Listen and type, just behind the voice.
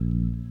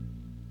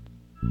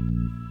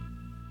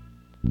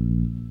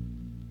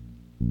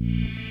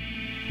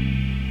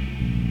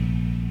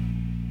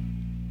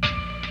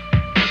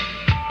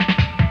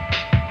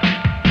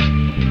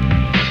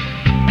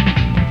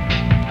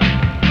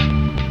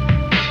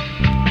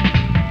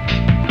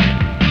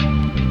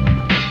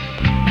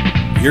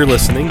You're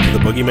listening to the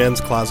Boogeyman's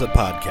Closet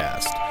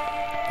podcast.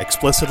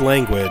 Explicit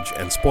language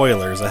and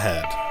spoilers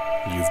ahead.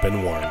 You've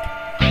been warned.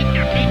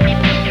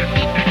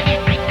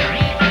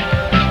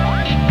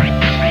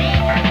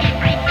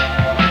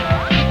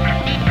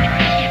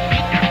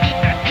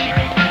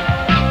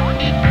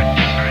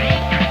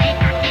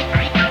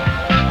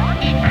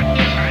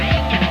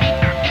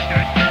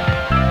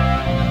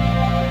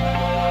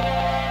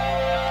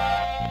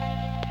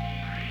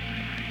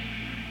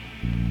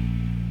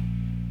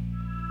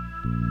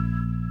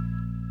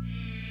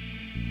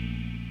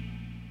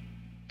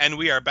 And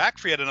we are back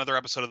for yet another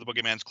episode of the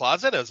Boogeyman's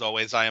Closet. As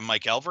always, I am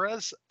Mike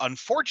Alvarez.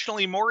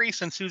 Unfortunately,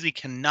 Maurice and Susie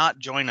cannot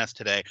join us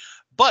today,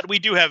 but we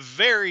do have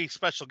very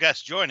special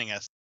guests joining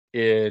us.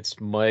 It's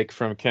Mike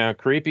from Count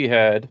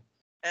Creepyhead.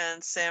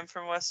 And Sam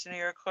from Western New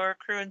York Horror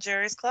Crew in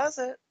Jerry's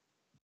Closet.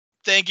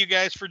 Thank you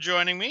guys for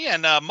joining me.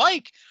 And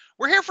Mike,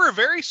 we're here for a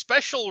very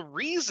special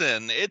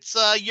reason. It's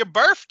your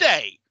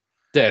birthday.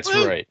 That's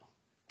Woo! right.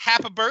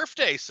 Happy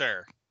birthday,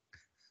 sir.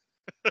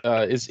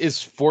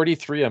 Is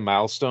 43 a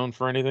milestone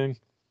for anything?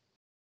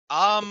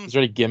 Is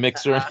there any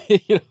gimmicks or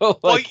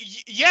Well,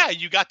 yeah,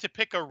 you got to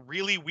pick a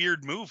really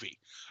weird movie.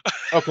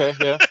 Okay,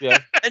 yeah.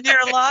 And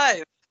you're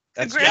alive.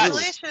 That's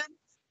Congratulations.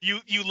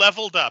 You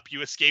leveled up.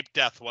 You escaped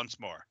death once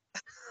more.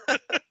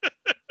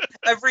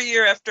 Every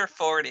year after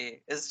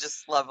 40 is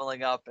just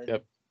leveling up. And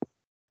Yep.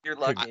 You're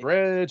lucky.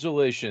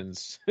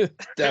 Congratulations.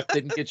 Death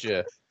didn't get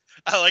you.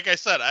 Like I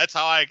said, that's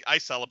how I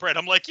celebrate.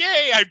 I'm like,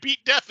 yay, I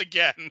beat death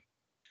again.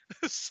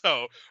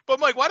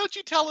 But Mike, why don't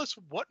you tell us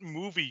what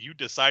movie you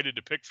decided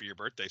to pick for your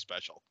birthday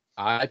special?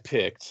 I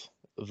picked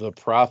The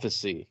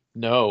Prophecy.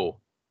 No,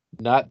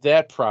 not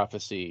that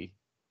Prophecy.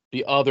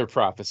 The other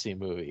Prophecy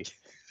movie.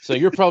 So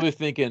you're probably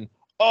thinking,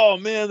 oh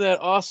man, that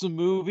awesome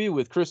movie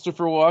with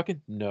Christopher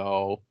Walken?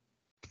 No.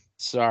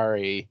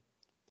 Sorry.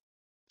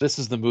 This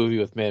is the movie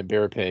with Man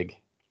Bear Pig.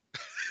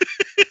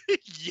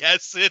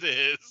 Yes, it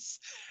is.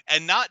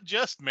 And not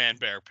just Man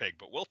Bear Pig,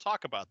 but we'll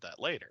talk about that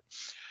later.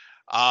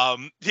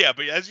 But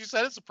as you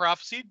said, it's a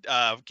Prophecy.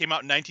 Came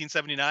out in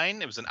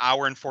 1979. It was an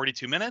hour and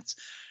 42 minutes.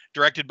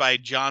 Directed by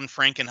John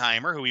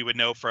Frankenheimer, who we would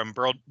know from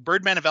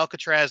Birdman of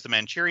Alcatraz, The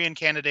Manchurian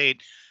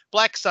Candidate,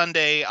 Black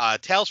Sunday,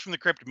 Tales from the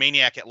Crypt,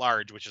 Maniac at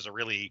Large, which is a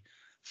really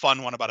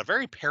fun one about a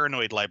very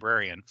paranoid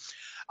librarian.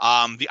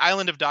 The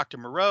Island of Dr.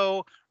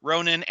 Moreau,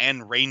 Ronin,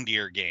 and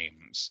Reindeer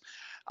Games.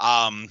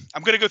 I'm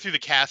going to go through the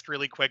cast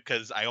really quick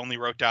because I only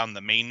wrote down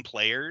the main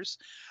players.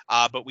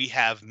 But we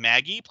have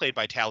Maggie, played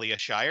by Talia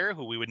Shire,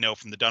 who we would know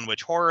from the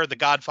Dunwich Horror, the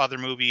Godfather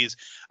movies,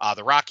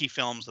 the Rocky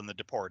films, and the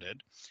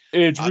Deported.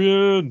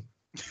 Adrian!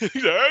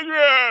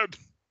 Adrian!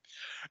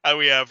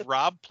 We have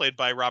Rob, played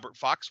by Robert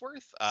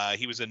Foxworth.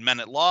 He was in Men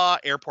at Law,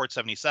 Airport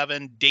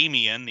 77,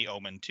 Damien, The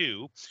Omen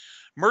 2,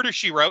 Murder,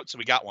 She Wrote, so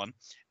we got one,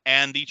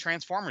 and the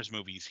Transformers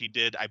movies. He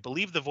did, I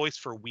believe, the voice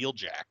for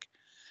Wheeljack.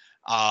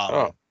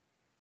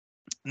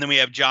 And then we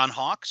have John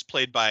Hawkes,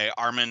 played by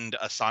Armand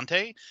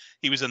Assante.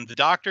 He was in The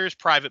Doctors,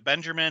 Private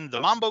Benjamin, The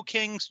Mambo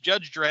Kings,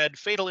 Judge Dredd,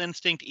 Fatal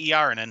Instinct,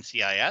 ER, and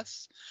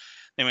NCIS.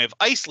 Then we have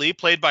Isley,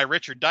 played by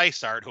Richard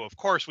Dysart, who, of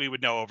course, we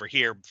would know over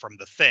here from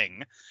The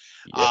Thing.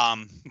 Yep.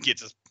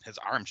 Gets his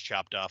arms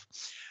chopped off.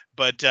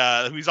 But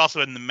he's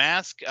also in The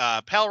Mask,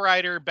 Pal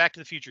Rider, Back to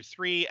the Future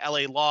 3,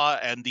 LA Law,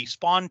 and the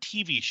Spawn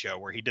TV show,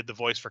 where he did the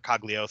voice for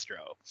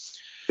Cagliostro.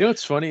 You know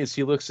what's funny is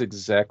he looks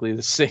exactly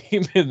the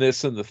same in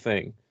this and The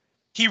Thing.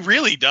 He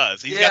really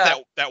does. He's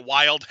got that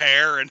wild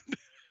hair and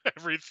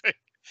everything.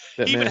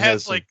 That he man even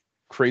has has like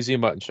crazy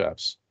mutton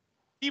chops.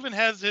 He even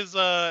has his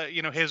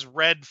his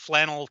red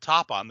flannel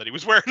top on that he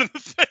was wearing in The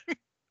Thing.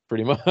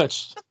 Pretty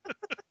much.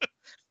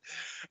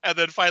 And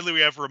then finally we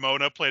have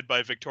Ramona, played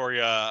by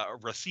Victoria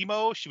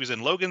Racimo. She was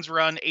in Logan's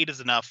Run, 8 is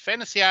Enough,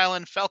 Fantasy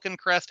Island, Falcon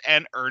Crest,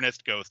 and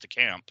Ernest Goes to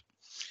Camp.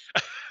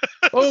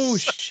 Oh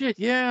shit,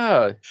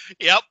 yeah.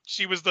 Yep,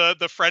 she was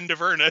the friend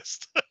of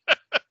Ernest.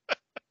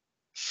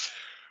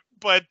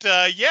 But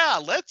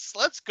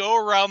let's go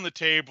around the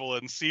table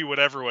and see what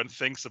everyone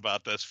thinks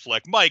about this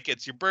flick. Mike,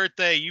 it's your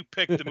birthday. You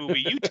picked the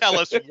movie. You tell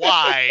us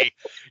why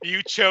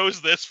you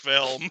chose this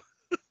film.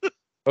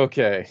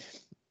 Okay.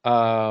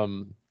 I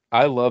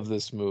love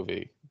this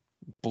movie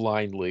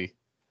blindly.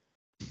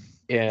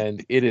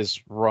 And it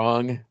is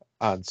wrong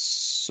on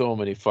so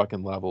many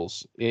fucking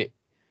levels.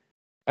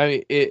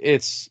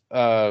 It's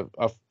a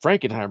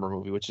Frankenheimer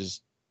movie, which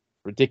is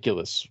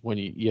ridiculous when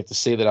you have to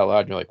say that out loud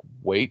and you're like,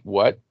 wait,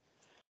 what?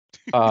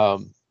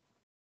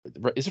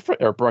 Is it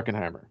or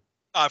Bruckenheimer?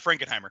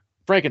 Frankenheimer.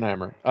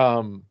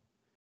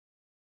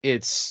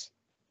 It's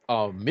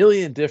a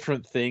million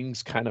different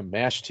things kind of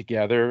mashed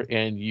together,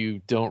 and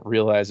you don't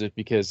realize it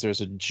because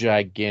there's a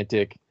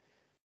gigantic,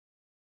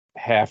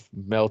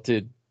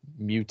 half-melted,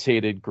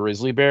 mutated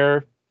grizzly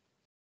bear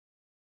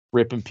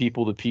ripping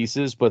people to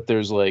pieces. But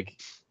there's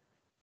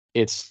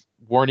it's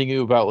warning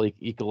you about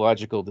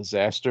ecological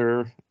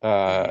disaster.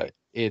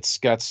 It's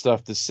got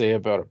stuff to say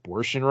about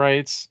abortion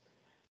rights.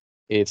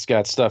 It's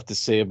got stuff to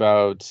say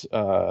about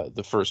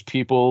the First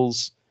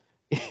Peoples.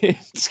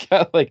 It's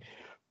got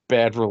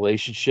bad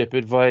relationship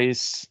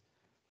advice.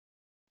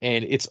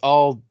 And it's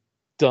all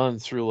done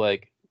through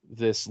like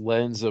this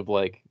lens of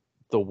like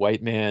the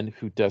white man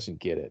who doesn't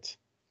get it.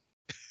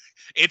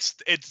 It's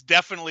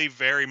definitely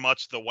very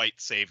much the white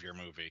savior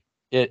movie.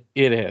 It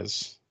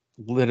is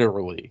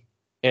literally,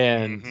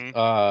 and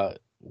Mhm.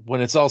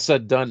 when it's all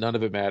said and done, none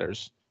of it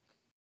matters.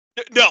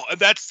 No,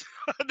 that's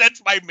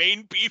my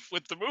main beef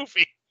with the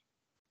movie.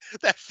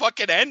 That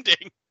fucking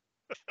ending.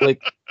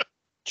 Like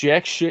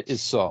jack shit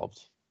is solved,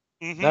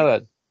 Mhm. not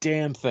a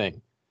damn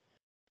thing.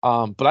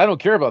 But I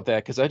don't care about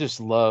that because I just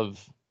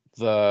love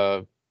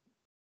the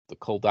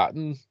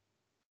Katahdin,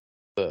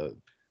 the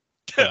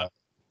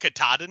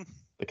Katahdin.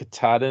 the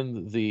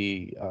Katahdin,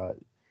 the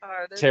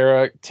Pardon?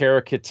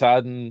 Terra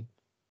Katahdin,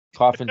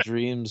 Coffin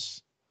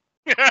Dreams.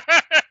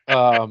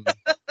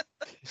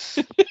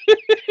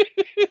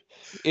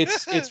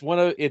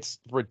 It's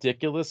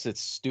ridiculous,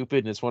 it's stupid,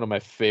 and it's one of my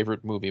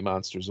favorite movie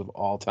monsters of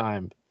all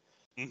time.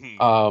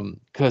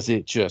 Because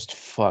it just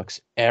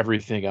fucks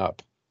everything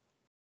up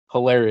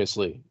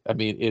hilariously. I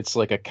mean, it's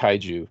like a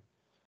kaiju.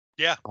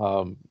 Yeah.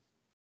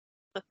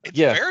 It's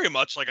Yeah. very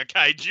much like a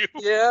kaiju.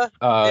 Yeah.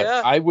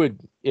 Yeah. I would,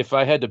 if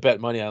I had to bet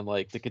money on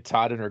like the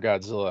Katahdin or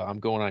Godzilla, I'm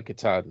going on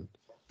Katahdin.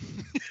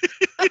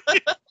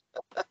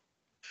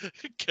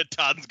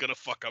 Katahdin's gonna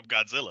fuck up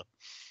Godzilla.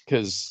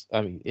 Because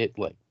I mean, it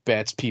like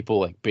bats people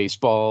like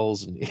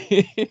baseballs, and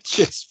it's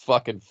just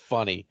fucking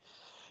funny.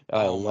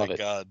 I love it. Oh my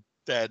god,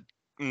 that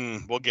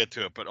we'll get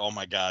to it, but oh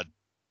my god,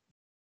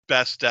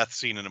 best death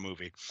scene in a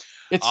movie.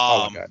 It's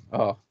oh my god,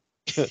 oh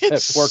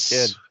that poor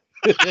kid.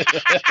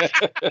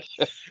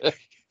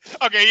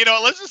 Okay, you know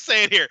what, let's just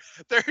say it here.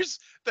 There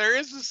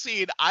is a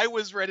scene I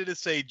was ready to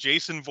say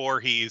Jason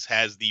Voorhees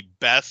has the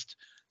best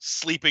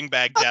sleeping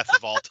bag death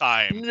of all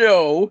time.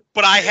 No,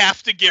 but I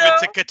have to give it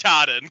to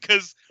Katahdin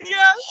because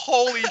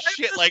holy I have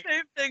shit, the like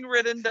same thing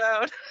written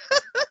down.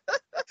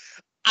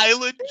 I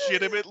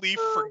legitimately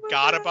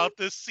forgot about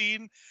this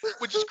scene,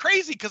 which is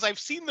crazy because I've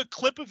seen the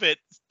clip of it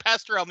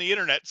passed around the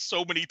internet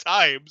so many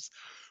times.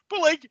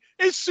 But like,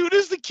 as soon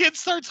as the kid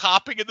starts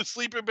hopping in the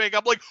sleeping bag,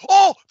 I'm like,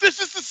 oh, this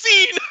is the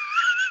scene.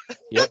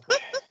 Yep.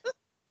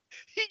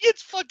 He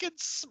gets fucking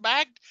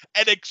smacked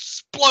and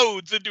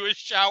explodes into a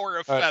shower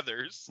of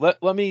feathers.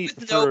 Let me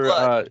No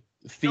blood.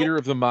 theater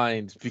of the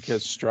mind,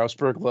 because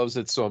Strasberg loves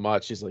it so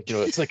much. He's like,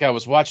 it's like I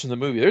was watching the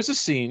movie. There's a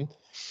scene,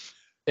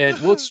 and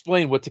we'll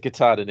explain what the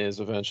Katahdin is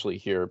eventually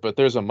here. But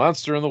there's a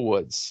monster in the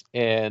woods,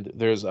 and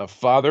there's a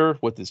father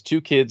with his 2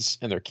 kids,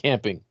 and they're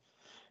camping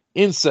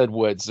in said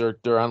woods.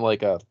 They're on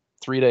like a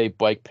 3-day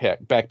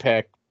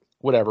backpack,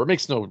 whatever. It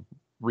makes no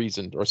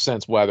reason or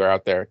sense why they're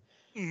out there.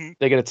 Mm-hmm.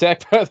 They get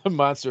attacked by the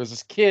monster. There's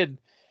this kid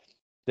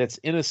that's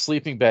in a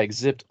sleeping bag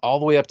zipped all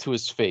the way up to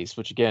his face,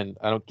 which again,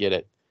 I don't get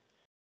it.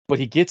 But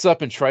he gets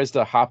up and tries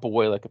to hop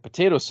away like a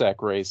potato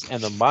sack race,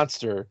 and the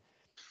monster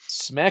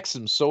smacks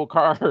him so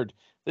hard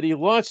that he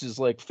launches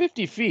like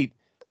 50 feet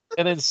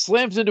and then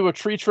slams into a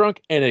tree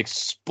trunk and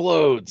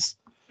explodes.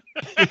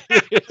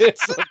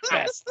 It's the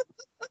best.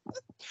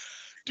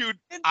 Dude,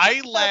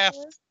 I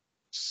laughed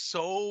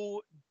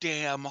so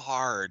damn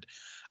hard.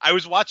 I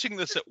was watching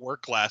this at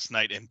work last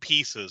night in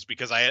pieces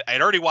because I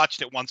had already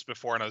watched it once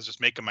before and I was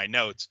just making my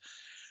notes.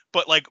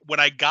 But like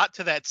when I got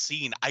to that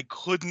scene, I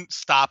couldn't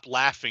stop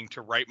laughing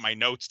to write my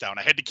notes down.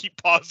 I had to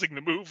keep pausing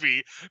the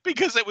movie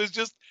because it was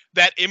just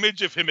that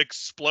image of him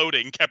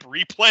exploding kept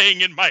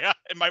replaying in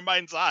my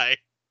mind's eye.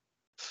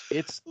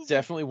 It's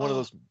definitely one of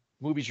those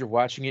movies you're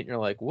watching it and you're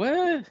like,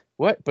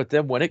 what? But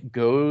then when it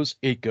goes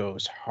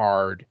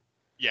hard.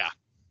 Yeah.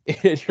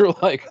 And you're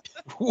like,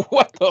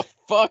 what the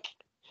fuck?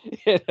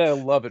 And I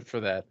love it for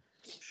that.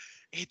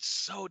 It's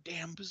so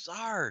damn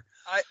bizarre.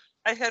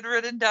 I had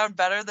written down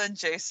better than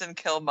Jason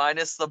Kill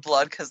minus the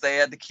blood because they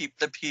had to keep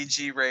the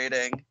PG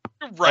rating.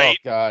 Right.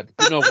 Oh god.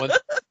 When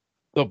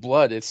the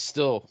blood, it's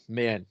still,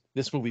 man,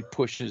 this movie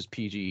pushes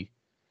PG.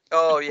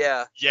 Oh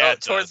yeah. Yeah.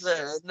 Towards the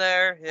end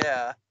there,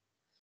 yeah.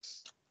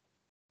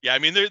 Yeah, I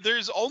mean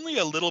there's only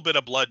a little bit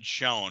of blood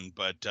shown,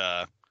 but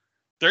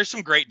there's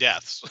some great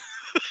deaths.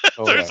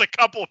 There's a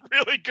couple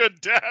really good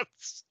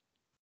deaths.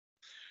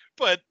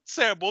 But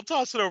Sam, we'll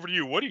toss it over to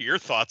you. What are your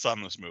thoughts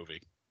on this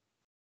movie?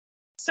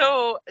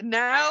 So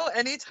now,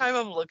 anytime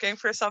I'm looking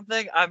for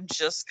something, I'm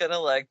just gonna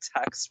like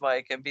text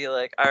Mike and be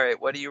like, all right,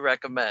 what do you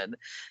recommend?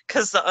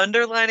 Because the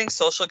underlining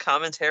social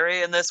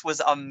commentary in this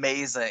was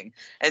amazing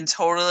and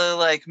totally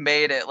like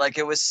made it. Like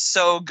it was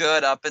so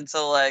good up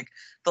until like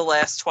the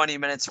last 20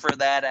 minutes for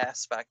that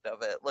aspect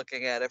of it,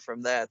 looking at it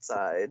from that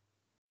side.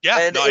 Yeah,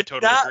 and no, I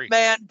totally not agree.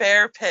 Man,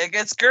 bear, pig.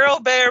 It's girl,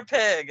 bear,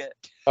 pig.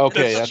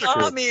 Okay, it's that's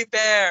mommy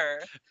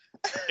bear.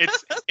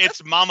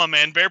 It's Mama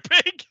Man Bear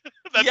Pig.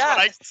 That's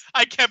what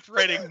I kept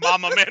writing.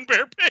 Mama Man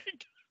Bear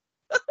Pig.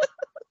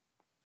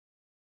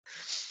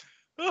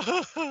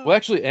 Well,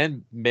 actually,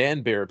 and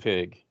Man Bear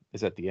Pig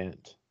is at the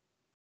end.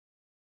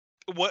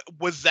 What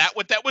was that?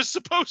 What that was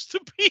supposed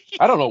to be?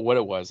 I don't know what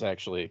it was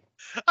actually.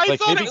 I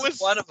thought it was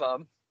one of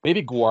them.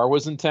 Maybe Guar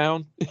was in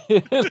town.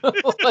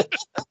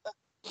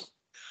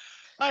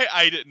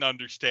 I didn't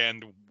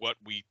understand what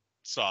we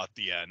saw at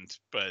the end,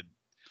 but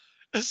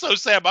so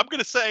Sam, I'm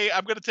gonna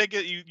take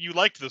it you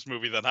liked this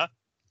movie then, huh?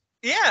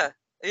 Yeah,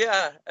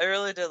 Yeah, I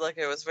really did like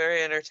it. It was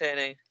very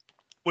entertaining.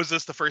 Was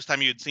this the first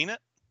time you had seen it?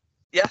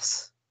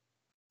 Yes.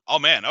 Oh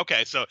man,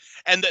 okay. So,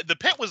 and the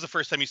Pit was the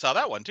first time you saw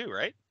that one too,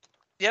 right?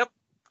 Yep.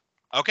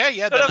 Okay,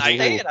 yeah. But Then I'm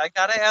saying I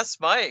gotta ask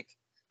Mike.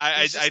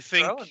 I He's just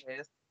think throwing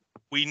me.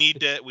 we need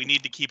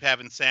to keep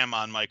having Sam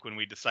on, Mike, when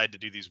we decide to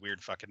do these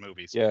weird fucking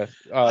movies. Yeah.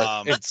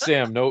 Um, And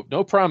Sam,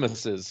 no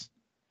promises,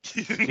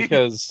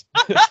 because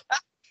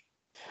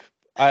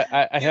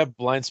I have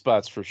blind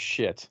spots for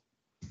shit.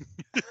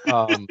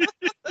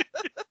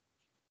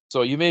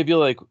 So you may be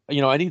like,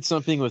 I need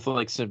something with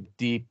like some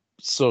deep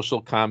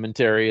social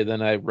commentary, and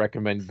then I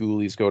recommend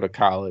Ghoulies Go to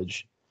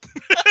College.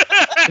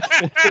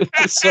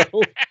 So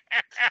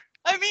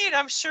I mean,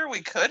 I'm sure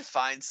we could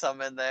find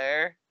some in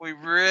there. We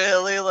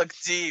really look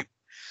deep.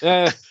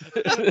 eh.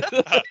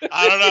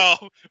 I don't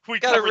know. We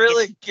Gotta covered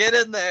really get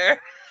in there.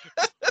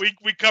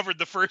 we covered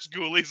the first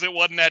Ghoulies. It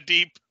wasn't that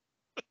deep.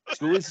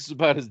 Ghoulies is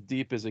about as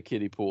deep as a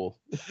kiddie pool.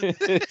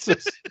 It's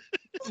just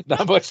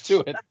not much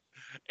to it.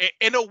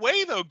 In a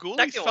way, though, Ghoulies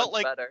Second felt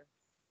one's like. better.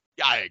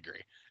 Yeah, I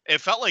agree.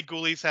 It felt like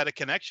Ghoulies had a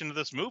connection to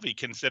this movie,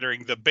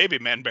 considering the baby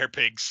man bear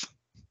pigs.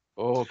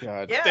 Oh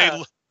God.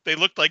 Yeah, They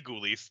looked like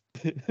Ghoulies.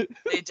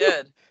 they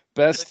did.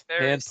 Best They look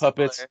very hand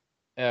puppets similar.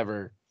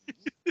 ever.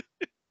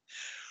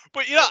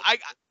 But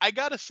I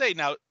gotta say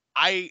now,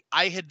 I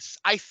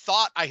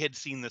thought I had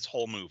seen this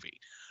whole movie.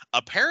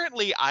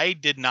 Apparently, I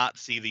did not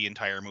see the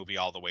entire movie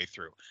all the way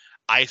through.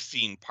 I've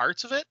seen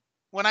parts of it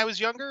when I was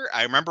younger.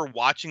 I remember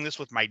watching this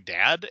with my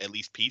dad, at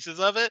least pieces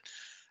of it.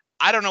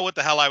 I don't know what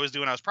the hell I was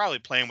doing. I was probably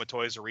playing with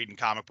toys or reading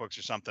comic books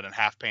or something and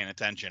half paying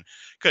attention.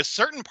 Because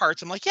certain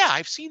parts, I'm like, yeah,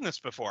 I've seen this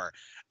before.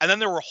 And then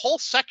there were whole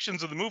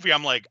sections of the movie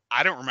I'm like,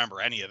 I don't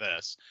remember any of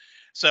this.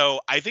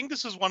 So I think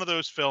this is one of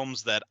those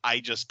films that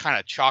I just kind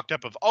of chalked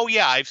up of, oh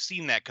yeah, I've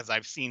seen that because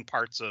I've seen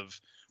parts of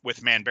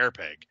with Man Bear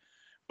Pig.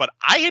 But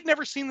I had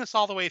never seen this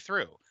all the way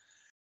through.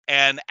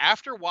 And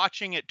after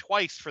watching it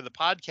twice for the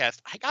podcast,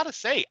 I gotta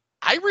say,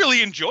 I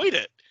really enjoyed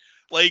it.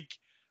 Like,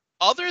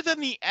 other than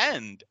the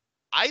end,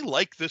 I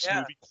like this Yeah.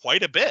 movie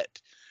quite a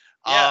bit.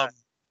 Yeah.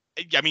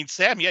 I mean,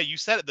 Sam, yeah, you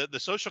said it. The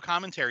social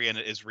commentary in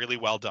it is really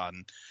well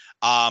done.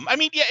 I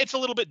mean, yeah, it's a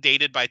little bit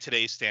dated by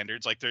today's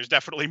standards. Like, there's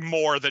definitely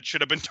more that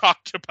should have been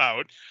talked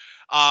about.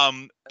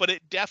 But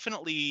it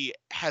definitely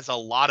has a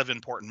lot of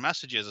important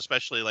messages,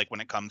 especially like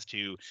when it comes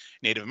to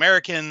Native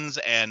Americans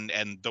and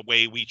the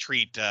way we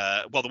treat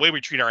the way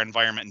we treat our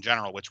environment in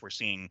general, which we're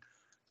seeing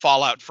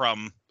fallout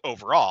from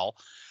overall.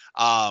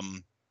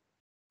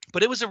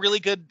 But it was a really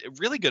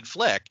good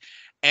flick,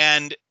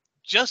 and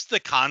just the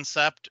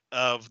concept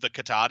of the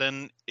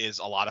Katahdin is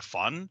a lot of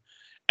fun,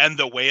 and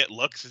the way it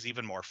looks is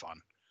even more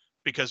fun.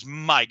 Because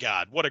my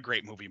God, what a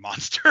great movie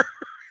monster!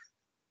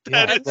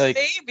 Yeah, And like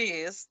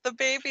the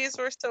babies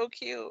were so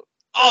cute.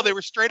 Oh, they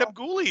were straight up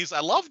ghoulies. I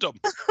loved them.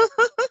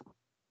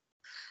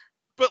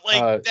 But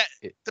like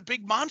the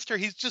big monster,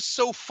 he's just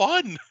so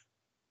fun.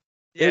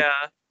 Yeah.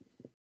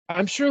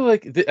 I'm sure,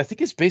 like I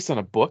think it's based on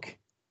a book.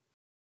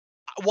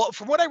 Well,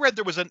 from what I read,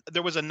 there was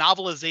a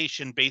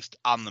novelization based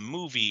on the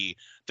movie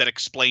that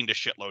explained a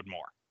shitload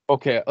more.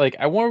 Okay, like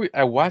I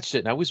watched it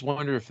and I always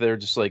wonder if they're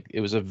just like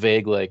it was a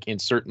vague like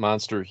insert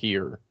monster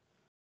here,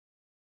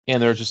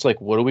 and they're just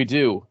like, what do we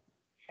do?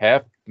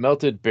 Half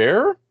melted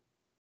bear?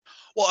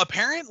 Well,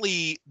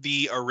 apparently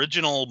the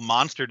original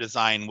monster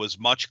design was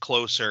much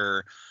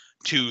closer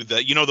to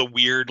the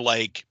weird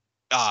like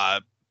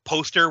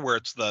poster where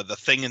it's the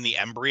thing in the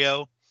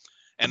embryo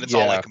and it's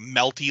all like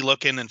melty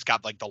looking and it's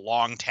got like the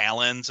long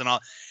talons and all.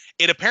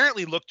 It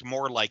apparently looked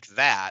more like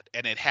that,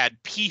 and it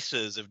had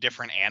pieces of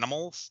different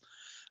animals.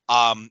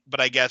 But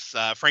I guess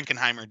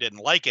Frankenheimer didn't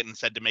like it and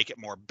said to make it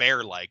more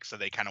bear-like, so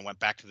they kind of went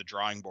back to the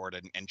drawing board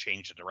and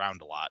changed it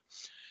around a lot.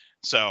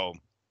 So,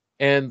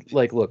 and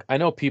like, look, I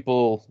know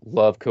people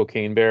love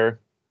Cocaine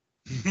Bear.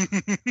 yeah,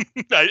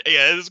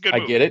 it's a good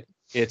movie. I get it.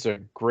 It's a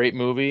great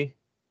movie.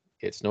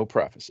 It's no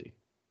prophecy.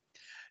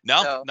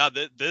 No,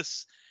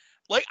 this.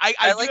 Like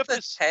I like the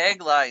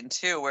tagline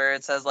too, where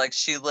it says like,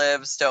 "She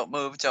lives, don't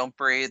move, don't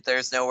breathe.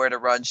 There's nowhere to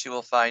run. She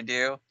will find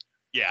you."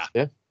 Yeah.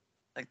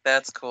 Like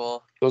that's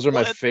cool. Those are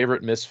my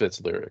favorite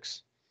Misfits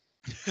lyrics.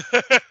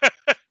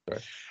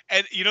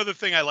 And the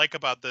thing I like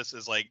about this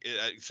is like,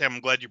 Sam, I'm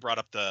glad you brought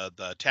up the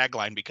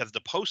tagline, because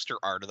the poster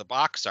art or the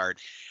box art,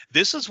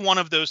 this is one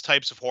of those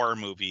types of horror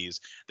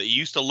movies that you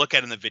used to look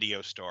at in the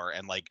video store,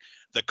 and like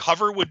the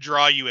cover would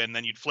draw you in,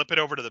 then you'd flip it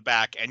over to the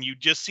back and you'd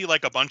just see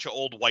like a bunch of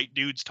old white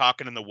dudes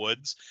talking in the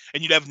woods,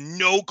 and you'd have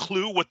no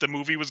clue what the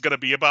movie was going to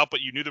be about,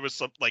 but you knew there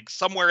was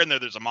somewhere in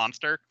there's a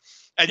monster,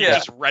 and you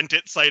just rent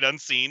it sight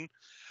unseen.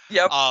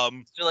 Yep.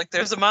 You're like,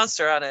 there's a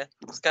monster on it.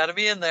 It's got to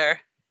be in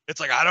there. It's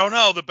like, I don't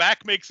know. The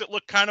back makes it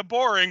look kind of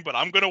boring, but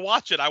I'm going to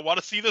watch it. I want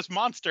to see this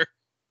monster.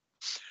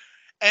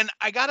 And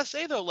I got to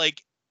say, though,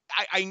 like,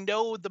 I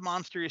know the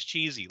monster is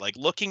cheesy. Like,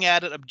 looking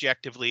at it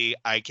objectively,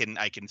 I can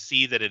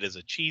see that it is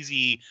a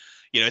cheesy,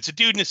 it's a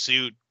dude in a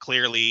suit,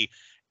 clearly.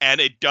 And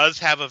it does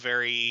have a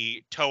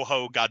very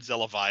Toho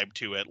Godzilla vibe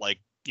to it. Like,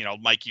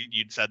 Mike,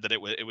 you'd said that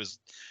it was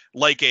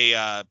like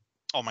a,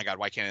 oh my God,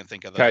 why can't I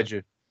think of the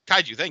Kaiju.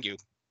 Kaiju, thank you.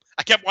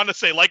 I kept wanting to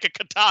say like a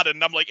Katahdin,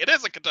 and I'm like, it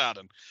is a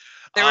Katahdin.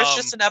 There was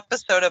just an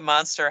episode of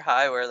Monster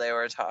High where they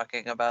were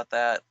talking about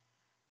that.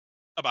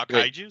 About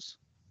Wait. kaijus.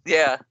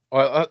 Yeah.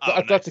 I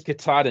Oh, thought the nice.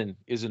 Katahdin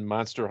is in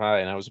Monster High,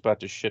 and I was about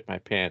to shit my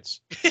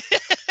pants.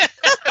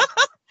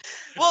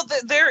 Well,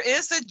 there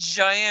is a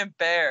giant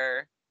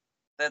bear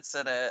that's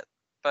in it,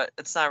 but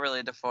it's not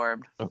really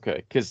deformed.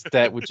 Okay, because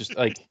that would just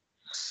like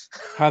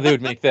how they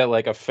would make that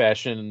like a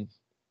fashion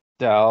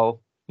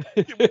doll.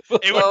 It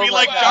would be Oh my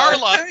like God.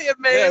 Darla. That'd be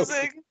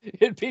amazing.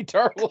 It'd be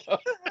Darla.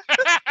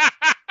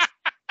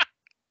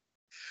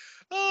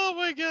 Oh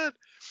my god.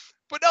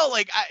 But no,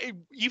 like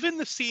even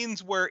the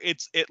scenes where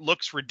it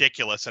looks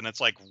ridiculous and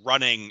it's like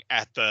running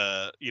at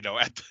the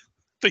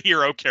the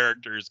hero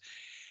characters,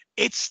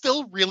 it's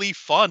still really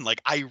fun.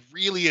 Like I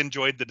really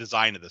enjoyed the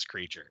design of this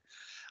creature.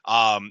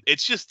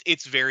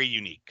 It's very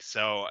unique.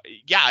 So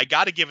yeah, I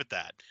got to give it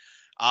that.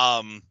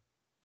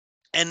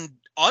 And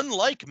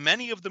unlike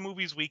many of the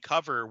movies we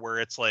cover where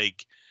it's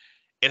like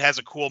it has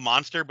a cool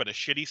monster but a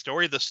shitty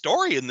story, the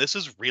story in this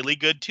is really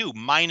good too,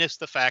 minus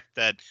the fact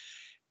that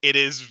it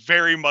is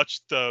very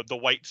much the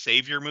white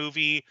savior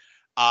movie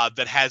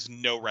that has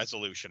no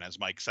resolution, as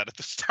Mike said at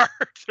the start.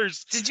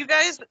 Did you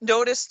guys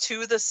notice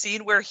too the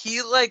scene where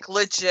he like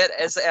legit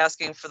is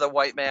asking for the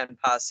white man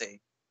posse?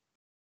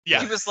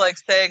 Yeah. He was like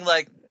saying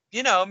like,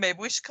 maybe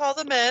we should call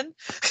them in.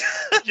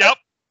 Yep,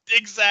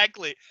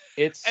 exactly.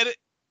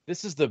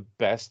 This is the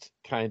best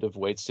kind of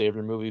white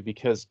savior movie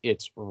because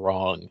it's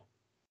wrong.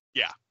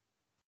 Yeah.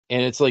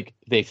 And it's like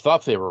they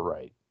thought they were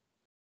right.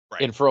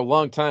 Right. And for a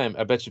long time,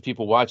 I bet you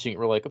people watching it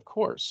were like, of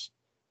course.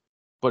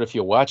 But if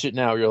you watch it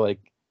now, you're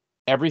like,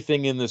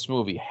 everything in this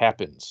movie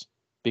happens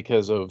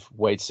because of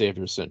white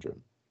savior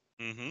syndrome.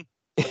 Mm-hmm.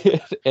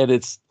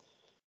 And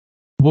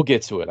we'll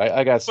get to it.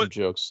 I got some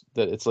jokes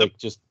that it's like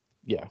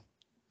yeah.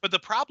 But the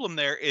problem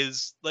there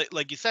is,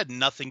 like you said,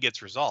 nothing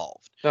gets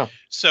resolved. No.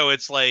 So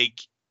it's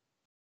like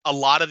a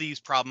lot of these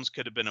problems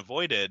could have been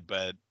avoided,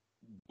 but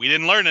we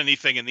didn't learn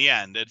anything in the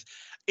end.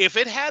 If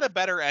it had a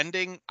better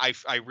ending, I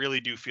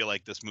really do feel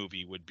like this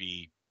movie would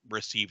be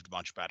received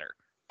much better.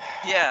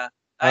 Yeah,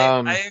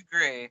 I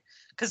agree.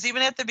 Because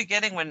even at the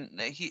beginning,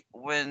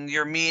 when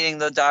you're meeting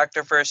the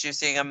doctor first, you're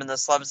seeing him in the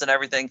slums and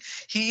everything.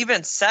 He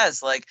even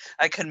says like,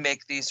 "I could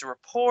make these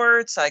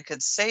reports, I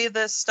could say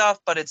this stuff,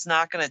 but it's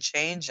not going to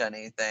change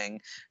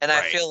anything." And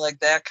I feel like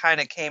that kind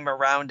of came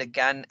around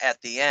again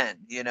at the end.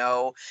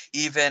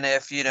 Even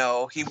if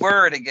he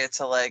were to get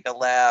to like a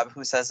lab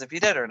who says if he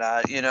did or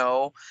not,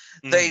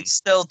 they'd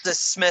still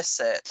dismiss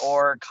it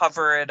or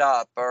cover it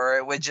up, or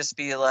it would just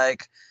be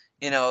like,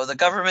 the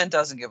government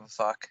doesn't give a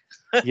fuck.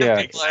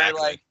 Yeah, People are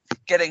like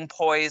getting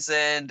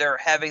poisoned or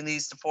having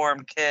these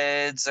deformed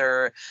kids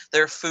or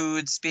their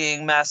food's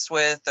being messed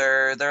with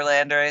or their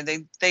land or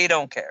anything. They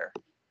don't care.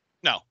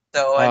 No.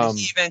 So, and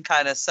he even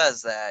kind of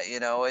says that,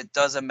 it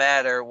doesn't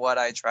matter what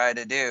I try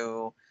to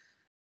do.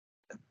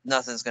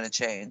 Nothing's going to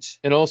change.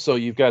 And also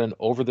you've got an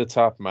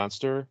over-the-top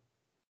monster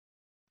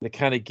that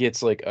kind of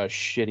gets like a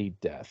shitty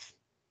death.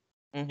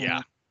 Mm-hmm.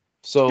 Yeah.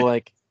 So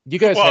like you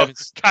guys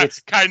haven't. It's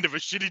kind of a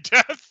shitty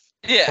death.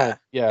 Yeah.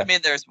 Yeah. I mean,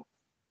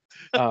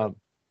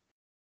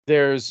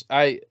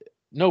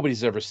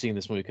 nobody's ever seen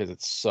this movie because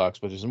it sucks,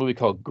 but there's a movie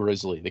called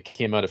Grizzly that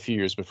came out a few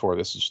years before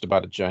this. It's just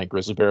about a giant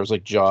grizzly bear. It was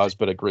like Jaws,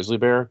 but a grizzly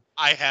bear.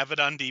 I have it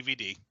on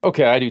DVD.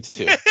 Okay, I do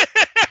too.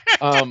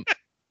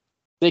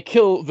 They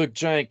kill the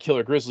giant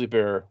killer grizzly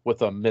bear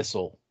with a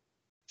missile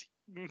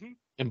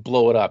and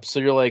blow it up. So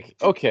you're like,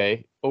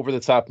 okay, over the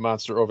top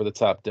monster, over the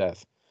top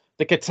death.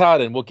 The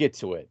Katahdin, we'll get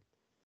to it,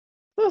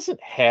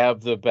 doesn't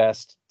have the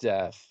best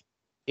death.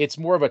 It's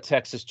more of a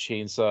Texas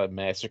Chainsaw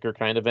Massacre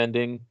kind of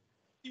ending.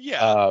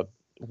 Yeah.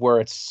 Where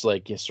it's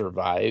like you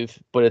survive,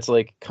 but it's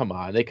like, come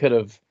on, they could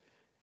have,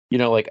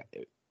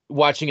 like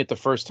watching it the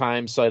first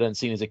time, sight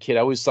unseen as a kid,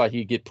 I always thought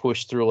he'd get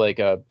pushed through like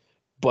a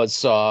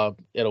buzzsaw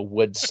at a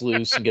wood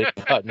sluice and get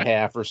cut in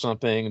half or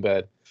something,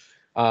 but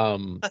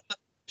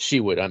she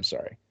would, I'm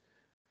sorry.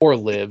 Or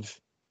live,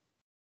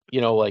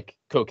 like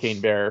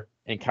Cocaine Bear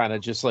and kind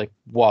of just like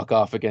walk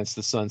off against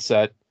the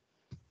sunset.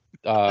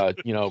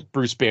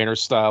 Bruce Banner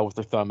style with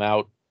the thumb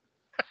out.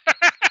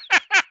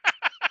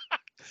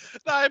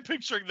 Now I'm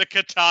picturing the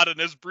Katahdin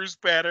as Bruce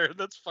Banner.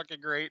 That's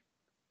fucking great.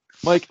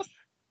 Mike,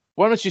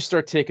 why don't you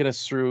start taking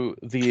us through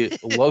the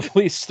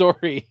lovely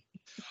story?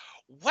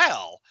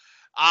 Well,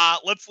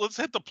 let's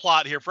hit the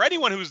plot here. For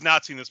anyone who's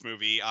not seen this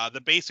movie,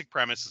 the basic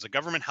premise is a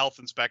government health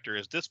inspector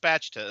is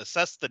dispatched to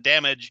assess the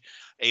damage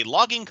a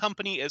logging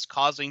company is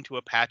causing to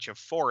a patch of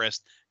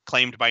forest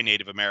claimed by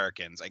Native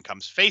Americans and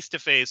comes face to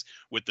face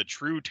with the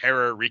true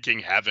terror wreaking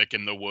havoc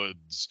in the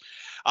woods.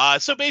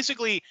 So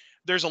basically,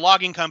 there's a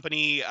logging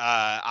company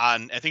I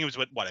think it was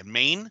in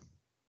Maine?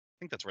 I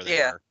think that's where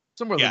they are.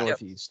 Somewhere in the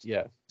Northeast,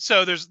 yeah.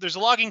 So there's a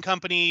logging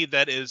company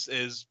that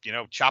is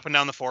chopping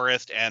down the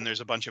forest, and there's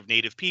a bunch of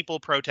Native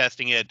people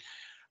protesting it.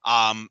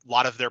 A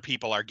lot of their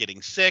people are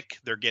getting sick.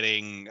 They're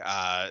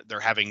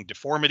having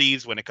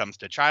deformities when it comes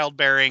to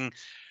childbearing.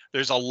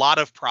 There's a lot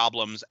of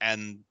problems,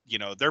 and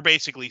they're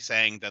basically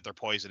saying that they're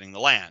poisoning the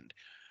land.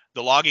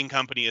 the logging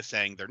company is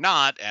saying they're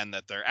not, and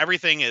that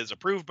everything is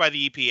approved by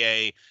the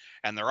EPA,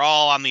 and they're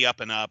all on the up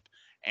and up.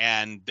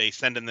 And they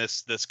send in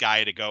this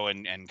guy to go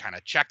and kind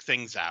of check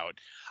things out,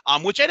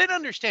 which I didn't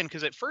understand,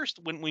 because at first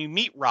when we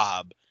meet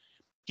Rob,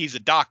 he's a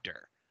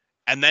doctor,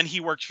 and then he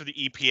works for the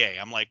EPA.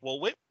 I'm like, well,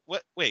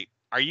 wait,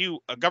 are you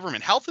a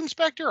government health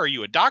inspector? Are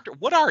you a doctor?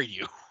 What are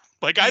you?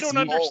 Like, I don't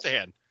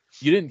understand.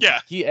 You didn't. Yeah.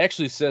 He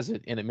actually says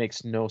it, and it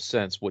makes no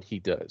sense what he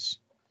does.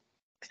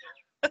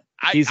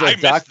 I He's a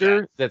missed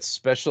doctor that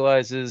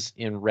specializes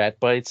in rat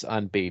bites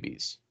on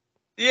babies.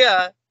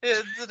 Yeah.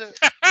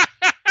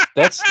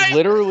 That's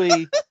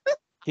literally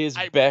his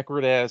I-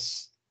 backward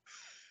ass.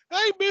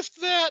 I missed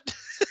that.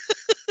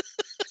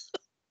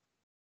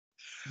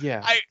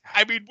 Yeah.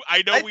 I mean,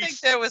 I know I think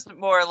that was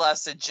more or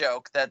less a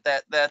joke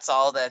that's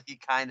all that he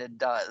kind of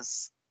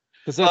does.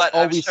 Because that's but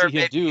all I'm we sure see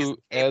him maybe he's do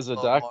as a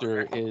capable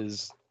doctor more.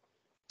 is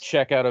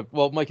check out a.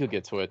 Well, Mike will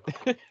get to it.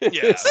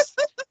 Yeah.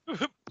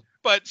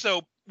 But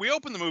so we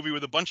open the movie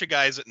with a bunch of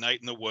guys at night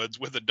in the woods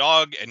with a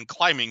dog and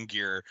climbing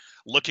gear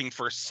looking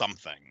for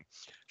something.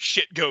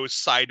 Shit goes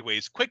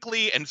sideways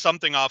quickly, and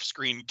something off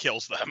screen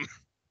kills them.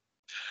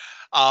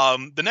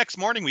 The next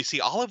morning we see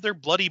all of their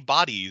bloody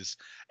bodies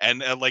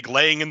and like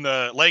laying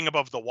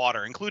above the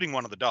water, including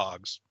one of the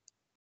dogs.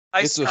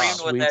 I It's a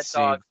screamed when sweet that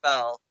dog scene.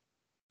 fell.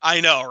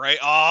 I know, right?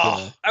 Oh,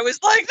 Yeah. I was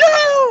like,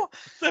 no!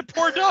 that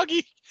poor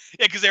doggy.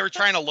 Yeah, because they were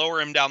trying to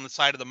lower him down the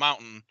side of the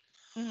mountain,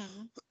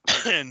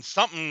 and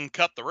something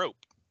cut the rope.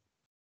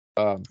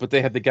 But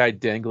they had the guy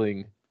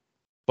dangling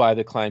by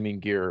the climbing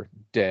gear,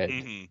 dead.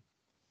 Mhm.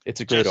 It's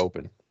a great Just-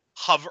 open.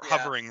 Yeah.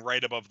 Hovering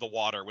right above the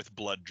water with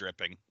blood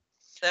dripping.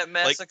 That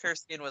massacre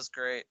scene was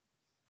great.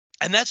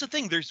 And that's the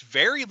thing. There's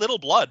very little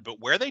blood, but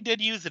where they did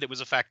use it, it was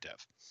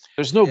effective.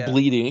 There's no Yeah.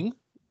 bleeding.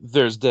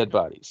 There's dead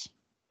bodies.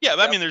 Yeah,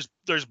 I Yep. mean,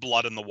 there's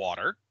blood in the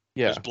water.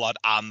 Yeah. There's blood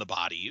on the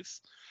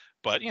bodies,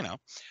 but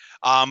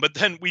but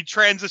then we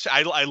transition.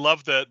 I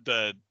love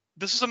the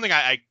this is something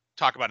I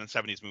talk about in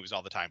 70s movies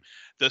all the time.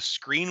 The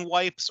screen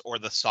wipes or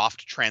the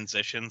soft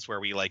transitions where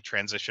we like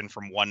transition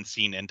from one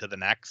scene into the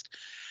next,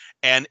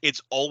 and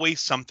it's always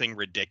something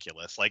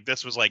ridiculous. Like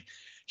this was like,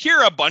 here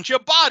are a bunch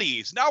of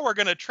bodies. Now we're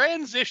gonna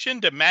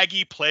transition to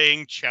Maggie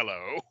playing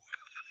cello.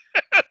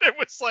 It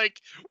was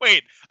like,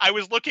 wait, I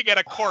was looking at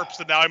a corpse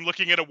and now I'm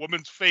looking at a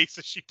woman's face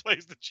as she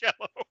plays the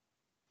cello.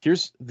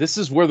 This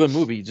is where the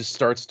movie just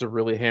starts to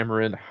really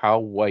hammer in how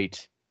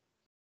white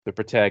the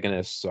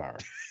protagonists are.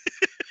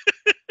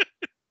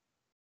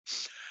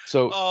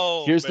 So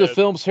Oh, here's the man.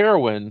 film's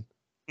heroine,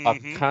 a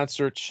Mhm.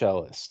 concert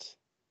cellist.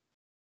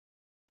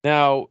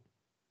 Now,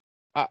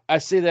 I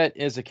say that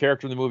as a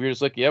character in the movie. You're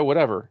just like, yeah,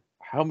 whatever.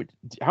 How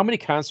many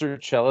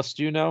concert cellists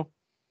do you know?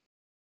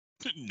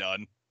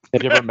 None.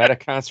 Have you ever met a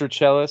concert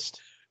cellist?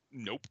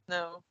 Nope.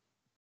 No.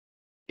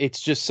 It's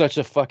just such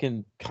a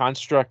fucking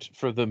construct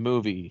for the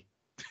movie.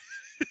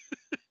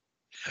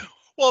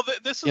 Well,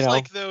 this is You know?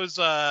 like those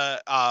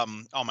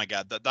oh my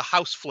god, the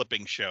house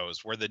flipping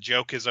shows where the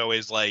joke is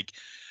always like,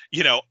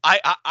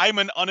 I'm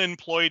an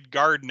unemployed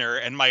gardener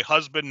and my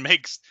husband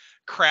makes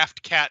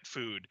Kraft cat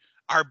food.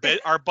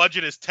 Our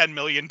budget is $10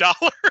 million.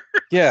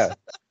 Yeah.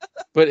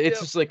 But it's Yep.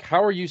 just like,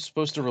 how are you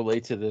supposed to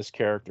relate to this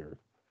character?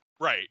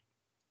 Right.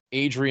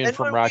 Adrian And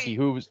from when Rocky,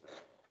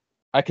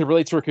 I could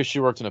relate to her because she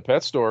worked in a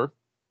pet store.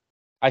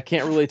 I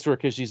can't relate to her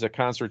because she's a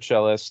concert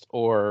cellist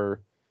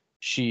or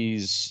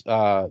she's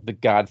the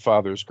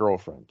Godfather's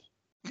girlfriend.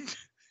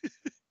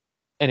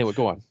 Anyway,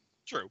 go on.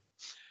 True.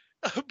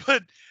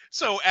 But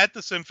so at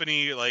the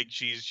symphony, like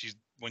she's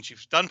when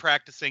she's done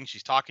practicing,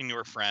 she's talking to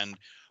her friend.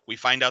 We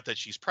find out that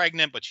she's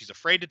pregnant, but she's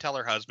afraid to tell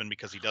her husband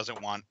because he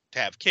doesn't want to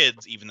have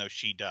kids, even though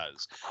she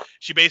does.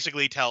 She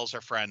basically tells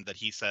her friend that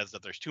he says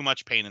that there's too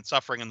much pain and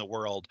suffering in the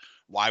world.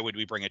 Why would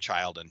we bring a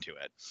child into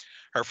it?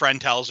 Her friend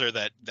tells her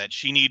that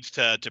she needs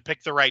to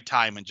pick the right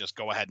time and just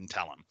go ahead and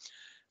tell him.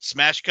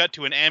 Smash cut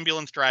to an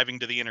ambulance driving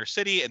to the inner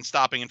city and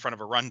stopping in front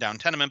of a rundown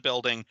tenement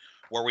building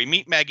where we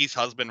meet Maggie's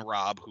husband,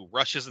 Rob, who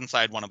rushes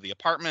inside one of the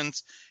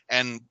apartments.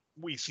 And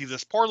we see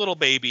this poor little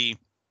baby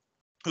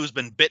who's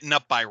been bitten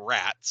up by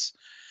rats.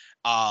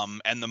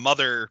 And the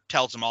mother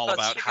tells him all Oh,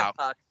 about how.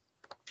 chickenpox.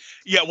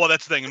 Yeah, well,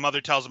 that's the thing. The mother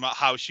tells him about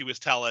how she was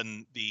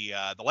telling the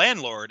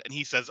landlord, and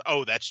he says,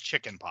 "Oh, that's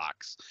chicken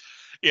pox,"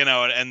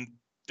 and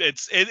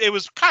it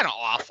was kind of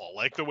awful,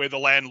 like the way the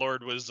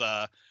landlord was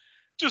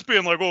just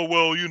being like, "Oh,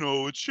 well,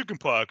 it's chicken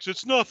pox,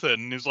 it's nothing."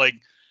 And he's like,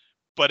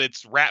 "But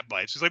it's rat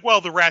bites." He's like,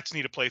 "Well, the rats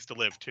need a place to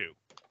live too."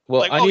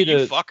 Well, Like, I oh, need you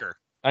to fucker.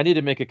 I need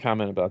to make a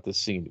comment about this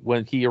scene.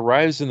 When he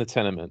arrives in the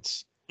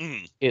tenements,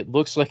 Mhm. it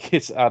looks like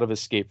it's out of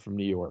Escape from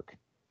New York.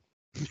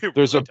 It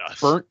There's really a does.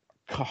 burnt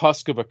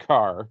husk of a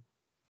car.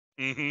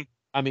 Mhm.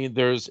 I mean,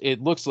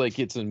 it looks like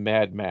it's in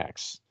Mad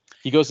Max.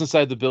 He goes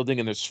inside the building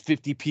and there's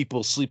 50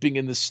 people sleeping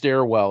in the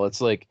stairwell.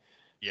 It's like,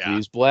 Yeah.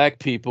 these black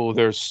people,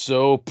 they're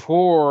so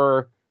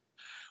poor.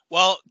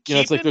 Well,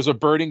 It's like there's a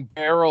burning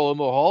barrel in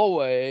the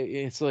hallway.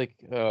 It's like,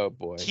 oh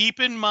boy. keep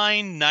in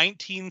mind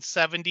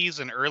 1970s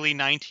and early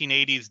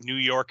 1980s New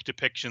York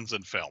depictions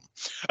in film.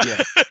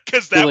 Yeah.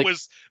 Because that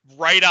was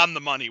right on the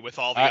money with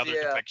all the other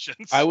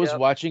depictions. I was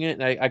watching it,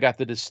 and I got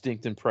the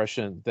distinct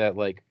impression that,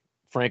 like,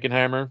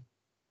 Frankenheimer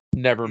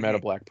never met a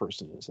black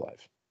person in his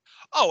life.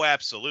 Oh,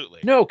 absolutely.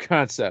 No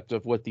concept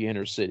of what the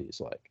inner city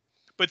is like.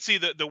 But see,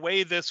 the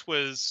way this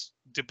was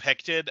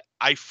depicted,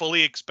 I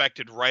fully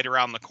expected right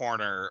around the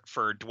corner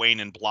for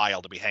Dwayne and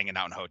Blyle to be hanging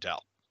out in a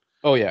hotel.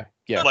 Oh yeah,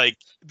 yeah. Like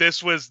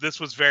this was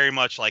very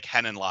much like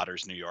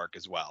Henenlotter's New York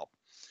as well.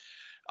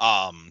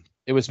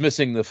 It was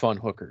missing the fun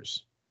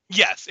hookers.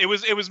 Yes, it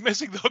was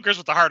missing the hookers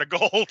with the heart of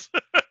gold.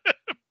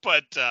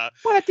 But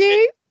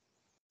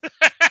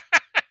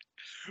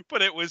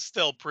but it was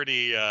still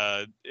pretty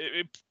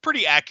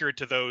pretty accurate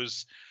to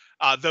those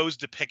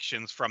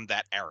depictions from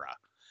that era.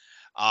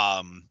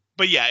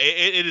 But yeah,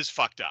 it is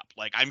fucked up.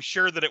 Like, I'm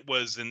sure that it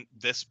wasn't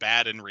this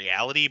bad in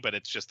reality, but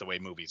it's just the way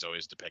movies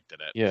always depicted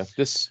it. Yeah,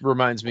 this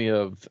reminds me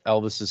of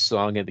Elvis's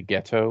song in the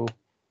Ghetto,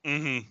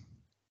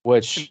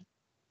 which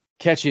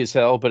catchy as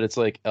hell, but it's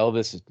like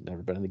Elvis has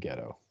never been in the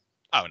ghetto.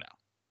 Oh no,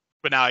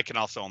 but now I can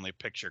also only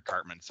picture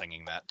Cartman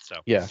singing that. So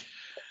yeah.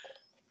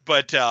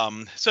 But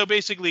so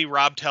basically,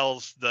 Rob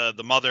tells the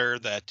mother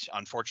that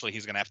unfortunately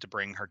he's gonna have to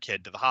bring her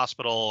kid to the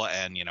hospital,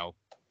 and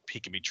he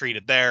can be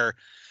treated there.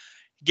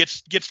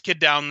 Gets kid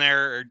down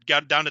there, or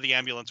got down to the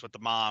ambulance with the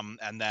mom,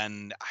 and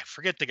then I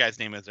forget the guy's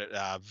name. Is it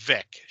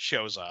Vic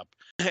shows up,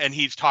 and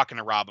he's talking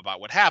to Rob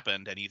about what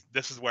happened. And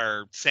this is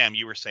where, Sam,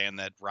 you were saying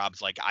that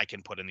Rob's like, I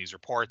can put in these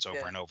reports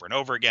over and over and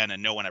over again,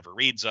 and no one ever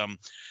reads them.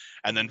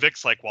 And then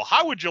Vic's like, well,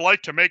 how would you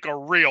like to make a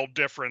real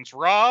difference,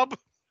 Rob?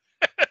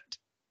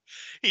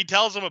 He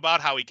tells him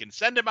about how he can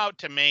send him out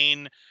to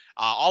Maine,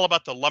 all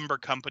about the lumber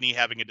company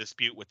having a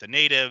dispute with the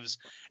natives,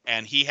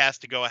 and he has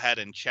to go ahead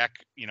and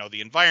check,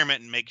 the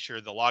environment and make sure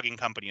the logging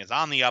company is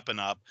on the up and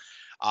up.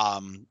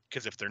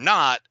 Because if they're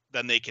not,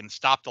 then they can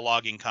stop the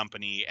logging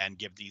company and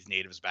give these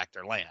natives back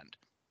their land.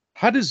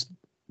 How does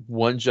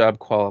one job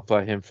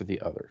qualify him for the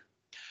other?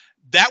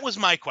 That was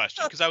my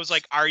question, because I was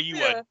like, are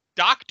you a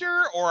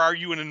doctor or are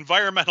you an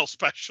environmental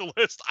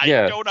specialist? I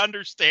don't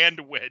understand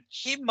which.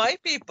 He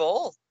might be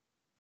both.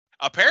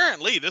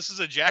 Apparently, this is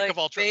a jack of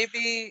all trades.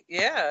 Maybe,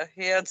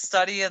 he had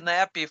study in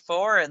that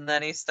before, and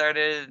then he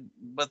started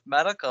with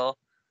medical.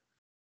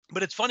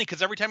 But it's funny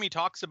because every time he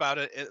talks about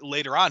it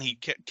later on, he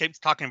keeps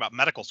talking about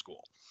medical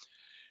school.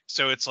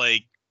 So it's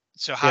like,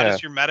 so how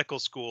does your medical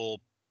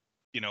school,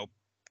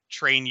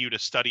 train you to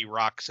study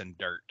rocks and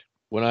dirt?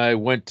 When I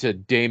went to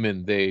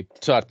Damon, they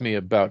taught me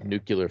about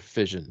nuclear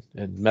fission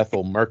and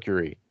methyl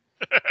mercury.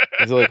 I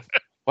was like,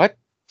 what?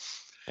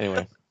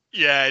 Anyway.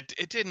 Yeah,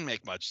 it didn't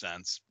make much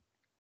sense.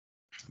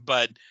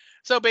 But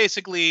so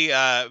basically,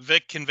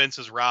 Vic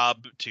convinces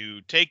Rob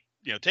to take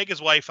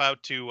his wife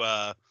out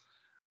to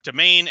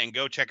Maine and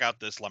go check out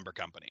this lumber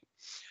company.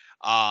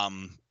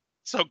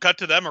 So cut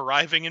to them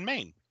arriving in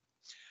Maine.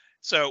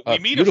 So we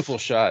meet beautiful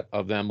shot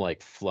of them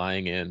like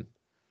flying in.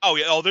 Oh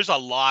yeah. Oh, there's a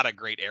lot of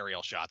great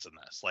aerial shots in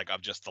this, like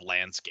of just the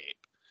landscape.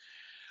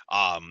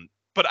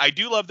 But I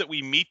do love that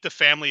we meet the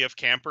family of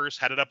campers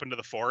headed up into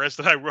the forest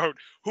that I wrote,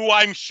 who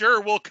I'm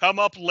sure will come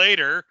up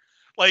later.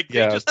 Like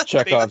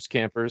Chekhov's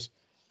campers.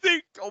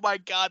 Oh my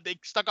God, they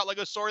stuck out like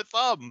a sore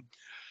thumb.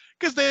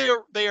 Because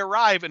they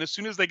arrive, and as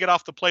soon as they get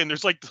off the plane,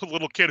 there's like the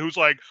little kid who's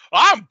like,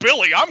 I'm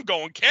Billy, I'm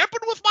going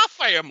camping with my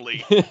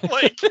family.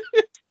 Like,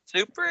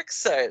 super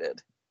excited.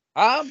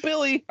 I'm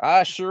Billy.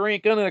 I sure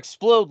ain't gonna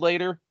explode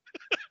later.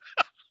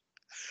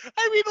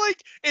 I mean,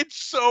 like,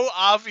 it's so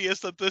obvious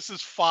that this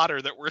is fodder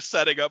that we're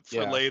setting up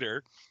for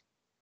later.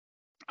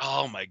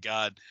 Oh my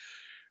God.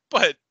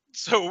 But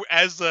so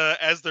as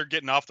they're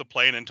getting off the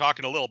plane and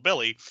talking to little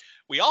Billy,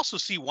 we also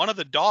see one of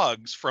the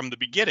dogs from the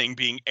beginning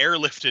being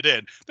airlifted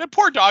in. That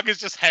poor dog is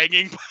just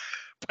hanging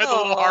by the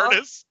little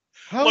harness.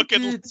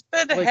 It's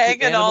been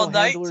hanging all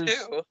night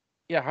too.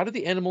 Yeah, how did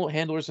the animal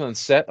handlers on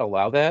set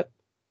allow that?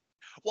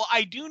 Well,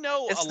 I do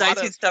know it's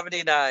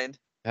 1979.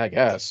 I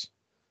guess.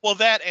 Well,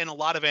 that and a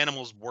lot of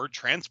animals were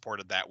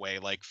transported that way,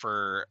 like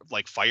for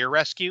fire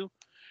rescue.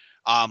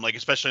 Like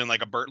especially in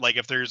like a bird, like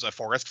if there's a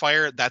forest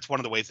fire, that's one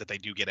of the ways that they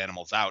do get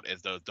animals out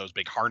is those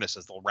big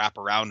harnesses. They'll wrap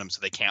around them so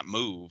they can't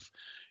move,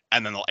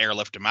 and then they'll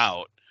airlift them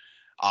out.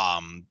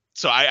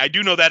 So I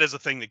do know that is a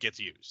thing that gets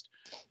used.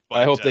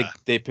 But, I hope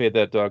they paid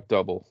that dog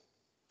double.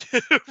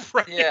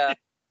 Right. Yeah,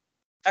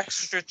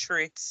 extra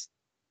treats.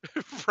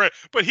 Right.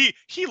 But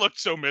he looked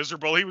so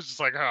miserable. He was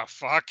just like, oh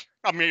fuck,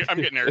 I'm getting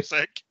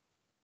airsick.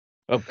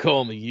 I'm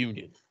calling the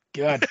union.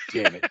 God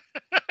damn it.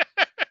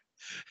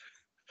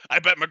 I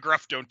bet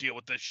McGruff don't deal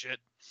with this shit.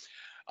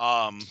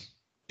 But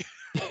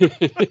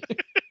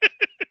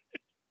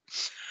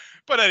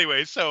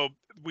anyway, so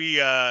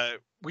we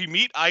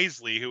meet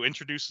Isley, who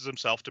introduces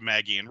himself to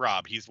Maggie and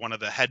Rob. He's one of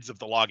the heads of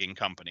the logging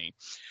company.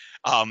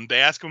 They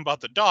ask him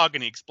about the dog,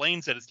 and he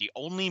explains that it's the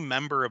only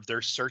member of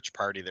their search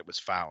party that was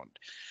found.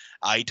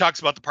 He talks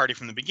about the party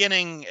from the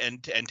beginning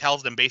and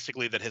tells them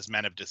basically that his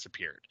men have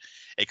disappeared.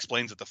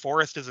 Explains that the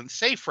forest isn't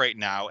safe right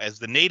now as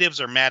the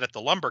natives are mad at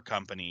the lumber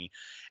company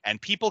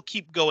and people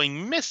keep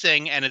going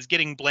missing and is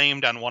getting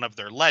blamed on one of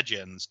their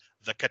legends,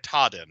 the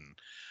Katahdin.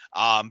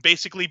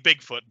 Basically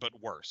Bigfoot, but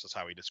worse is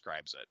how he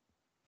describes it.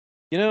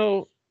 You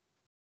know,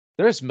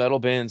 there's metal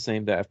bands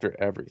named after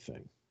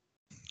everything.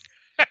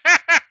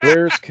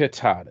 Where's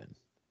Katahdin?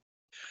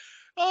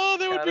 Oh,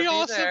 that would Gotta be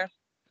awesome. there.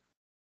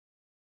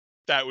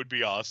 That would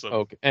be awesome.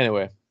 Okay,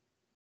 anyway.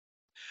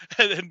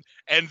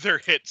 And their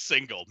hit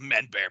single,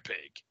 Men Bear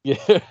Pig.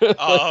 Yeah.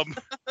 Um,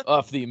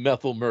 Off the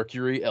Methyl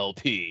Mercury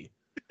LP.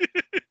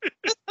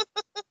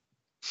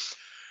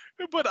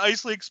 But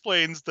Isley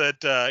explains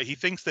that he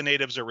thinks the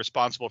natives are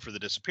responsible for the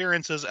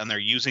disappearances and they're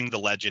using the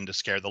legend to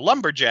scare the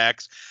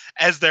lumberjacks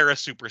as they're a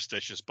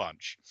superstitious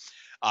bunch.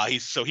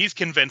 He's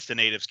convinced the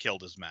natives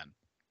killed his men.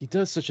 He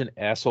does such an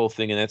asshole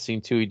thing in that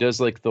scene too. He does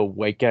like the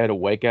white guy to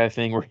white guy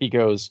thing where he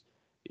goes,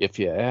 "If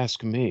you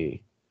ask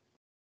me,"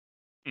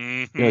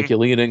 Mm-hmm. you know, like you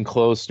lean in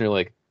close and you're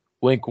like,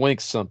 "Wink, wink,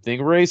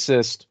 something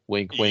racist."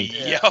 Wink, wink.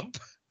 Yeah. Yep.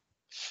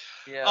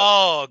 Yeah.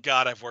 Oh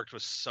God, I've worked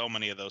with so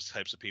many of those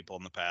types of people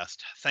in the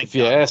past. Thank If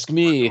you God ask those are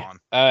me, gone.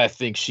 I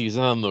think she's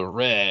on the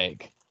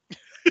rag.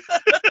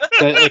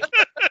 Like,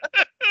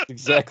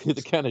 exactly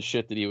the kind of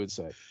shit that he would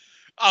say.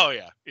 Oh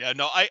yeah.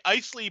 No,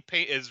 Isley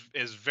is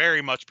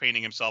very much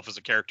painting himself as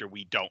a character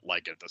we don't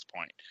like at this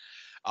point.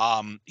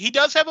 He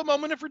does have a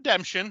moment of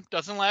redemption.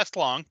 Doesn't last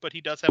long, but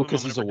he does have a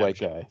Because moment he's a of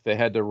white redemption. guy. They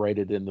had to write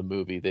it in the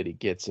movie that he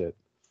gets it.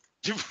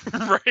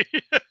 Right.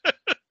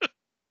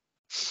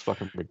 It's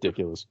fucking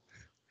ridiculous.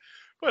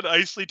 But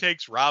Isley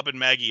takes Rob and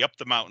Maggie up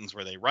the mountains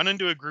where they run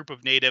into a group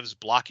of natives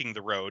blocking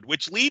the road,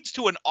 which leads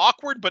to an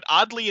awkward but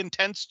oddly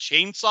intense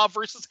chainsaw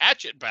versus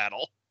hatchet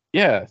battle.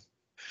 Yeah.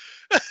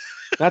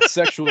 Not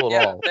sexual at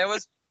Yeah, all. that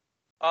was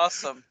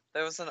awesome.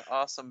 That was an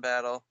awesome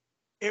battle.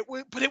 It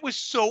was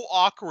so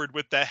awkward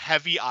with the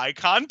heavy eye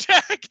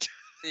contact.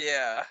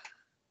 Yeah.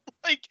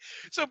 Like,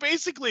 so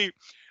basically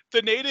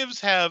the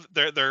natives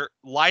they're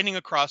lining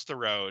across the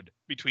road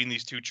between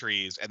these two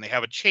trees and they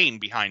have a chain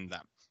behind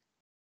them.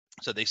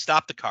 So they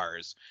stop the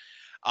cars.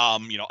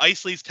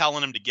 Isley's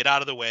telling them to get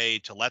out of the way,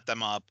 to let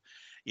them up.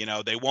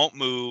 They won't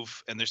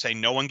move, and they're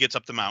saying no one gets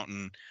up the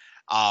mountain.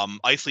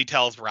 Isley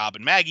tells Rob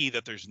and Maggie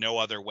that there's no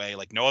other way,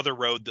 like no other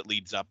road that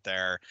leads up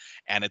there,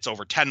 and it's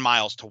over 10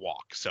 miles to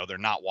walk, so they're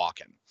not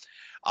walking.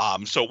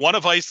 So one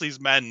of Isley's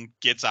men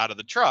gets out of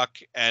the truck,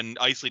 and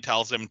Isley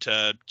tells him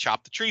to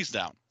chop the trees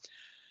down.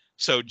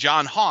 So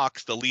John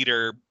Hawks, the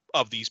leader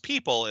of these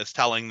people, is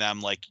telling them,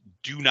 like,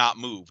 do not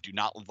move. Do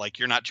not, like,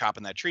 you're not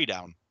chopping that tree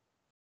down.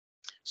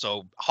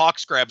 So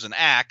Hawks grabs an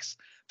axe,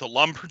 the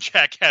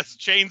lumberjack has a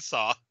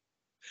chainsaw,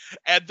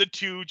 and the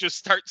two just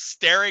start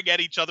staring at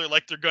each other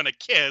like they're going to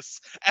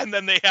kiss, and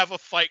then they have a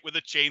fight with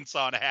a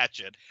chainsaw and a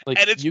hatchet. Like,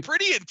 And it's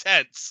pretty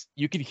intense.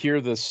 You could hear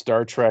the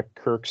Star Trek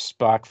Kirk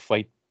Spock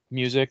fight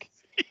music.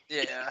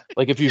 Yeah.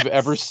 Like if you've Yes.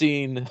 ever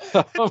seen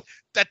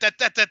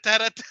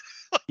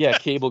yeah,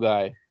 Cable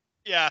Guy.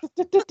 Yeah.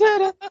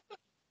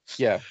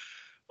 Yeah.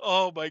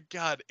 Oh my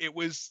God. It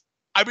was,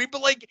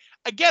 but like,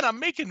 again, I'm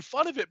making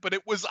fun of it, but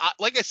it was,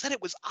 like I said,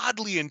 it was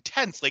oddly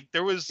intense. Like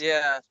there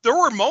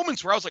were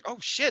moments where I was like, oh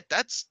shit,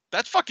 that's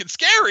fucking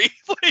scary.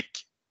 Like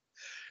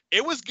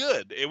it was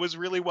good. It was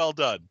really well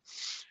done.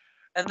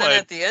 And then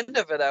at the end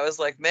of it, I was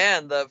like,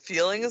 man, the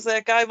feelings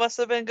that guy must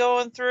have been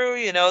going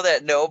through,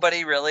 that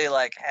nobody really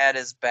like had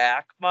his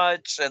back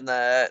much, and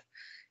that,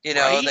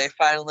 Right? they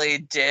finally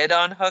did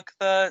unhook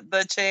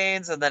the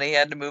chains, and then he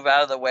had to move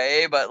out of the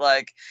way, but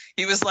like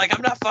he was like,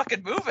 I'm not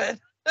fucking moving.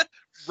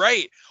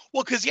 Right.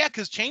 Well, because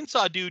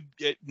Chainsaw Dude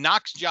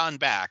knocks John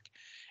back,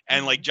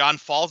 and like John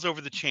falls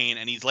over the chain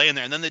and he's laying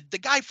there, and then the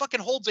guy fucking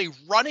holds a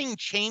running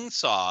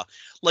chainsaw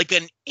like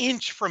an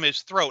inch from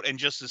his throat and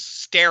just is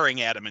staring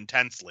at him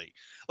intensely.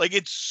 Like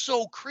it's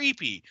so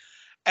creepy.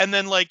 And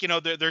then like,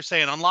 they're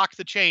saying unlock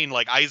the chain,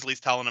 like Isley's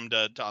telling him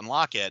to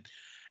unlock it.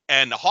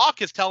 And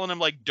Hawk is telling him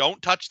like,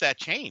 don't touch that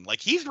chain. Like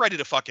he's ready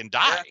to fucking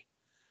die.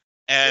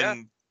 Yeah.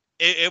 And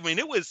it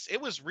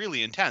was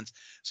really intense.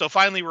 So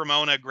finally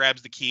Ramona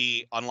grabs the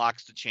key,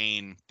 unlocks the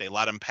chain, they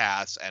let him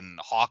pass, and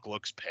Hawk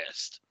looks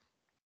pissed.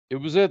 It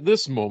was at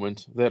this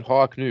moment that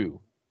Hawk knew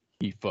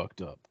he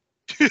fucked up.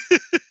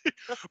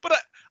 But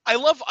I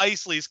love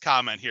Isley's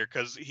comment here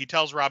because he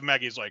tells Rob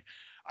Maggie, he's like,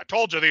 I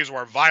told you these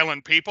were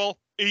violent people.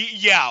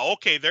 Yeah,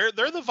 okay, they're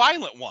the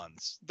violent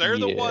ones. They're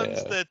the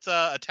ones that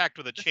attacked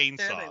with a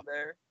chainsaw. Standing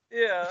there.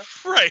 Yeah.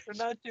 Right.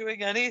 They're not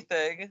doing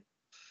anything.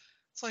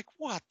 It's like,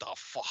 what the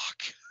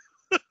fuck?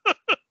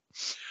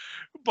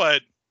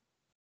 But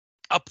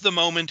up the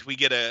mountain, we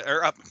get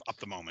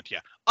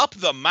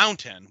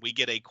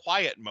a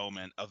quiet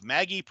moment of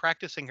Maggie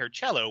practicing her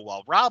cello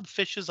while Rob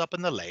fishes up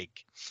in the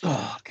lake.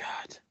 Oh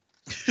God.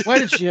 Why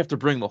did she have to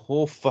bring the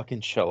whole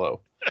fucking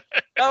cello?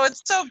 Oh,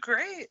 it's so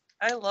great.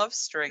 I love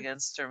string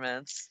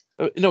instruments.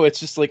 No, it's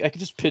just like I could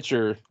just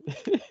picture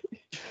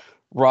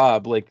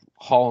Rob like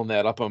hauling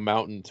that up a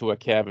mountain to a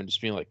cabin,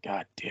 just being like,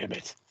 God damn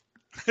it.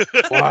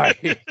 Why?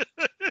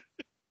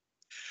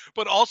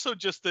 But also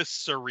just this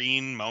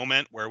serene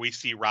moment where we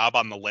see Rob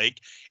on the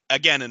lake.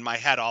 Again, in my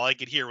head, all I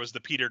could hear was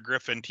the Peter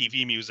Griffin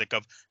TV music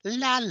of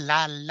la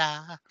la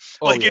la.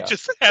 Oh, Like yeah. it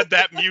just had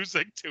that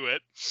music to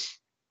it.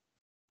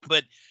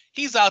 But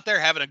he's out there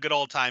having a good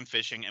old time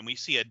fishing, and we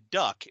see a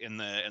duck in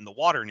the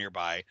water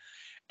nearby,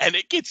 and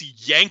it gets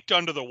yanked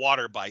under the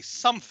water by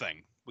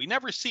something. We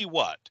never see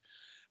what.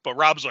 But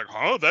Rob's like,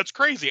 "Oh, that's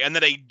crazy." And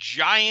then a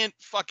giant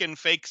fucking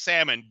fake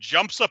salmon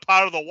jumps up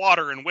out of the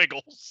water and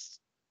wiggles.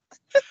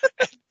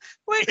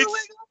 Wiggle,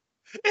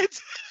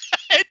 It's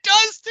it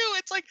does too.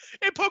 It's like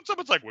it pokes up,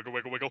 it's like wiggle,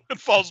 wiggle, wiggle, and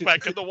falls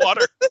back in the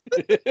water.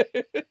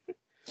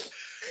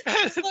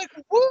 It's like,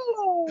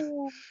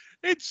 whoa.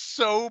 It's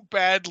so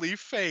badly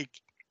fake.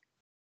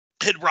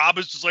 And Rob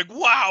is just like,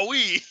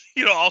 wowee,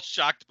 all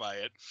shocked by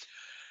it.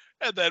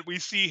 And then we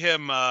see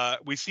him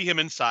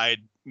inside.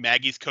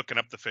 Maggie's cooking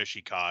up the fish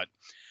he caught.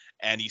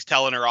 And he's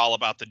telling her all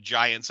about the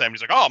giant salmon.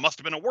 He's like, oh, it must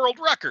have been a world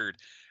record.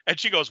 And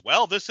she goes,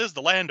 well, this is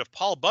the land of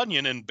Paul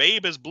Bunyan and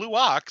Babe is Blue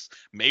Ox.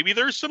 Maybe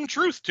there's some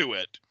truth to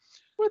it.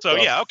 What So,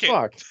 the yeah, okay.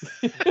 fuck?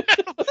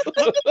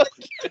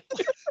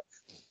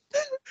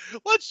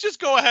 Let's just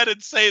go ahead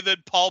and say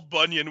that Paul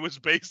Bunyan was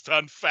based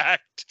on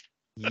fact.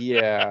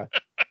 Yeah.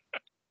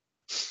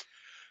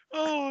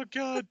 Oh,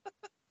 God.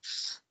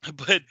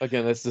 But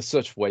Again, that's just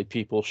such white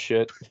people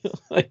shit.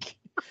 Like,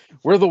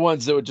 we're the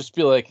ones that would just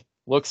be like,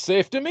 looks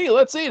safe to me,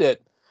 let's eat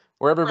it.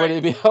 Where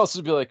everybody else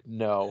would be like,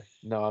 no,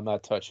 I'm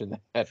not touching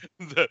that.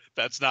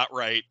 that's not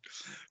right.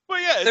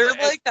 But yeah, They're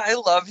like, I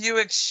love you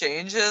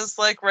exchanges,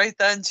 like right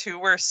then too,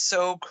 were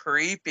so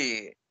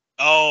creepy.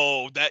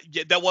 oh,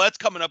 that's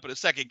coming up in a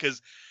second,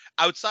 because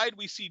outside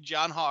we see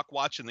John Hawk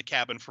watching the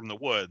cabin from the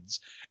woods,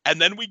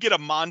 and then we get a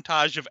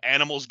montage of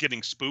animals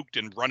getting spooked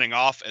and running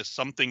off as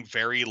something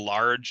very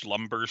large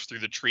lumbers through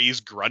the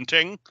trees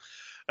grunting.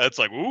 It's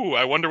like, ooh,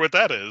 I wonder what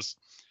that is.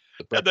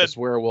 The breakfast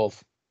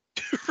werewolf.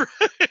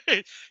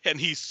 And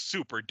he's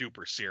super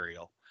duper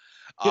serial.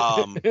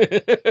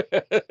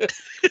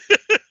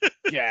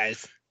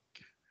 Guys.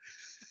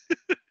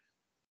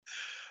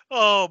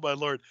 Oh my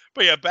lord.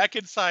 But yeah, back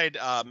inside,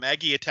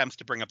 Maggie attempts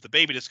to bring up the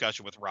baby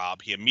discussion with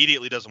Rob. He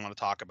immediately doesn't want to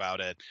talk about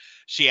it.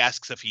 She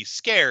asks if he's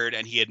scared,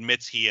 and he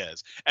admits he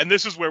is. And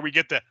this is where we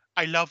get the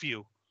I love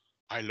you.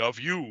 I love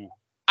you.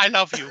 I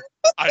love you.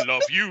 I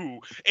love you.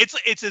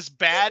 It's as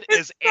bad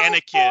as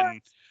Anakin.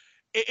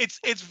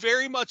 It's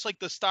very much like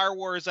the Star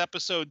Wars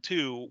Episode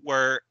 2,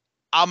 where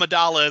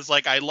Amidala is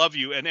like, I love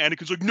you, and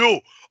Anakin's like, no,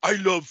 I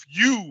love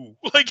you.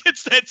 Like,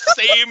 it's that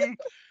same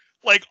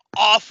like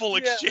awful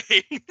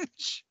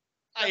exchange.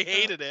 I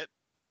hated it.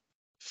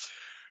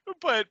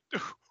 But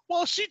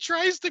while she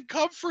tries to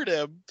comfort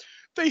him,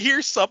 they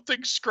hear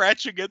something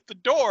scratching at the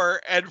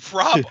door, and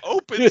Rob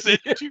opens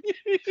it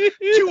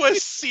to a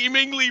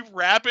seemingly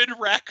rabid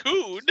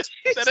raccoon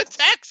that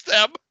attacks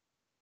them.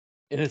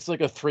 And it's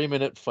like a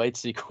 3-minute fight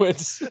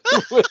sequence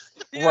with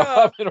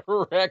Rob and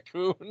a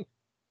raccoon.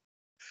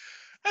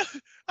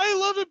 I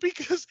love it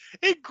because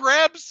it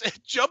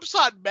jumps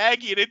on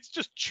Maggie, and it's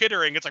just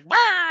chittering. It's like,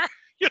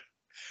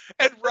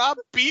 and Rob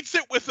beats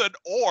it with an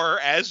oar,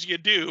 as you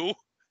do,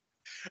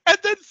 and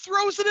then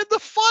throws it in the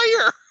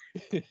fire.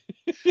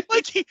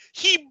 Like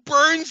he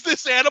burns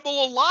this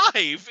animal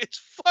alive.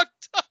 It's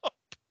fucked up.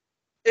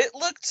 It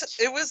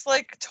was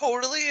like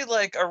totally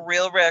like a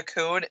real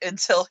raccoon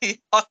until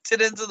he hucked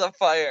it into the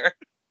fire.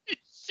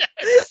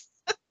 Yes.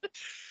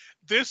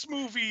 This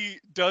movie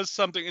does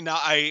something. Now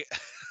I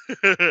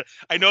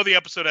know the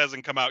episode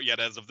hasn't come out yet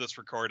as of this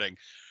recording,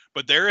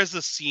 but there is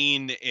a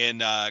scene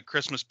in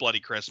Christmas Bloody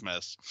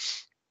Christmas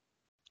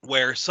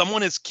where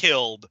someone is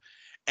killed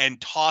and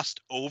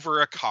tossed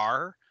over a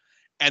car,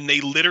 and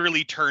they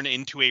literally turn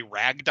into a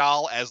rag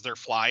doll as they're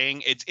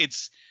flying.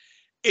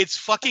 It's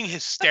fucking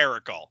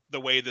hysterical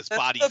the way this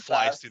body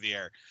flies through the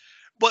air.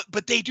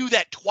 But they do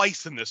that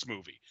twice in this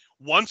movie.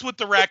 Once with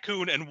the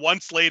raccoon and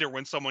once later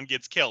when someone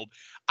gets killed.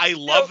 I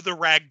love the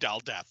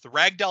ragdoll death. The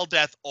ragdoll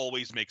death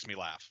always makes me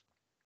laugh.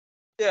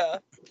 Yeah,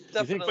 Do you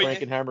think definitely.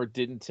 Frankenheimer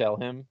didn't tell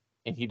him,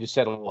 and he just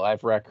had a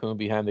live raccoon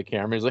behind the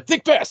camera? He's like,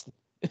 think fast!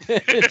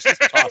 It's just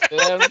tossed at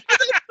him.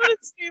 That's what it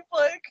seemed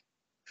like.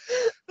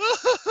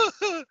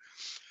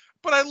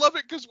 But I love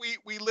it because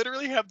we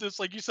literally have this,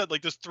 like you said,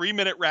 like this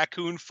 3-minute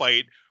raccoon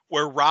fight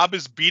where Rob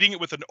is beating it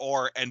with an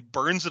oar and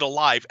burns it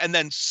alive, and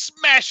then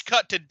smash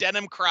cut to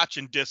denim crotch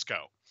and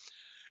disco.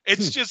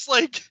 It's just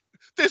like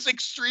this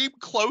extreme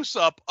close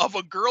up of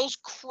a girl's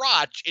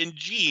crotch in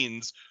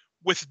jeans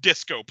with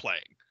disco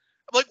playing.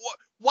 I'm like,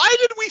 why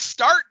did we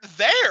start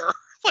there?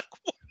 Like,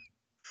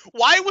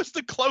 why was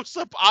the close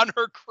up on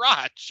her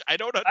crotch? I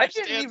don't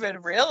understand. I didn't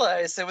even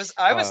realize it was.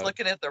 I was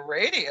looking at the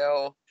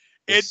radio.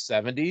 The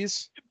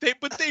 70s? They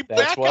That's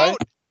back why? out,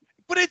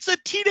 but it's a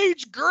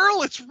teenage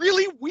girl. It's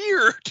really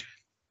weird.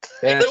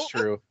 That's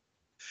true.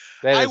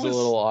 That I is was- a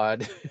little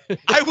odd.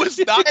 I was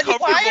not And why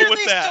comfortable are with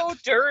they that. so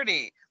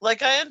dirty?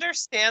 Like, I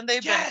understand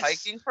they've Yes. been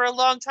hiking for a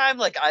long time.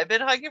 Like, I've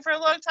been hiking for a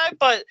long time,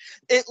 but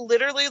it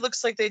literally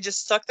looks like they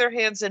just stuck their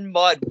hands in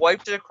mud,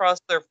 wiped it across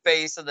their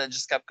face, and then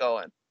just kept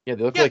going. Yeah,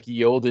 they look Yeah. like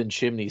Yolden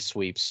chimney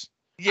sweeps.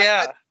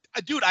 Yeah.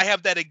 Dude, I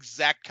have that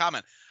exact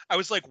comment. I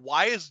was like,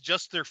 why is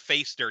just their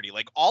face dirty?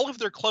 Like, all of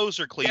their clothes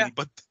are clean, Yeah.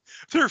 but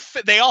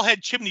they all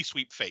had chimney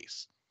sweep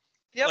face.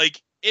 Yep.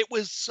 Like, it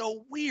was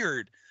so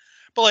weird.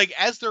 But like,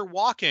 as they're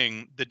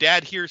walking, the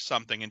dad hears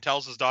something and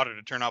tells his daughter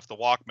to turn off the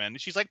Walkman.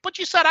 And she's like, but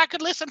you said I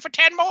could listen for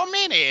 10 more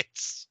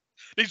minutes.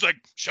 And he's like,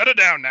 shut it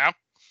down now.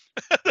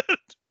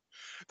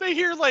 They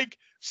hear like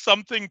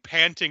something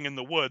panting in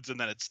the woods, and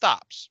then it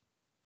stops.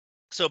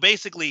 So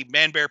basically,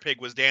 Man Bear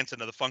Pig was dancing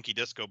to the funky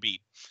disco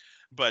beat,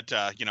 but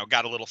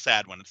got a little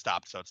sad when it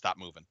stopped, so it stopped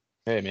moving.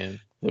 Hey, man,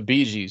 the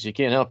Bee Gees, you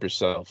can't help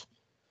yourself.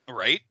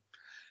 Right?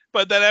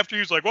 But then after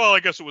he's like, well,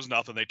 I guess it was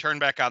nothing, they turn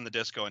back on the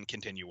disco and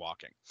continue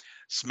walking.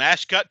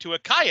 Smash cut to a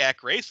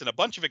kayak race and a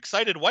bunch of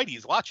excited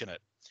whiteys watching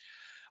it.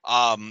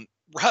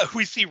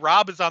 We see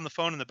Rob is on the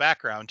phone in the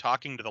background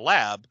talking to the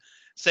lab,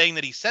 saying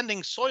that he's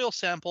sending soil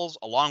samples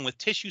along with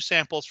tissue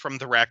samples from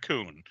the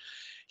raccoon.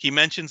 He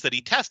mentions that he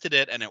tested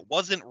it and it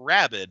wasn't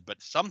rabid,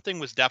 but something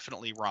was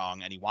definitely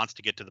wrong, and he wants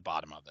to get to the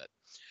bottom of it.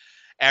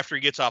 After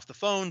he gets off the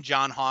phone,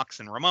 John Hawkes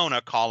and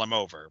Ramona call him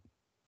over.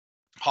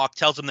 Hawk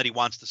tells him that he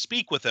wants to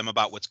speak with him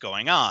about what's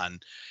going on,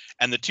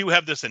 and the two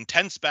have this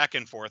intense back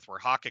and forth where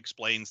Hawk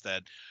explains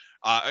to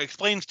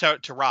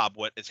Rob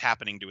what is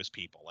happening to his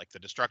people. Like, the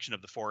destruction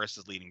of the forest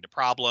is leading to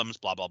problems,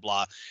 blah, blah,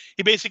 blah.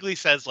 He basically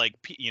says, like,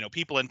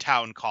 people in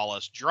town call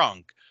us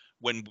drunk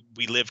when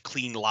we live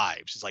clean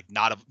lives. It's like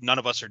none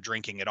of us are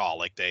drinking at all.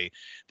 Like, they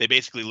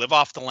basically live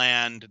off the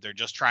land. They're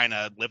just trying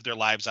to live their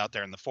lives out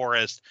there in the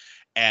forest,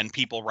 and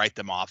people write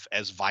them off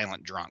as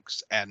violent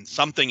drunks. And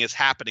something is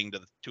happening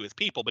to his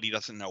people, but he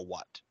doesn't know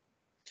what.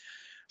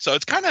 So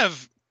it's kind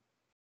of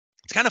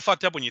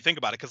fucked up when you think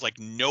about it, because like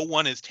no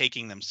one is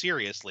taking them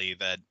seriously,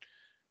 that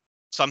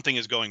something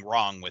is going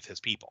wrong with his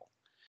people.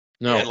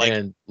 No,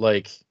 and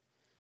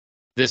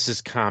this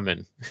is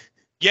common.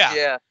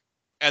 Yeah.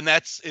 And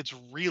it's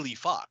really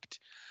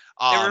fucked.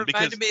 It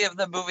reminded me of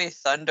the movie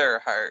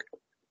Thunderheart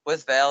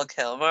with Val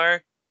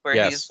Kilmer,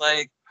 where he's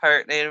like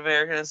part Native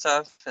American and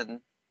stuff. And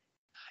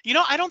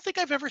I don't think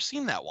I've ever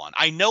seen that one.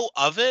 I know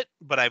of it,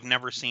 but I've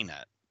never seen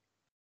it.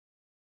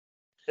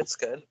 It's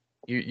good.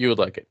 You would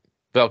like it,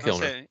 Val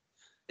Kilmer.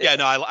 Yeah,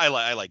 no,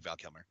 I like Val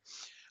Kilmer.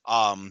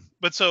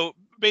 But so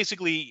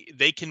basically,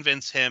 they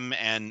convince him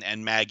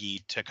and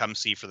Maggie to come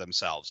see for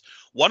themselves.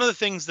 One of the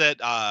things that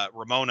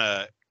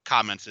Ramona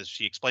comments is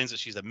she explains that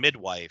she's a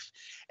midwife,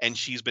 and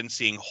she's been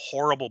seeing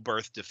horrible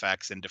birth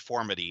defects and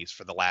deformities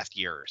for the last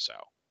year or so.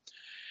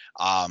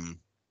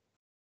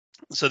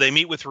 So they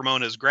meet with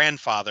Ramona's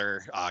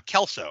grandfather,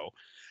 Kelso,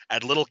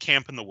 at a little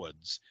camp in the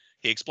woods.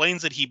 He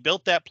explains that he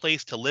built that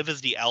place to live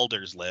as the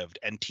elders lived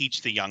and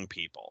teach the young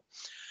people.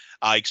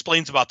 He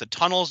explains about the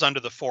tunnels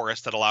under the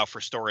forest that allow for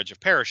storage of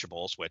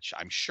perishables, which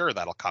I'm sure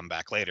that'll come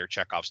back later,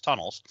 Chekhov's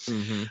tunnels.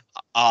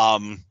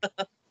 Mm-hmm.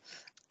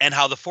 And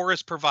how the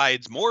forest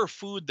provides more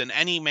food than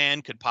any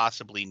man could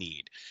possibly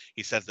need.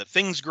 He says that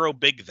things grow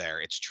big there.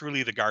 It's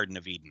truly the Garden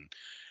of Eden.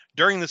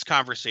 During this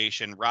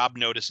conversation, Rob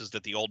notices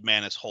that the old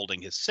man is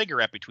holding his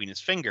cigarette between his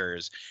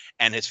fingers,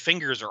 and his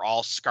fingers are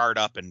all scarred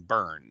up and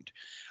burned.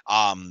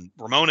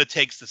 Ramona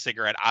takes the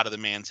cigarette out of the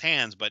man's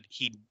hands, but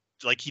he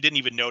didn't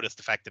even notice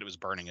the fact that it was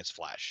burning his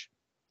flesh.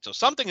 So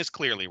something is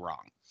clearly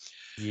wrong.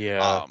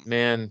 Yeah,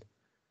 man.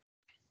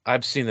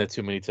 I've seen that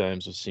too many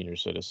times with senior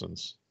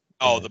citizens.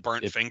 Oh, the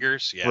burnt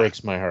fingers? Yeah.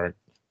 Breaks my heart.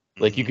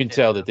 Like, you can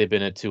tell that they've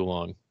been in too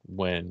long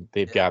when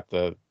they've got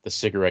the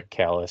cigarette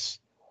callus.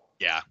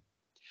 Yeah.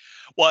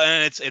 Well,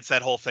 and it's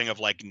that whole thing of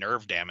like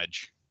nerve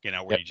damage,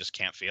 where you just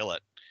can't feel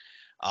it.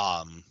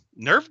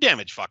 Nerve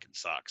damage fucking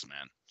sucks,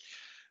 man.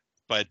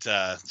 But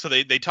so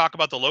they talk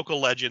about the local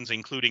legends,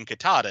 including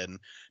Katahdin,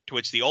 to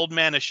which the old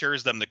man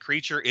assures them the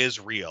creature is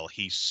real.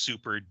 He's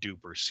super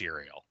duper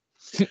serial.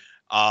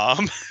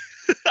 I'm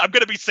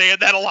going to be saying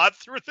that a lot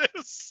through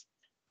this.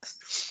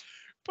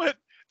 But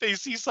they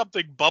see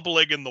something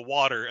bubbling in the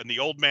water, and the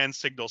old man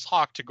signals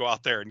Hawk to go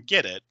out there and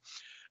get it.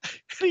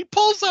 And he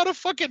pulls out a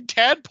fucking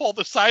tadpole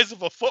the size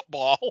of a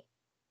football.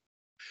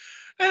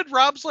 And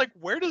Rob's like,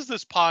 where does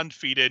this pond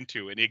feed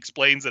into? And he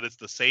explains that it's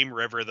the same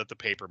river that the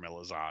paper mill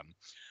is on.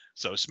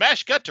 So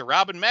smash cut to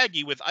Rob and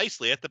Maggie with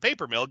Isley at the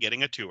paper mill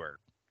getting a tour.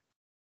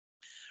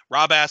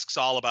 Rob asks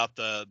all about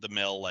the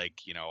mill, like,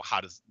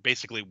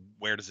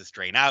 where does this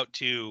drain out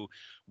to?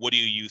 What do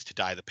you use to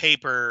dye the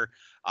paper?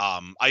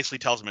 Isley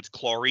tells him it's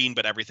chlorine,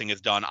 but everything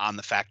is done on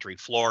the factory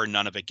floor.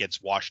 None of it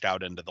gets washed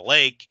out into the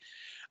lake.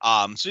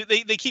 So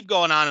they keep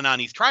going on and on.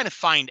 He's trying to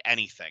find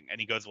anything. And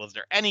he goes, well, is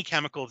there any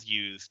chemicals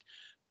used,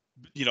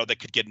 that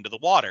could get into the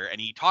water? And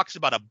he talks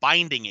about a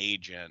binding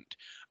agent,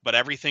 but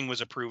everything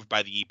was approved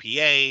by the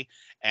EPA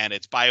and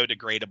it's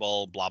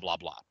biodegradable, blah, blah,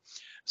 blah.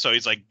 So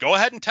he's like, go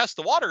ahead and test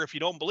the water if you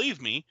don't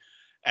believe me.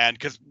 And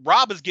because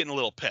Rob is getting a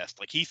little pissed.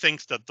 Like, he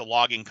thinks that the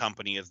logging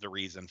company is the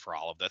reason for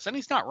all of this. And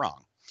he's not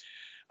wrong.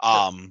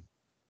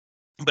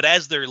 But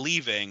as they're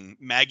leaving,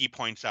 Maggie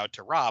points out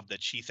to Rob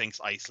that she thinks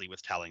Isley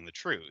was telling the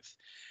truth.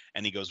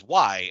 And he goes,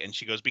 why? And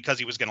she goes, because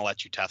he was going to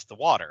let you test the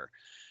water.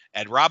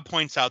 And Rob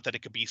points out that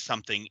it could be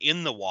something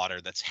in the water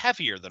that's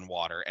heavier than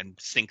water and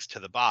sinks to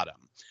the bottom.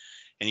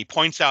 and he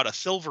points out a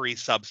silvery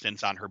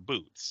substance on her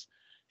boots.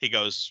 He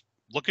goes,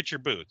 "Look at your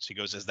boots." He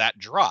goes, "Is that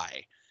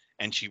dry?"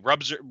 And she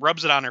rubs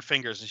it on her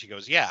fingers, and she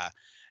goes, "Yeah." And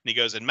he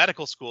goes, "In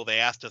medical school, they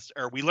asked us,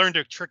 or we learned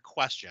a trick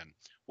question.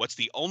 What's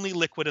the only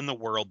liquid in the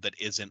world that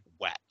isn't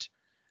wet?"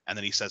 And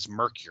then he says,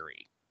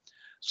 "Mercury."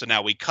 So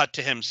now we cut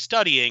to him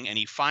studying, and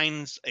he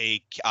finds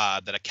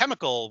that a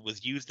chemical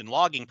was used in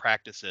logging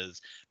practices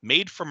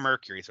made from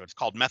mercury. So it's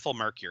called methyl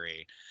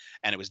mercury,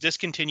 and it was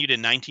discontinued in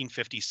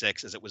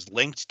 1956 as it was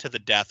linked to the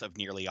death of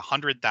nearly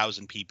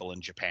 100,000 people in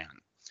Japan.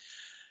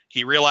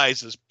 He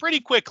realizes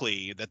pretty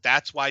quickly that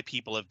that's why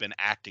people have been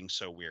acting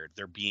so weird.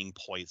 They're being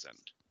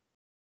poisoned.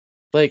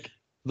 Like,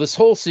 this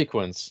whole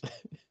sequence,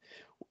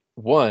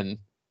 one,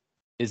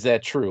 is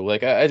that true?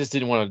 Like, I just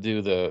didn't want to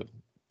do the...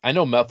 I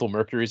know methyl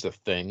mercury is a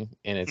thing,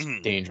 and it's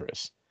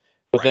dangerous.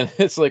 But then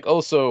it's like,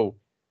 oh, so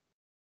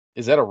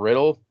is that a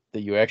riddle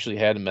that you actually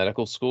had in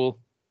medical school?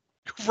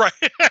 Right.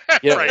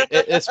 Yeah, Right.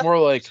 it's more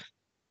like,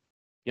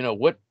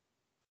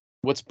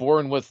 what's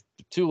born with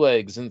 2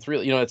 legs and 3,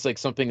 it's like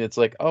something that's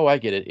like, oh, I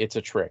get it. It's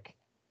a trick.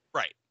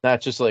 Right.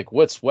 Not just like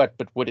what's wet,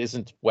 but what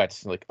isn't wet.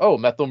 Like, oh,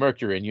 methyl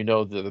mercury, and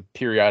the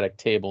periodic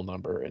table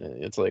number, and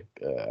it's like,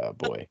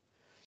 boy.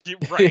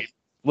 Right.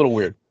 A little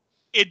weird.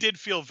 It did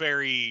feel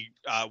very,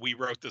 we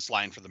wrote this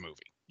line for the movie.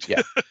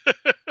 Yeah.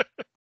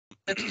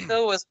 It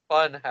still was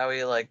fun how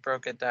he like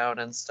broke it down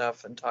and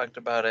stuff and talked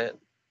about it.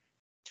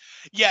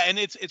 Yeah, and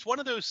it's one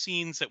of those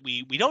scenes that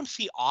we don't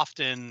see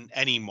often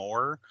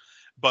anymore,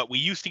 but we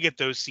used to get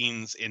those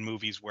scenes in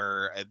movies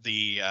where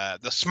the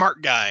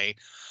smart guy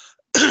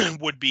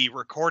would be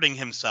recording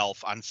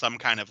himself on some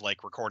kind of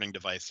like recording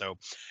device. So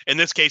in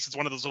this case, it's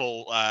one of those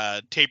little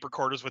tape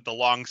recorders with the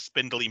long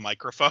spindly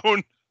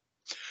microphone.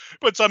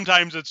 But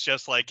sometimes it's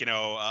just like,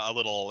 a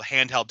little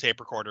handheld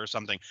tape recorder or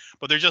something,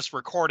 but they're just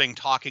recording,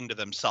 talking to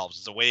themselves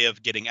as a way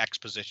of getting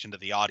exposition to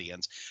the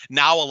audience.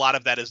 Now, a lot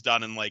of that is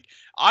done in like,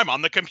 I'm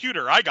on the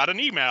computer, I got an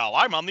email,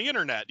 I'm on the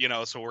internet,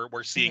 so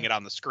we're seeing it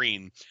on the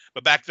screen.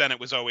 But back then it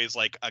was always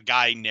like a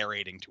guy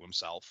narrating to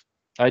himself.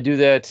 I do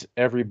that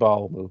every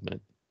bowel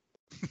movement.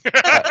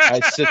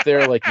 I sit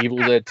there like Evil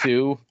Dead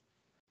 2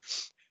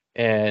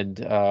 and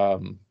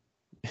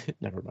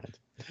never mind.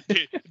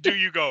 Do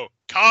you go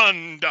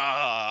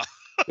Kanda?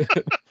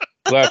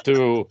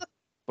 Klaatu,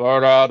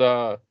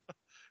 Barada,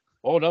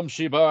 Onam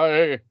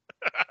Shibai.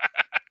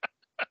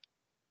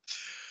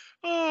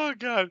 Oh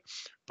God!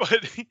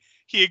 But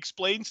he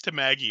explains to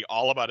Maggie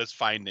all about his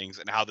findings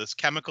and how this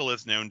chemical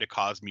is known to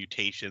cause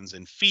mutations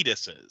in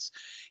fetuses.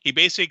 He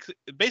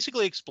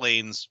basically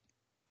explains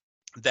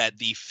that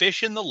the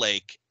fish in the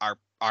lake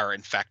are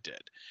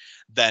infected.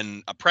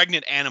 Then a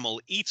pregnant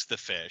animal eats the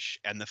fish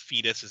and the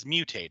fetus is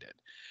mutated.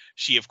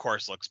 She, of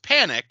course, looks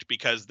panicked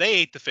because they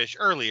ate the fish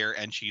earlier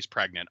and she's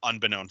pregnant,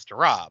 unbeknownst to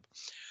Rob.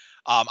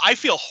 I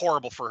feel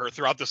horrible for her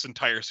throughout this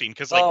entire scene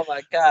because, like, oh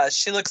my gosh,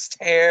 she looks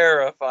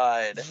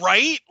terrified.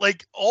 Right?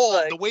 Like,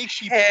 the way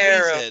she plays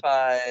it.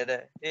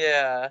 Terrified.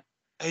 Yeah.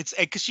 It's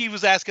because she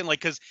was asking, like,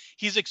 because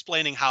he's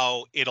explaining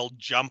how it'll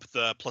jump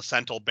the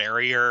placental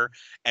barrier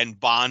and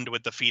bond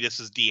with the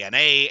fetus's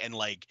DNA, and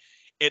like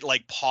it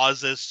like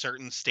pauses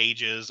certain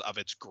stages of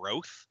its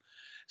growth.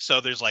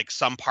 So there's like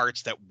some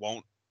parts that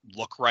won't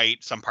look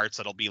right, some parts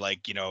that'll be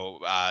like,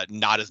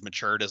 not as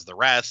matured as the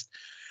rest.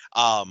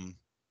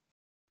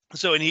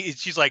 So and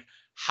she's like,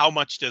 how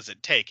much does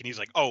it take? And he's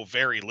like, oh,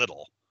 very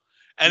little.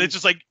 And it's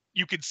just like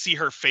you could see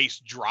her face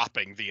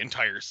dropping the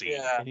entire scene.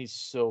 Yeah. And he's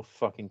so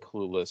fucking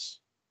clueless.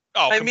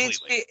 Oh, I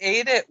completely. mean, she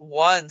ate it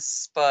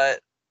once,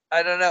 but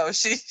I don't know.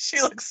 She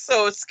looks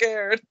so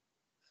scared.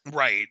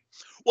 Right.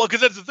 Well,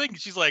 because that's the thing.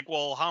 She's like,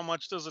 well, how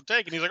much does it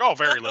take? And he's like, oh,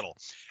 very little.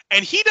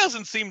 And he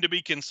doesn't seem to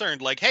be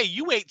concerned. Like, hey,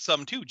 you ate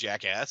some too,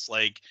 jackass.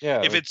 Like,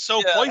 Yeah, if it's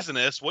so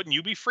poisonous, wouldn't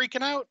you be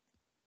freaking out?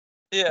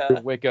 Yeah.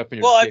 wake up and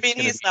your Well, I dick's mean,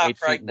 gonna he's be not 8 feet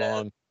pregnant.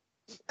 long.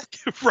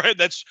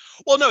 Right.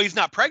 No, he's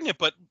not pregnant,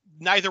 but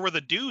neither were the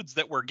dudes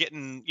that were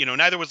getting,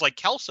 neither was like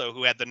Kelso,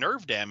 who had the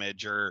nerve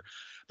damage, or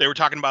they were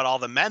talking about all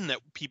the men that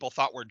people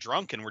thought were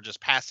drunk and were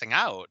just passing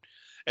out.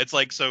 It's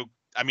like, so,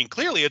 I mean,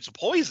 clearly it's a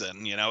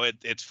poison,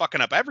 it's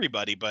fucking up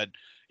everybody. But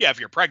yeah, if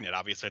you're pregnant,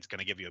 obviously it's going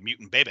to give you a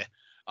mutant baby,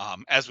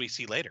 as we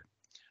see later.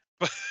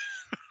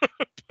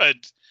 But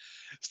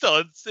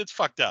still, it's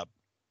fucked up.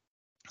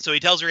 So he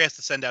tells her he has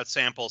to send out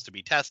samples to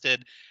be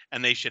tested,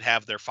 and they should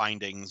have their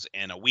findings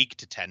in a week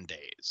to 10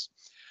 days.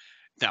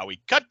 Now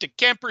we cut to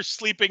campers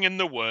sleeping in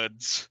the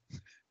woods,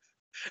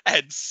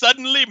 and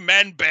suddenly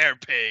Man Bear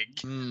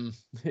Pig.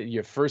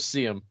 You first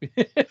see him.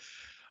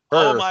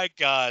 Oh my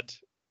God.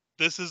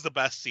 This is the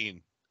best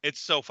scene.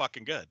 It's so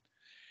fucking good.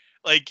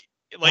 Like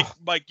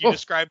Mike, you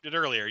described it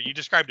earlier. You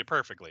described it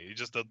perfectly. You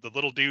just the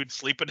little dude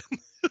sleeping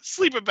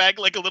back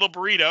like a little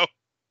burrito.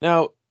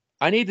 Now,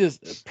 I need to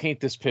paint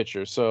this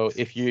picture. So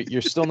if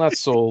you're still not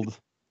sold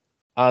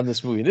on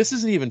this movie, this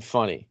isn't even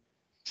funny.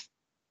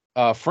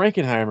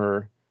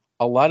 Frankenheimer,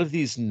 a lot of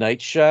these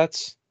night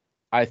shots,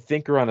 I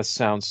think, are on a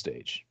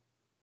soundstage.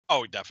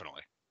 Oh,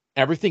 definitely.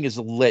 Everything is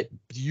lit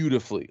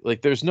beautifully.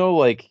 Like, there's no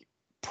like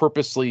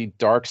purposely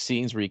dark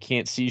scenes where you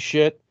can't see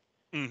shit.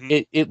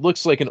 Mhm. It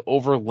looks like an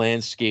over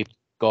landscaped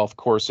golf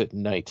course at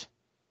night.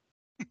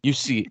 You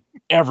see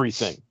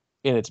everything,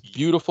 and it's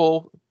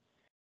beautiful.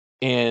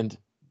 And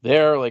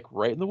they're like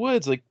right in the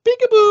woods, like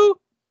peekaboo.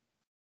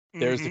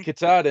 There's the Mhm.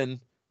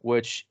 Katahdin,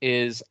 which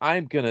is,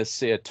 I'm gonna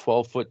say, a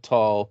 12-foot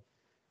tall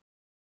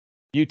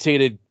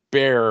mutated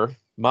bear,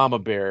 mama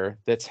bear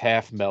that's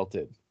half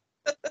melted.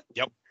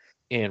 Yep.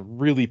 And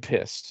really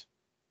pissed. She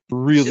just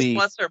Really,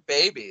 wants her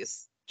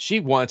babies. she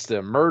wants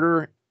to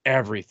murder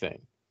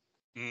everything.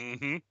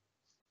 Mhm.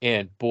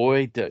 And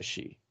boy, does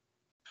she.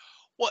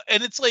 Well,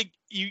 and it's like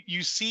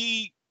you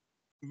see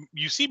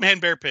Man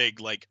Bear Pig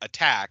like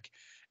attack,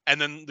 and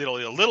then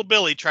little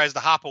Billy tries to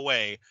hop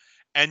away,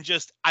 and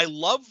just I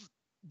love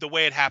the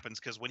way it happens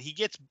because when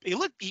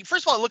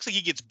first of all, it looks like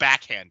he gets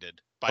backhanded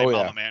by Oh,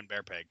 Mama yeah. Man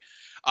Bear Pig.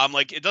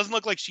 Like it doesn't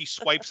look like she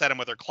swipes at him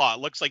with her claw. It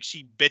looks like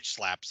she bitch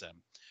slaps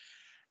him,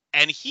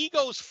 and he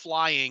goes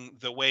flying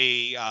the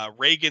way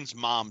Reagan's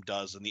mom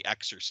does in The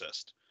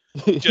Exorcist.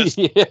 Just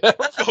Yeah.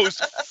 goes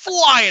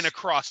flying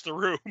across the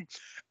room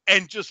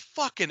and just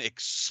fucking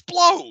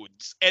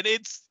explodes. And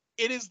it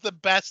is the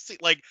best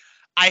like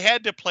I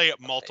had to play it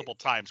multiple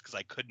times because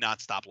I could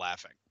not stop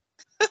laughing.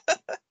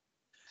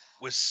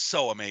 Was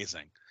so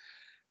amazing.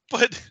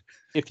 But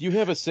If you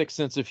have a sick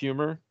sense of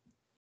humor,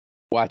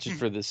 watch it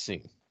for this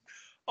scene.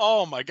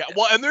 oh my god.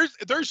 Well, and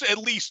there's at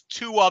least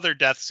 2 other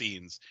death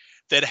scenes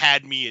that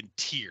had me in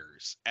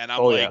tears. And I'm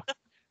Oh, like, yeah.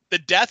 the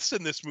deaths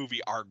in this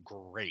movie are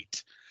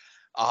great.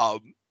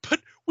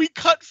 But we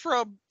cut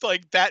from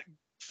like that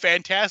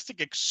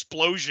fantastic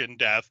explosion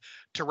death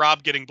to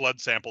Rob getting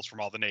blood samples from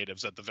all the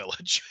natives at the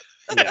village.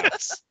 Yeah.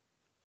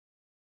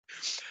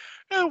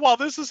 And while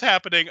this is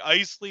happening,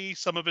 Isley,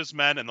 some of his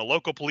men, and the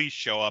local police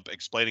show up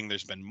explaining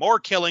there's been more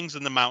killings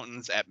in the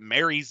mountains at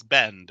Mary's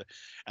Bend,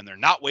 and they're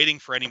not waiting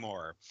for any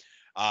more.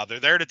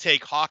 They're there to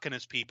take Hawk and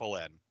his people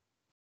in.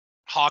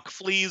 Hawk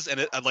flees,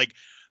 and like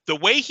the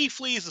way he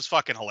flees is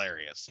fucking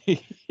hilarious.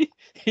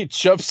 He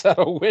jumps out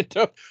a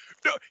window.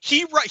 No,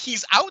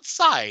 he's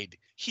outside.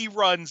 He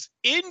runs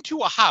into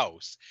a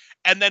house,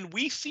 and then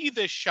we see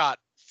this shot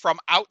from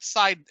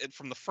outside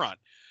from the front.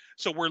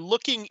 So we're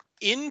looking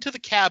into the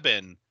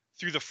cabin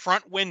through the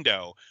front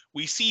window.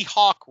 We see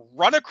Hawk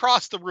run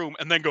across the room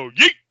and then go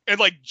yeet and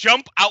like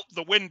jump out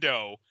the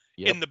window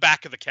in the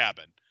back of the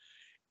cabin.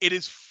 It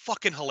is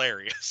fucking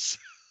hilarious.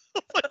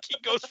 Like he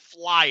goes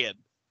flying.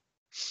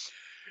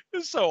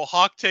 So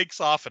Hawk takes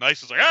off, and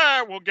Ice is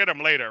like, we'll get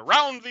him later.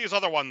 Round these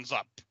other ones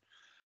up.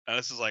 And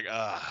this is like,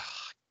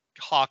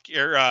 Hawk,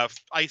 or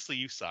Isley,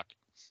 you suck.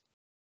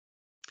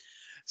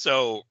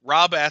 So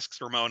Rob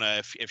asks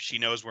Ramona if she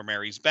knows where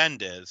Mary's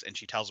Bend is, and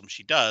she tells him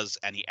she does,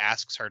 and he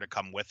asks her to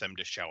come with him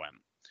to show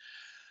him.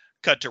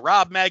 Cut to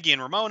Rob, Maggie,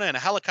 and Ramona in a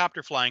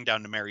helicopter flying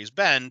down to Mary's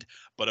Bend,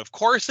 but of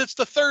course it's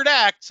the third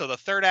act, so the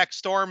third act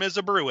storm is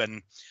a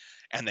brewing,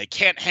 and they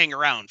can't hang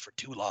around for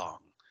too long.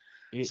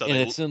 So and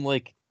it's in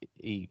like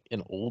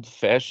an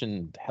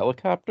old-fashioned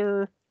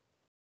helicopter.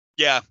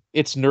 Yeah,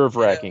 it's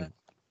nerve-wracking.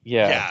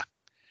 Yeah.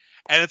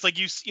 And it's like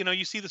you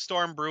see the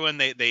storm brewing.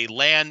 They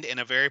land in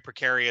a very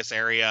precarious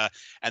area,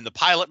 and the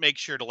pilot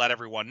makes sure to let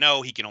everyone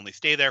know he can only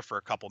stay there for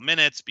a couple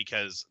minutes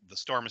because the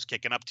storm is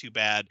kicking up too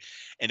bad.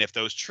 And if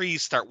those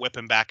trees start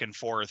whipping back and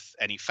forth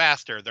any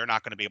faster, they're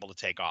not going to be able to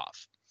take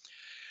off.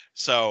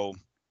 So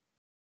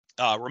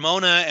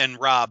Ramona and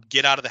Rob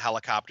get out of the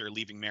helicopter,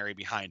 leaving Mary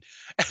behind.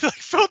 And I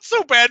felt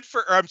so bad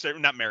I'm sorry,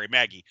 not Mary,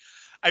 Maggie.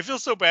 I feel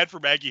so bad for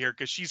Maggie here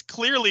because she's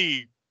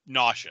clearly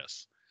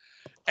nauseous.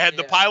 And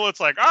the pilot's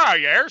like,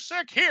 you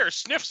airsick? Here,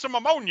 sniff some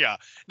ammonia.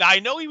 Now, I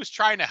know he was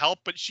trying to help,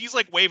 but she's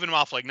like waving him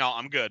off like, no,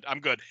 I'm good.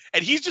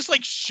 And he's just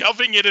like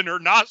shoving it in her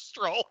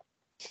nostril.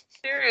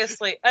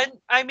 Seriously. And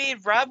I mean,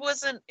 Rob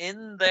wasn't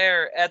in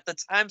there at the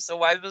time, so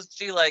why was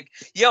she like,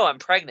 yo, I'm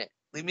pregnant.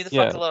 Leave me the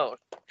fuck alone.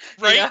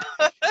 Right?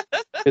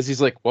 Because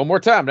he's like, one more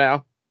time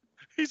now.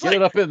 He's Get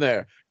it up in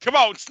there. Come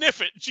on,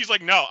 sniff it. And she's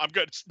like, no, I'm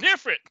good.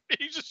 Sniff it.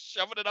 He's just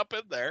shoving it up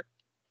in there.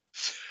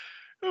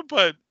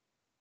 But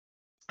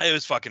it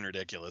was fucking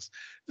ridiculous.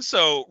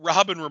 So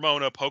Rob and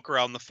Ramona poke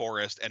around the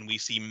forest, and we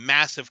see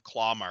massive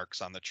claw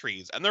marks on the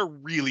trees, and they're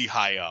really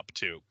high up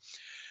too.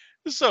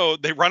 So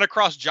they run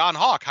across John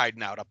Hawk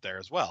hiding out up there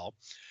as well.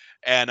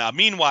 And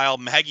meanwhile,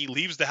 Maggie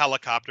leaves the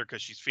helicopter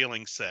because she's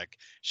feeling sick.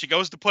 She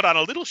goes to put on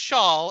a little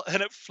shawl,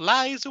 and it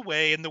flies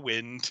away in the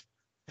wind.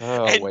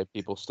 Oh, white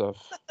people stuff.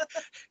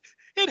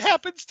 It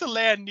happens to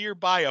land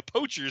nearby a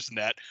poacher's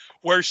net,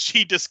 where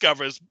she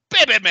discovers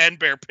baby man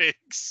bear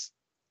pigs.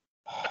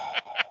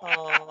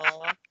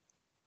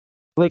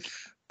 Like,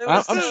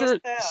 I'm so sure,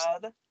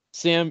 sad.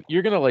 Sam,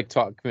 you're gonna like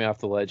talk me off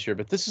the ledge here,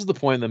 but this is the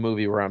point in the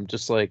movie where I'm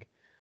just like,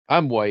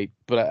 I'm white,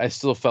 but I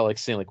still felt like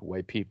saying like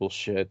white people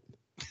shit.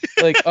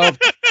 Like, of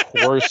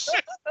course.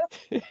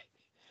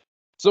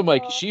 So,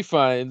 Mike, she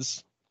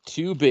finds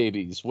 2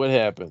 babies. What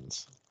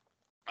happens?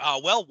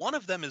 Well, one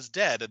of them is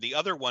dead, and the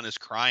other one is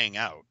crying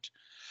out.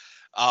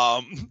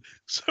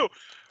 So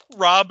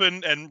Rob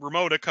and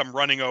Ramona come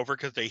running over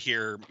because they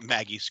hear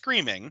Maggie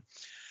screaming.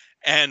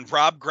 And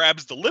Rob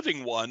grabs the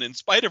living one in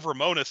spite of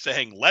Ramona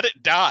saying, let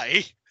it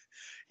die.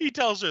 He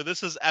tells her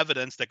this is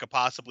evidence that could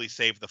possibly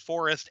save the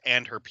forest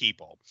and her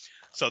people.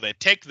 So they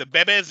take the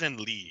bebes and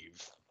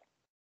leave.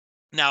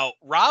 Now,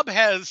 Rob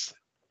has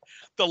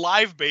the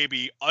live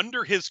baby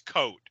under his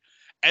coat,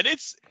 and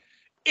it's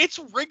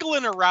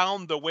wriggling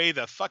around the way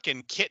the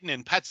fucking kitten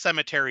in Pet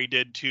Sematary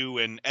did too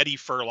in Eddie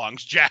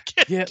Furlong's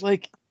jacket. Yeah,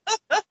 like,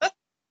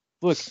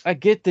 look, I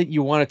get that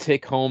you want to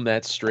take home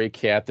that stray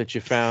cat that you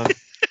found,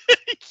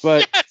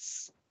 but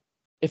yes.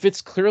 if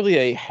it's clearly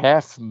a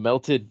half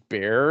melted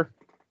bear,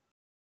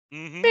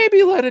 Mm-hmm.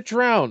 maybe let it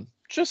drown.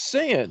 Just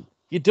saying.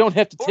 You don't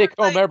have to Or, take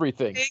home like,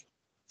 everything.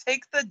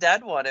 Take the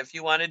dead one if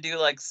you want to do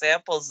like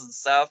samples and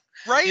stuff.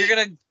 Right? You're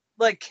gonna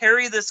like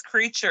carry this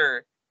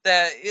creature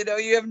that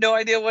you have no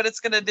idea what it's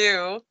gonna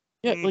do.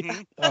 Yeah,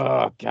 like,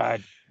 oh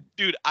god.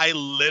 Dude, I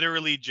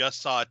literally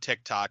just saw a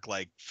TikTok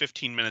like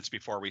 15 minutes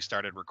before we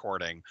started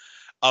recording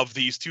of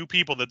these two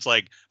people that's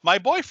like, my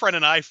boyfriend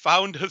and I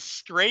found a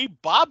stray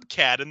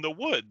bobcat in the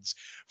woods.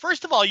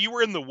 First of all, you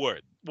were in the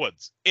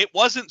woods. It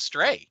wasn't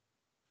stray.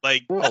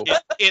 Like, No.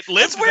 it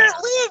lived That's where there.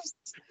 it lives.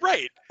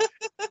 Right.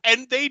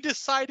 And they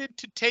decided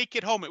to take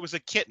it home. It was a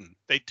kitten.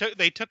 They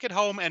took it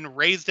home and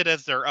raised it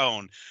as their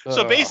own.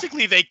 So Ugh.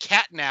 basically they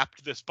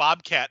catnapped this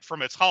bobcat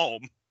from its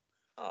home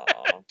Oh,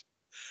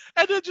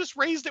 and then just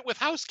raised it with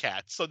house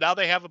cats. So now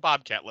they have a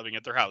bobcat living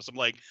at their house. I'm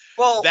like,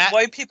 well, That-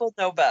 white people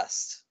know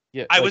best.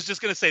 Yeah, I like, was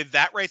just going to say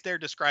that right there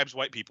describes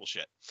white people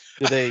shit.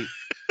 did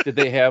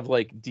they have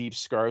like deep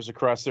scars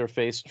across their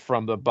face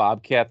from the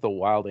bobcat, the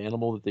wild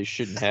animal that they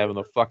shouldn't have in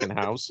the fucking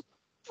house?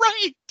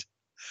 Right.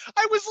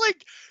 I was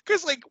like,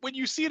 because like when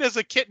you see it as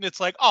a kitten, it's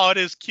like, oh, it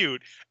is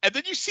cute. And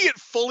then you see it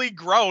fully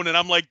grown, and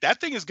I'm like,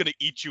 that thing is going to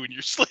eat you in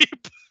your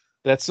sleep.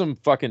 That's some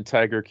fucking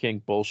Tiger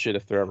King bullshit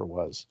if there ever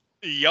was.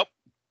 Yep.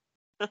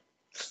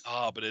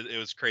 Oh, but it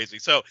was crazy.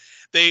 So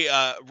they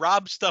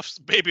Rob stuffs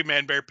baby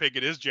man bear pig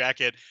in his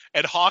jacket,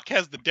 and Hawk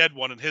has the dead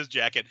one in his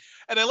jacket.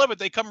 And I love it.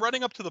 They come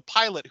running up to the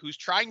pilot who's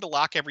trying to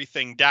lock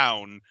everything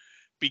down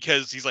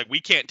because he's like, we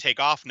can't take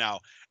off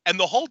now. And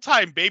the whole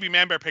time, baby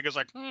man bear pig is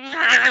like,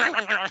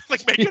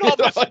 like making all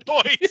this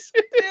noise.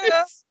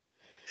 Yeah.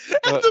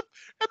 And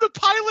the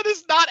pilot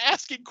is not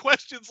asking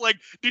questions like,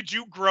 did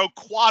you grow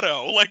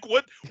Quado? Like,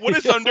 what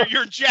is under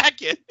your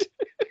jacket?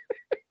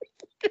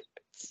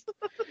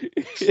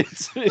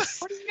 It's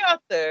What do you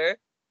got there?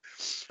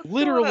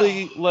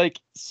 literally like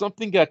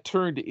something got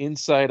turned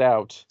inside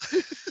out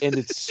and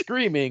it's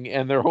screaming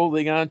and they're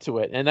holding on to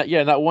it. And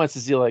not once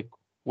is he like,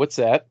 what's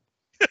that?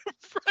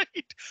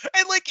 Right.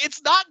 And like,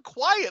 it's not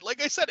quiet.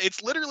 Like I said,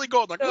 it's literally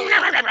going like,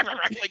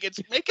 like it's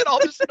making all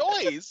this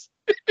noise.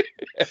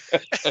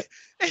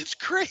 It's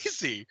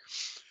crazy.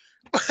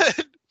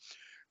 But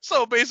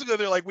so basically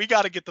they're like, we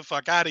got to get the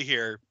fuck out of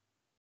here.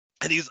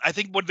 And I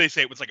think what did they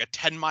say? It was like a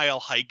 10-mile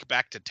hike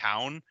back to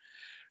town.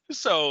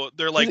 So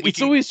they're like,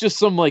 It's always just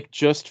some like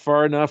just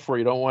far enough where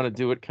you don't want to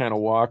do it kind of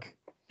walk.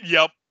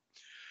 Yep.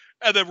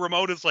 And then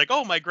Ramona's like,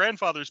 oh, my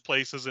grandfather's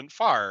place isn't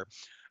far.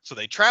 So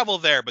they travel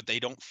there, but they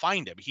don't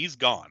find him. He's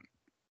gone.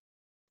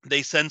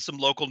 They send some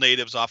local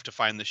natives off to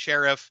find the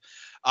sheriff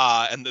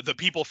and the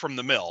people from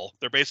the mill.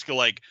 They're basically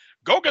like,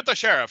 go get the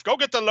sheriff, go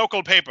get the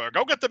local paper,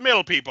 go get the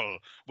mill people.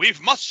 We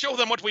must show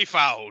them what we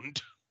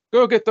found.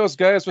 Go get those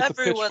guys with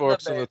Everyone the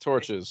pitchforks and the loved it.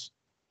 torches.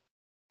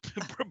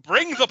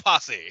 Bring the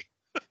posse.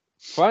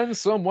 Find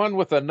someone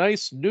with a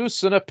nice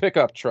noose and a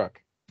pickup truck.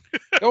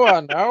 Go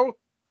on now.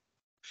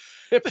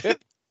 Hip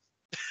hip.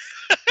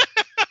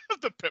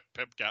 The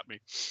pip got me.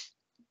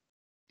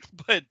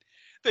 But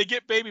they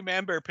get baby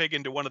man bear pig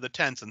into one of the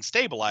tents and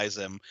stabilize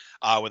him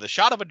with a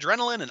shot of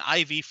adrenaline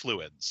and IV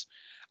fluids.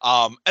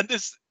 And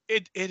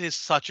it is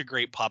such a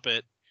great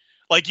puppet.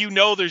 Like,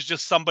 there's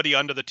just somebody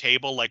under the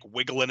table like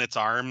wiggling its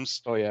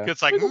arms. Oh yeah.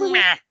 It's like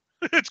meh.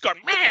 It's gone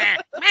meh,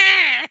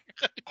 meh.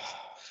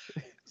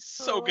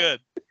 So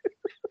good.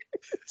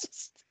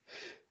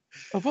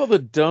 Of all the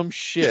dumb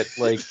shit,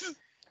 like,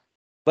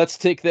 let's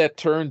take that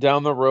turn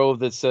down the road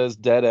that says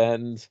dead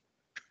end.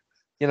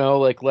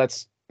 Like,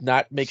 let's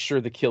not make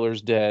sure the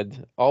killer's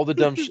dead. All the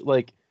dumb shit,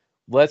 like,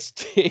 let's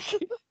take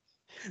the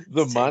Let's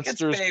take its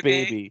monster's baby.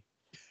 baby.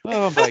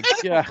 Oh my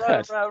Run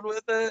god. around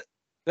with it.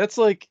 That's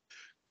like,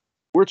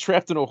 we're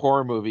trapped in a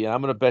horror movie, and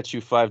I'm going to bet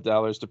you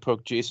 $5 to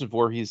poke Jason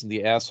Voorhees in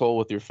the asshole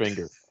with your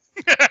finger.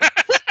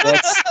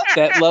 That's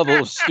that level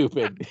of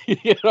stupid.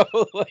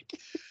 Like,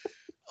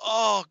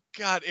 Oh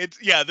God,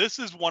 this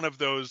is one of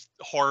those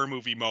horror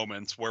movie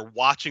moments where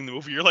watching the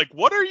movie, you're like,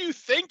 what are you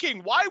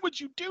thinking? Why would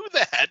you do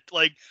that?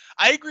 Like,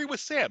 I agree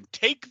with Sam.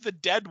 Take the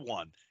dead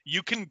one.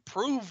 You can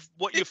prove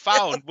what you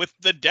found with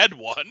the dead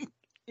one.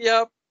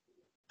 Yep.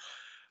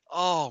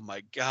 Oh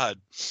my God.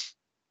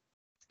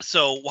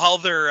 So while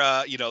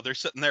they're they're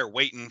sitting there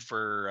waiting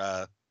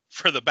for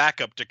the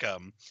backup to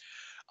come,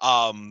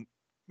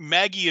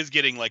 Maggie is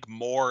getting like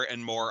more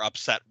and more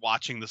upset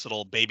watching this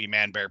little baby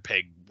man bear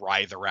pig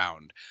writhe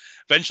around.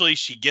 Eventually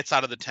she gets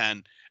out of the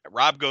tent.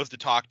 Rob goes to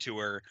talk to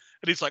her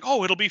and he's like,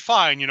 oh, it'll be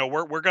fine.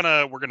 We're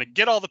gonna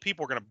get all the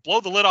people. We're gonna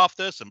blow the lid off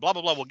this and blah,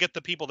 blah, blah. We'll get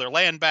the people their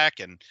land back.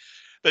 And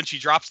then she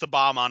drops the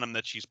bomb on him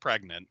that she's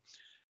pregnant.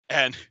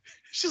 And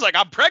she's like,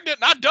 I'm pregnant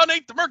and I done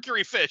ate the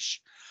mercury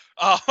fish.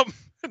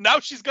 Now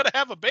she's going to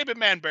have a baby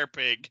man bear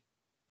pig.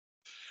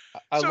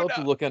 I So love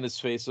the look on his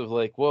face of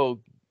like, well,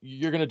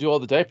 you're going to do all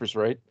the diapers,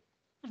 right?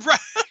 Right.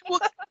 Well,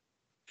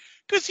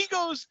 because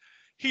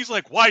he's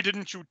like, why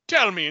didn't you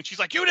tell me? And she's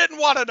like, you didn't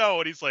want to know.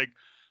 And he's like,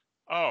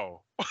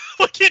 oh.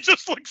 Like, he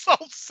just looks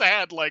all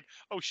sad, like,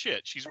 oh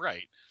shit, she's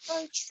right.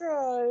 I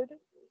tried.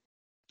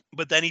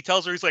 But then he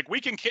tells her, he's like,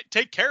 we can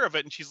take care of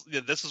it.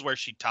 And this is where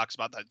she talks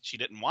about that she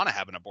didn't want to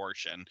have an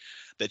abortion,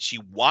 that she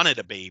wanted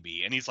a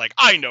baby. And he's like,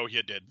 I know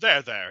you did.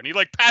 There. And he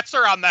like pats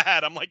her on the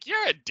head. I'm like,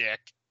 you're a dick.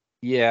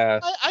 Yeah.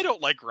 I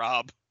don't like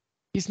Rob.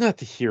 He's not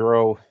the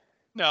hero.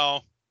 No.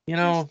 You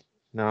know,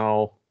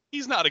 no.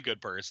 He's not a good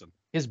person.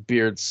 His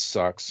beard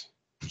sucks.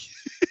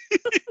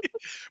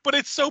 But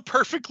it's so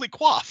perfectly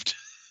coiffed.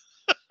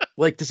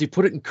 Like, does he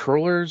put it in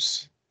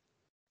curlers?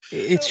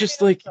 It's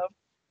just like...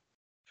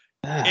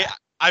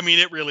 I mean,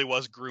 it really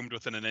was groomed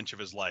within an inch of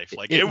his life.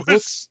 Like it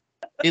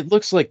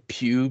looks like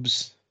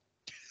pubes.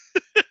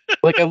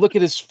 Like, I look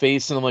at his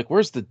face and I'm like,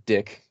 where's the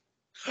dick?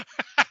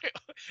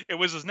 It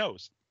was his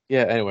nose.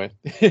 Yeah, anyway.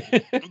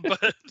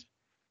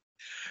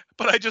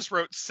 But I just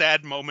wrote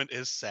sad moment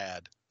is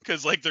sad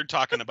because like they're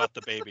talking about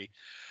the baby.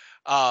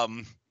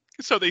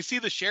 So they see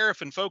the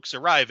sheriff and folks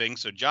arriving.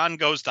 So John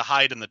goes to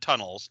hide in the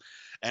tunnels,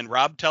 and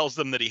Rob tells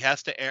them that he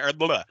has that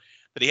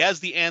he has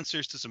the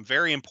answers to some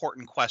very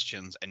important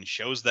questions and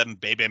shows them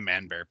baby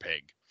man bear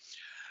pig.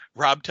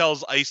 Rob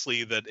tells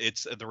Isley that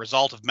it's the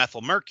result of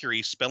methyl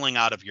mercury spilling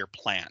out of your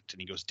plant.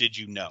 And he goes, did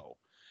you know?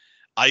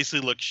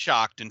 Isley looks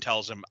shocked and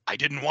tells him, I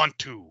didn't want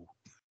to.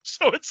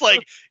 So it's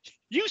like,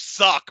 you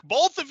suck.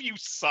 Both of you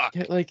suck.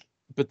 Yeah, like,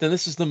 but then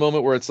this is the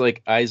moment where it's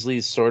like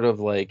Isley sort of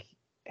like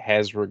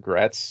has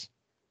regrets.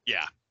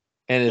 Yeah.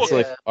 And it's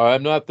like,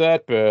 I'm not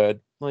that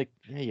bad. Like,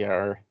 yeah, you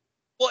are.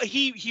 Well,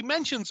 he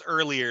mentions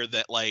earlier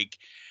that like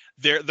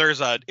there's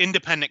an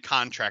independent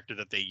contractor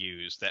that they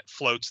use that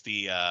floats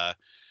the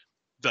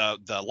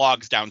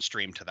logs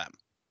downstream to them.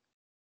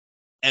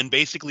 And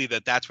basically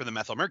that's where the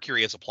methyl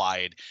mercury is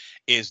applied,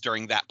 is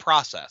during that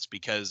process,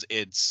 because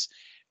it's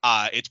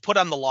put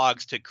on the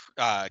logs to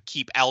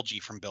keep algae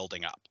from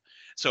building up.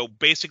 So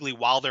basically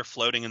while they're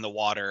floating in the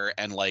water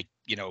and like,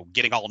 you know,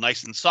 getting all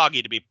nice and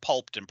soggy to be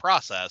pulped and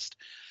processed,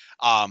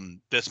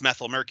 this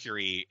methyl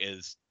mercury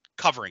is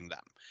covering them.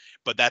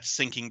 But that's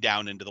sinking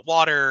down into the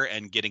water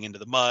and getting into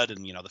the mud,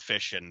 and, you know, the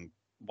fish and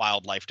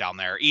wildlife down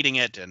there eating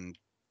it, and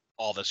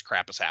all this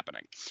crap is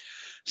happening.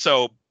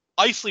 So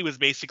Isley was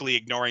basically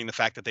ignoring the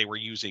fact that they were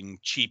using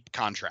cheap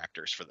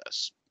contractors for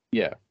this.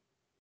 Yeah.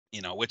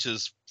 You know, which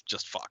is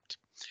just fucked.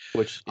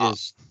 Which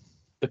is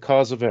the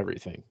cause of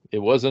everything.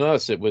 It wasn't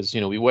us. It was,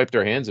 you know, we wiped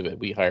our hands of it.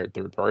 We hired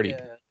third party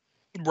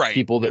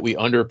people that we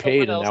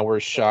underpaid, and now we're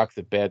shocked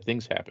that bad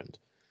things happened.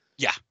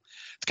 Yeah.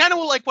 It's kind of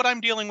like what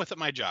I'm dealing with at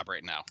my job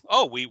right now.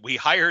 Oh, we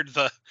hired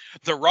the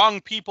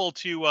wrong people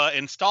to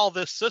install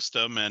this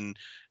system, and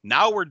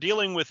now we're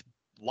dealing with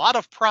a lot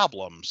of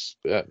problems.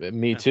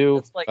 Me too.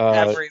 It's like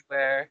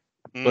everywhere.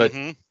 But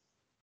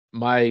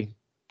my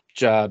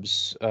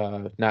job's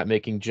not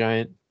making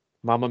giant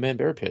mama man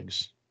bear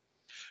pigs.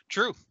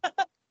 True.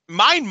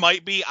 Mine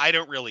might be. I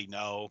don't really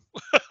know.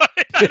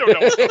 I don't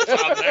know what's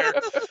on there.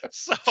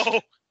 So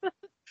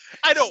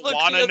I don't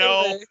want to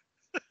know.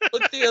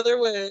 Look the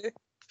other way.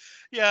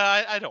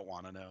 Yeah, I don't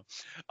want to know.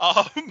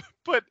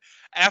 But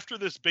after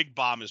this big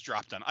bomb is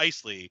dropped on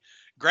Isley,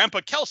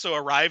 Grandpa Kelso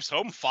arrives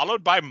home,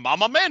 followed by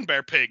Mama Man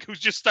Bear Pig, who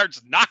just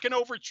starts knocking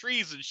over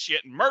trees and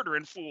shit and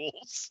murdering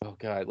fools. Oh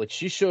god, like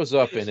she shows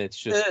up and it's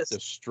just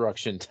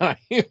destruction time.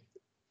 Yeah.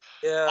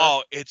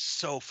 Oh, it's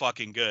so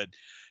fucking good.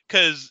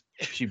 Because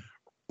she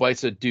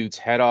bites a dude's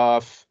head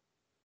off.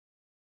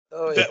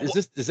 Oh, yeah.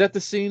 Is that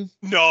the scene?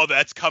 No,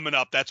 that's coming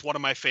up. That's one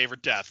of my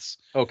favorite deaths.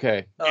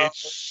 Okay.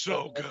 It's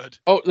so good.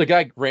 Oh, the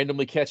guy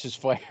randomly catches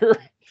fire.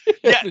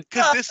 Yeah,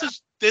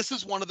 because this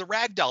is one of the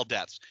ragdoll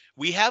deaths.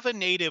 We have a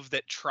native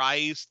that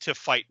tries to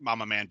fight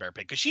Mama Man Bear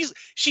Pig because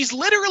she's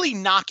literally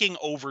knocking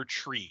over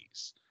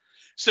trees.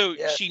 So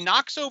she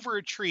knocks over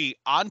a tree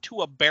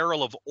onto a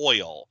barrel of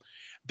oil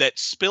that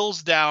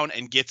spills down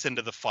and gets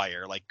into the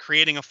fire, like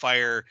creating a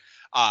fire.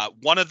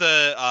 One of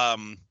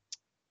the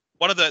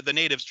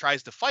natives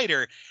tries to fight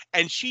her,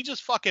 and she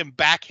just fucking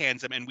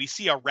backhands him, and we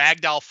see a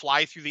ragdoll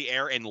fly through the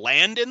air and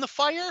land in the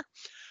fire.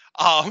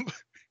 And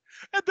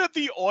then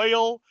the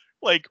oil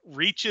like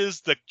reaches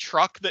the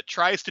truck that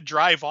tries to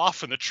drive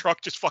off, and the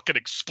truck just fucking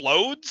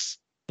explodes.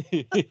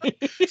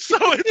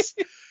 So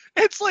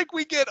it's like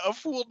we get a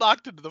fool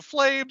knocked into the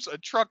flames, a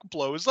truck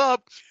blows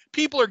up,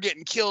 people are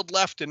getting killed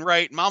left and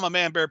right, Mama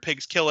Man Bear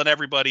Pig's killing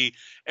everybody,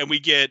 and we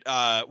get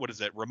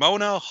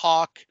Ramona,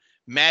 Hawk,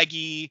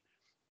 Maggie,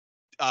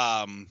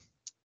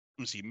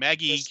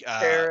 Maggie,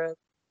 the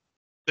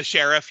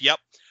sheriff, yep.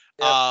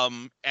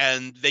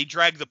 And they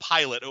drag the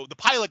pilot. Oh, the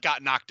pilot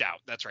got knocked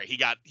out. That's right.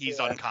 He's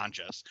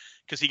unconscious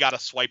because he got a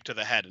swipe to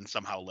the head and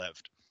somehow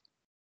lived.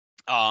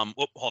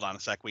 Hold on a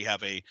sec. We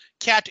have a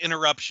cat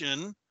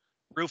interruption.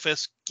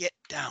 Rufus, get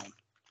down.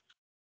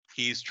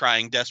 He's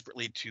trying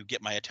desperately to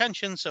get my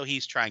attention, so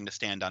he's trying to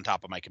stand on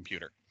top of my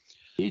computer.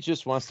 He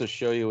just wants to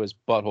show you his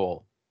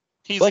butthole.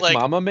 He's like like,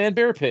 Mama Man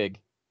Bear Pig.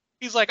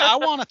 he's like, I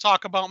want to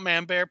talk about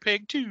Man Bear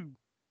Pig too.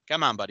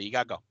 Come on, buddy, you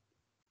gotta go.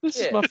 This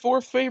is Yeah. my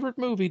fourth favorite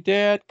movie,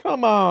 Dad.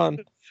 Come on.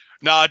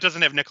 No, it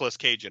doesn't have Nicolas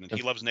Cage in it.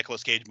 He loves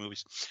Nicolas Cage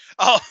movies.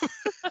 Oh,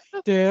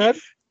 Dad,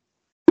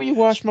 will you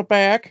wash my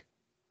back?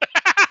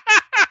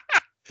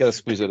 Gotta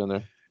squeeze it in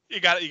there. you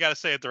got to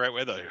say it the right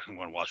way though. I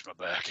want to wash my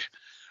back.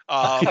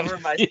 Cover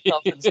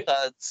myself in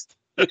suds.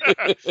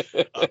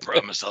 I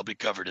promise I'll be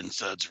covered in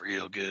suds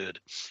real good.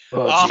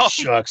 Oh, Oh.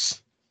 gee,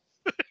 shucks.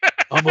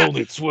 I'm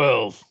only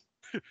 12.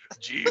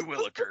 Gee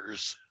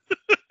willikers.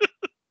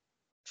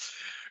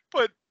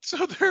 But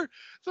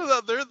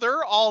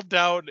they're all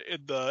down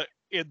in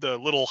the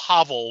little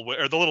hovel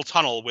or the little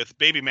tunnel with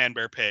baby Man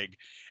Bear Pig,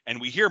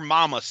 and we hear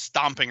Mama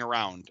stomping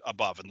around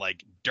above, and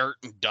like dirt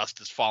and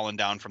dust is falling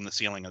down from the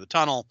ceiling of the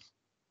tunnel.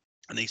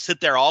 And they sit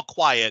there all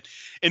quiet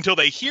until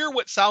they hear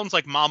what sounds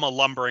like Mama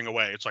lumbering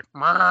away. It's like,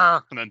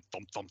 "Meow," and then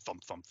thump, thump,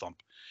 thump, thump, thump.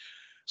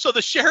 So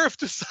the sheriff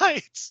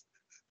decides,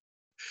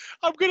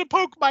 I'm going to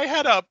poke my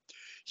head up.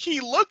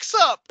 He looks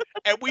up,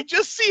 and we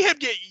just see him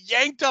get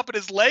yanked up, and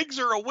his legs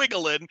are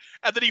a-wiggling,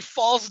 and then he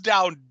falls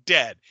down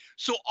dead.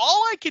 So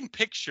all I can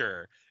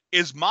picture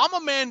is Mama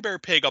Man Bear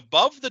Pig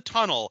above the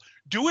tunnel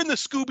doing the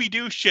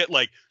Scooby-Doo shit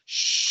like,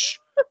 shh,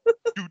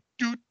 doot,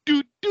 doot,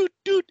 doot, doot,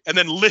 doot, and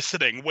then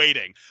listening,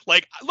 waiting.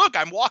 Like, look,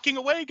 I'm walking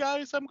away,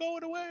 guys. I'm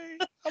going away.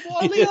 I'm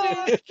walking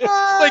away.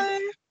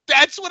 Like,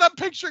 that's what I'm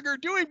picturing her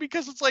doing,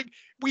 because it's like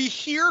we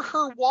hear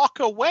her walk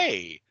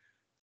away,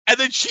 and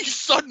then she's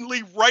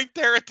suddenly right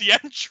there at the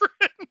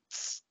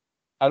entrance.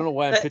 I don't know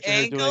why I'm The picturing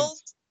her doing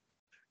angles.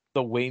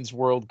 the Wayne's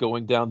World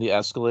going down the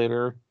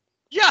escalator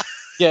Yeah.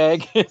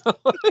 gag.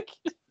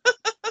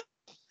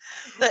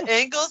 The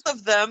angles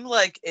of them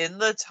like in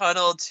the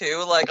tunnel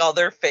too, like all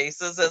their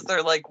faces as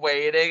they're like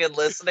waiting and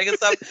listening and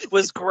stuff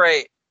was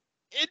great.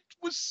 It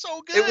was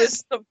so good. It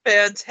was some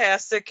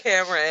fantastic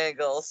camera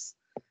angles.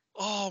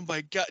 Oh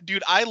my god,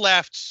 dude! I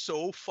laughed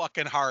so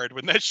fucking hard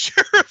when that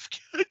sheriff,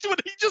 when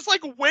he just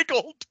like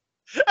wiggled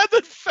and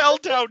then fell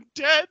down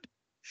dead.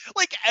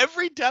 Like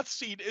every death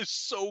scene is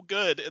so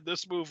good in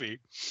this movie.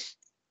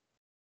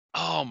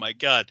 Oh my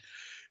god!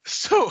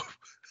 So,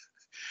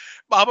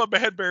 Mama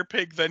Man Bear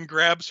Pig then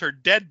grabs her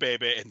dead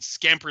baby and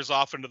scampers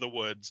off into the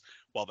woods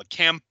while the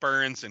camp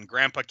burns and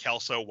Grandpa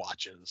Kelso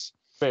watches.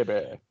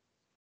 Baby.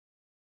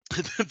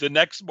 The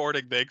next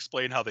morning, they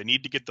explain how they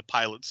need to get the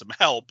pilot some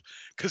help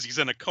because he's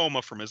in a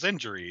coma from his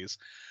injuries.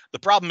 The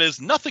problem is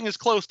nothing is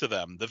close to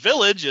them. The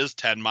village is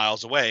 10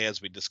 miles away,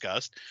 as we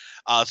discussed.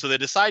 So they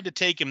decide to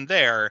take him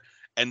there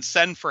and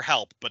send for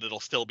help, but it'll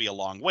still be a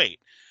long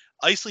wait.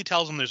 Isley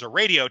tells him there's a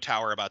radio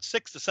tower about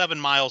 6 to 7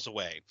 miles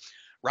away.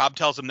 Rob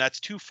tells him that's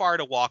too far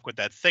to walk with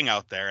that thing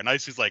out there. And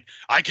Isley's like,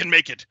 I can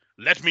make it.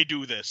 Let me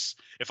do this.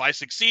 If I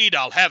succeed,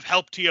 I'll have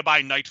help to you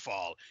by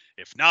nightfall.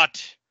 If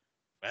not,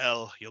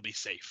 well, you'll be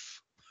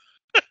safe.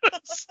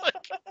 It's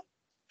like,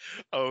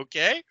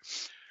 okay.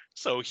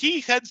 So he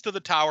heads to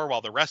the tower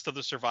while the rest of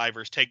the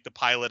survivors take the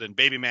pilot and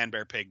baby Man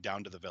Bear Pig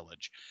down to the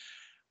village.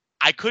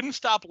 I couldn't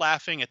stop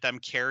laughing at them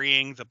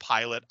carrying the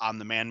pilot on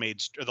the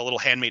the little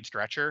handmade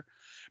stretcher,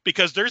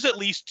 because there's at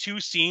least 2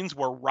 scenes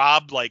where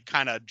Rob like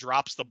kind of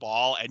drops the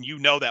ball and you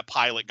know that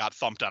pilot got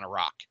thumped on a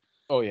rock.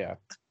 Oh, yeah.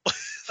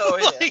 Oh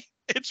yeah. Like,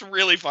 it's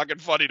really fucking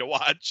funny to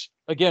watch.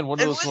 Again, one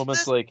of And those was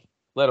moments this- like,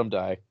 let him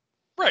die.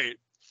 Right.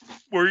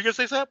 What were you gonna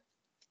say, Sap?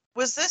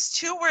 Was this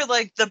too where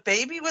like the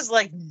baby was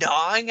like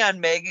gnawing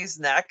on Maggie's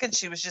neck and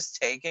she was just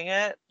taking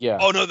it? Yeah.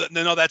 Oh no,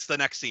 no, that's the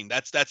next scene.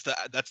 That's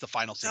the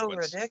final So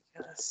sequence.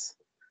 ridiculous.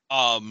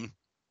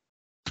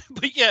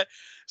 But yeah,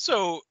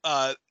 so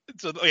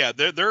yeah,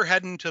 they're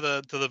heading to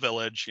the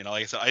village. You know,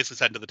 like I said, Isley's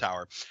heading to the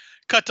tower.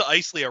 Cut to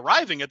Isley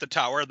arriving at the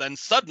tower, then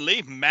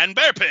suddenly Man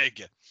Bear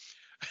Pig.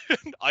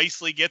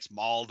 Isley gets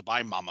mauled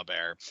by Mama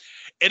Bear,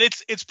 and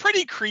it's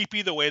pretty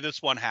creepy the way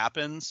this one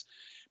happens,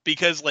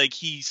 because like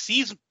he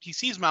sees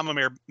Mama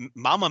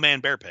Man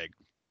Bear Pig,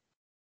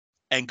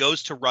 and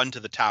goes to run to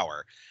the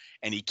tower,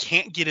 and he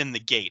can't get in the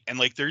gate, and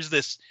like there's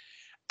this.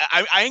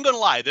 I ain't gonna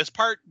lie, this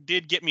part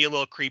did get me a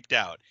little creeped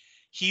out.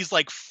 He's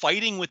like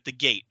fighting with the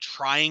gate,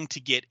 trying to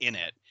get in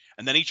it.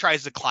 And then he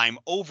tries to climb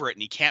over it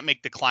and he can't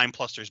make the climb,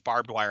 plus there's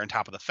barbed wire on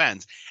top of the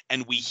fence.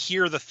 And we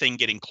hear the thing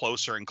getting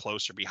closer and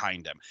closer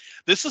behind him.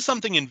 This is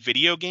something in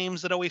video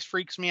games that always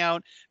freaks me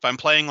out. If I'm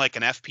playing like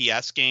an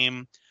FPS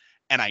game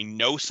and I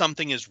know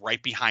something is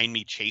right behind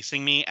me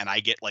chasing me and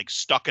I get like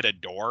stuck at a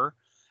door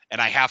and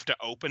I have to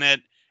open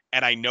it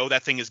and I know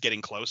that thing is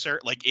getting closer,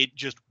 like it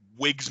just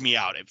wigs me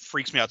out. It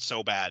freaks me out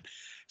so bad.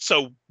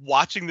 So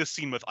watching this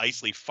scene with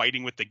Isley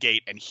fighting with the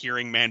gate and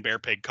hearing Man Bear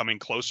Pig coming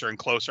closer and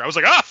closer, I was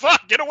like, ah,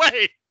 fuck, get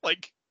away.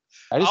 Like,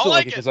 I just I'll don't like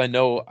like it it. because I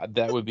know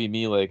that would be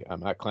me. Like, I'm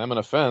not climbing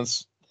a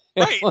fence.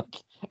 Right. Like,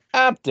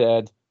 I'm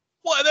dead.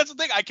 well, that's the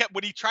thing.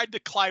 When he tried to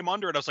climb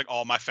under it, I was like,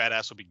 oh, my fat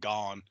ass would be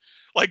gone.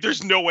 Like,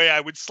 there's no way I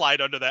would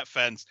slide under that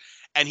fence.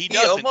 And he He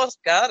does.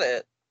 almost got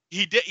it.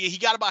 He did. He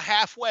got about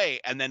halfway,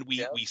 and then we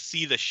Yep. we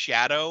see the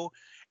shadow,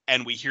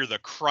 and we hear the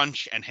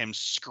crunch and him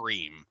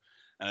scream.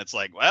 And it's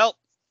like, well,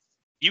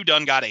 you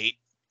done got ate.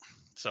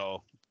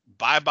 So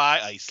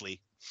bye-bye,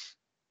 Isley.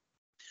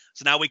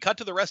 So now we cut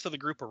to the rest of the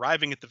group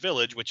arriving at the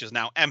village, which is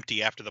now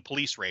empty after the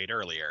police raid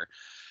earlier.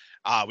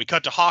 We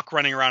cut to Hawk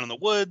running around in the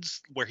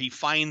woods where he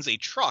finds a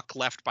truck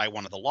left by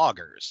one of the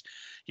loggers.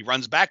 He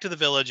runs back to the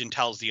village and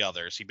tells the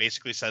others. He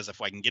basically says,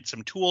 if I can get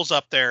some tools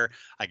up there,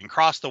 I can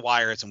cross the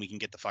wires and we can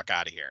get the fuck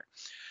out of here.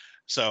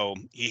 So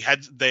he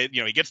gets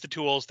the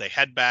tools, they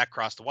head back,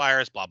 cross the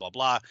wires, blah, blah,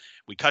 blah.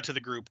 We cut to the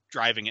group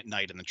driving at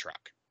night in the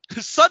truck.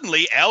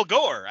 Suddenly,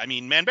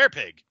 Man Bear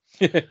Pig.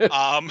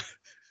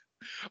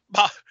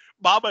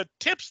 Mama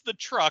tips the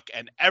truck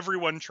and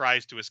everyone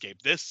tries to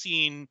escape. This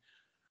scene,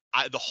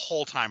 the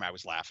whole time I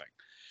was laughing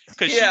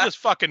because she just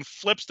fucking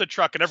flips the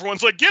truck and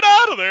everyone's like, get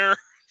out of there.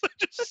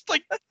 Just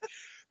like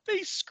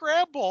they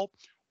scramble.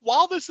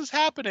 While this is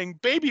happening,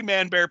 baby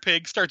Man Bear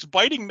Pig starts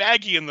biting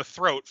Maggie in the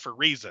throat for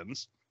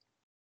reasons.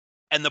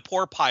 And the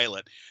poor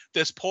pilot,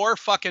 this poor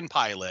fucking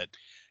pilot,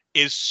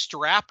 is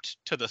strapped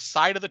to the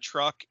side of the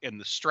truck in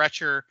the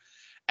stretcher.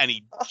 And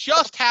he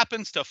just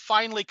happens to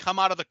finally come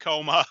out of the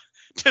coma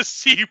to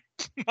see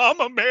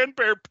Mama Man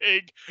Bear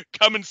Pig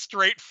coming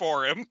straight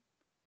for him.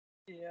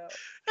 Yeah.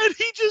 And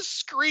he just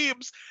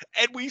screams.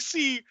 And we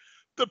see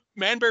the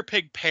Man Bear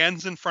Pig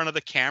pans in front of the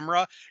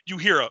camera. You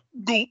hear a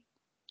gulp.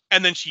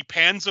 And then she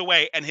pans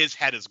away and his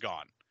head is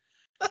gone.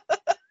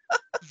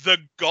 The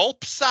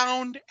gulp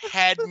sound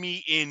had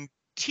me in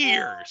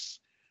tears.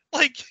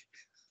 Like,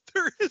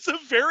 there is a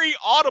very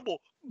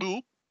audible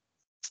gulp.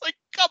 It's like,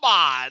 come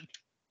on.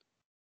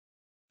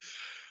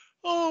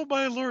 Oh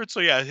my Lord. So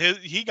yeah,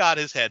 he got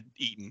his head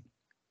eaten.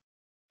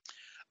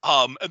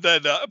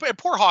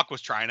 Poor Hawk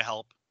was trying to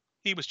help.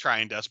 He was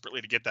trying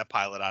desperately to get that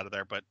pilot out of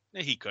there, but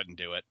he couldn't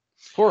do it.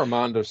 Poor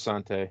Armando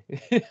Sante.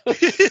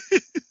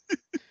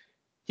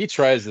 He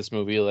tries this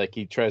movie, like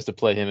he tries to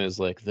play him as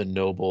like the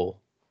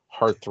noble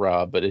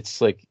heartthrob, but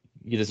it's like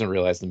he doesn't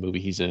realize the movie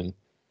he's in.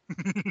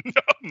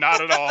 No,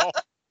 not at all.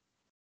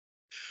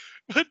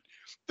 But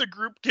the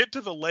group get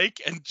to the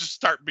lake and just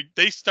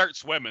start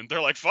swimming.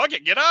 They're like, fuck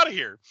it, get out of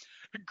here.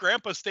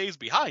 Grandpa stays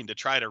behind to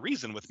try to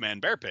reason with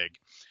Man Bear Pig.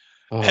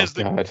 Oh,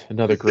 God,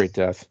 another great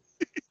death.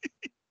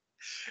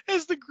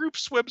 As the group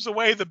swims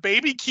away, the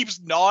baby keeps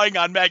gnawing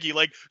on Maggie.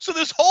 Like, so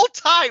this whole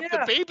time,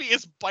 the baby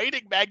is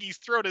biting Maggie's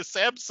throat, as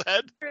Sam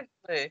said.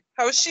 Seriously.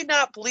 How is she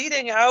not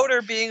bleeding out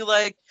or being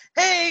like,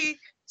 hey,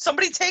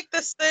 somebody take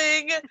this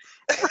thing?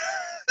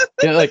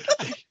 Yeah, like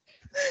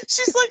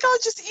she's like, oh,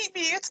 just eat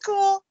me. It's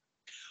cool.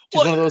 She's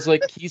one of those,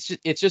 like,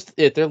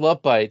 they're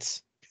love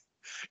bites.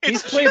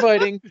 He's play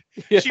biting.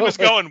 She was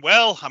going,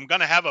 well, I'm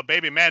going to have a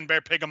baby Man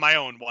Bear Pig of my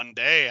own one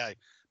day. I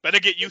better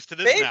get used to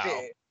this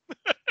now.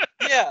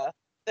 Yeah,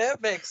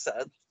 that makes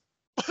sense.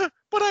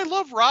 But I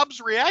love Rob's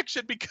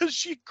reaction because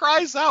she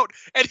cries out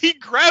and he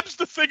grabs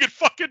the thing and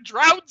fucking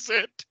drowns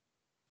it.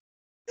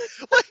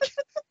 Like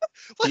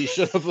he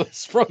should have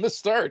from the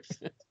start.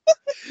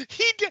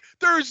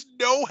 There's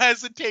no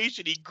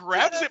hesitation. He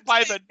grabs it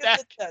by the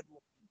neck.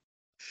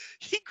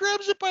 He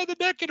grabs it by the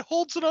neck and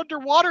holds it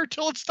underwater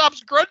till it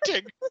stops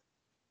grunting.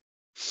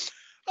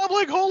 I'm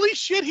like, holy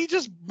shit, he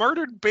just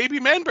murdered baby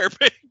Man Bear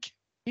Pig.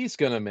 He's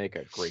gonna make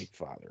a great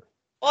father.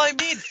 Well, I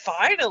mean,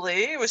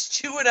 finally, it was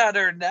chewing at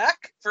her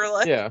neck for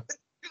like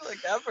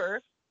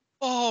ever.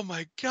 Oh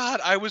my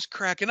God, I was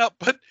cracking up.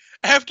 But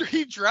after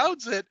he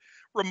drowns it,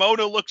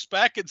 Ramona looks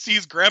back and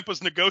sees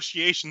Grandpa's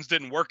negotiations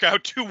didn't work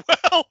out too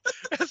well.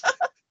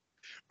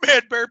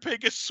 Man Bear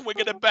Pig is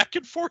swinging him back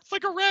and forth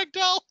like a rag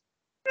doll.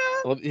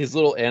 His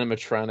little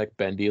animatronic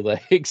bendy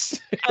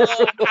legs.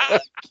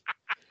 But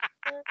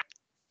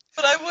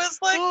I was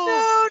like,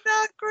 no,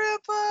 not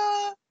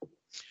Grandpa.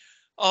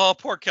 Oh,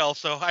 poor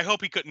Kelso. I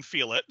hope he couldn't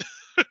feel it.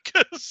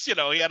 Because,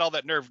 he had all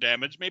that nerve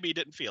damage. Maybe he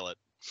didn't feel it.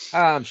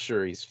 I'm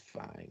sure he's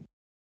fine.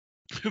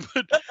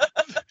 But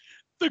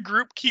the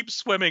group keeps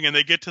swimming and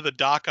they get to the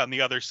dock on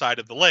the other side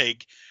of the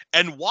lake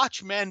and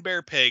watch Man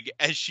Bear Pig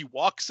as she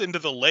walks into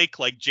the lake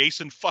like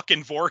Jason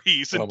fucking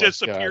Voorhees and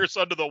disappears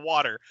under the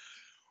water.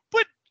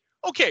 But,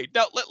 okay,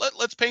 now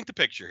let's paint the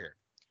picture here.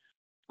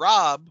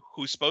 Rob,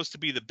 who's supposed to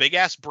be the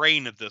big-ass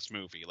brain of this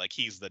movie, like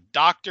he's the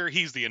doctor,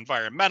 he's the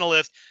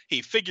environmentalist,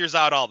 he figures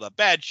out all the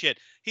bad shit,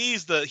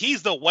 he's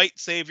the white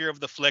savior of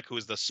the flick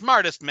who's the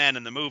smartest man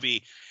in the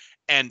movie.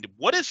 And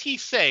what does he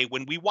say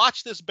when we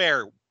watch this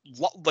bear,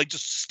 like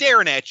just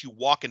staring at you,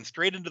 walking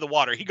straight into the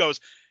water? He goes,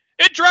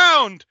 "It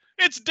drowned!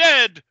 It's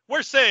dead!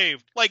 We're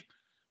saved!" Like,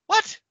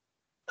 what?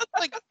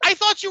 Like, I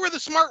thought you were the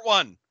smart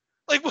one.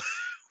 Like, what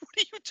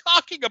are you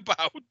talking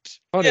about?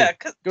 Honey, yeah,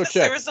 because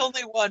there was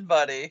only one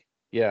buddy.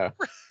 Yeah.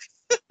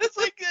 It's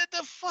like,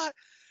 the fuck?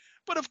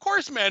 But of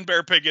course Man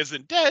Bear Pig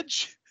isn't dead.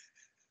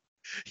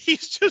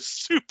 He's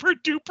just super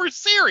duper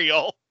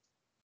cereal.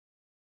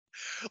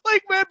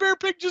 Like, Man Bear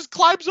Pig just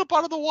climbs up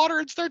out of the water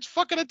and starts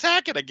fucking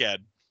attacking again.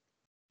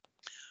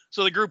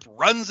 So the group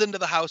runs into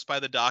the house by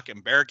the dock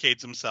and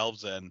barricades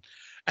themselves in,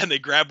 and they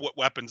grab what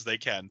weapons they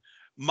can.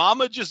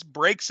 Mama just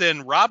breaks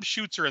in. Rob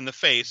shoots her in the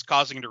face,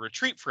 causing her to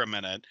retreat for a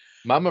minute.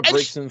 Mama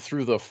breaks in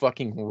through the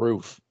fucking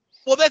roof.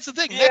 Well, that's the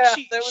thing. Yeah,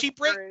 Next, that was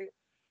great.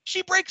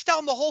 she breaks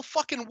down the whole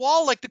fucking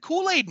wall like the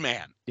Kool-Aid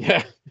Man.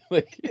 Yeah,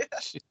 like Yeah.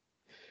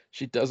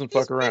 she doesn't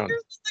His fuck around.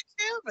 fingers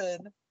in the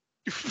cabin.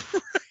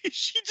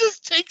 She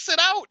just takes it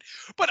out.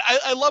 But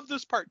I love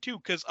this part too,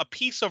 because a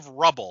piece of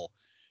rubble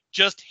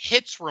just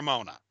hits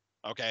Ramona.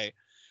 Okay,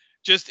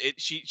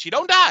 she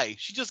don't die.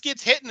 She just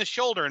gets hit in the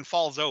shoulder and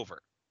falls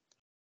over.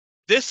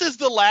 This is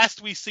the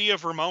last we see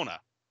of Ramona.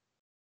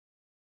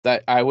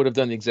 That I would have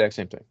done the exact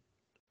same thing.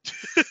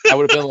 I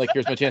would have been like,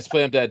 "Here's my chance to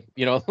play. I'm dead."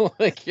 You know,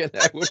 like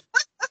I would.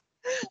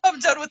 I'm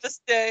done with this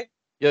day.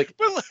 You're like,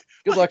 But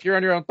good luck. You're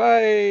on your own.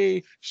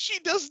 Bye. she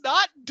does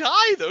not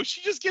die though.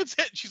 She just gets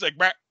hit. She's like,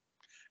 "Brah."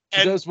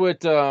 She And- does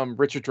what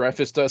Richard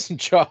Dreyfuss does in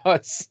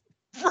Jaws.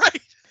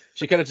 right.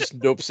 She kind of just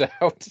nopes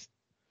out.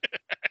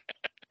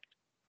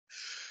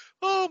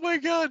 Oh my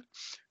god.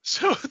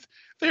 So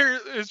there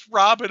is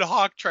Rob and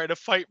Hawk trying to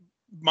fight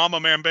Mama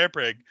Man Bear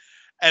Pig,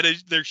 and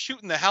they're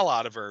shooting the hell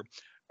out of her.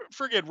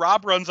 Friggin'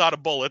 Rob runs out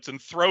of bullets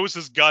and throws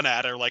his gun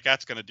at her like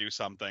that's gonna do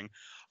something.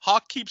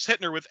 Hawk keeps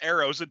hitting her with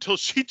arrows until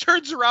she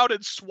turns around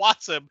and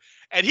swats him,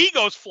 and he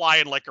goes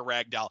flying like a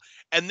rag doll.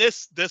 And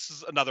this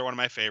is another one of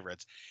my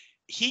favorites.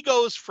 He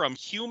goes from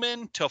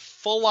human to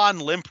full-on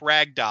limp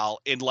ragdoll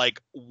in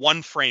like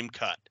one frame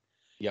cut.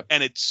 Yep.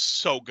 And it's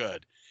so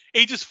good.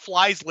 He just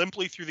flies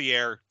limply through the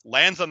air,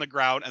 lands on the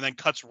ground, and then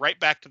cuts right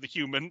back to the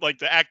human, like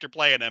the actor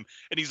playing him,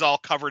 and he's all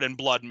covered in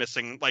blood,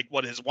 missing like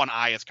what his one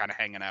eye is kind of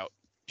hanging out.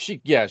 She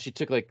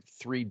took like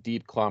 3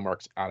 deep claw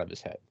marks out of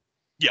his head.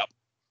 Yep.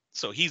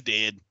 So he's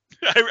dead.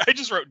 I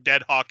just wrote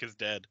dead Hawk is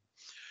dead.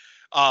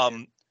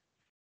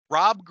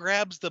 Rob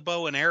grabs the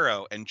bow and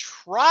arrow and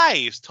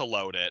tries to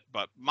load it,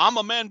 but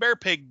Mama Man Bear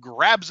Pig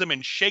grabs him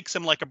and shakes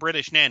him like a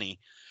British nanny.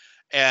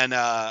 And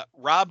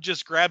Rob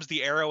just grabs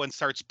the arrow and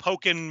starts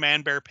poking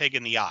Man Bear Pig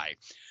in the eye.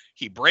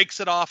 He breaks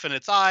it off in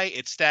its eye.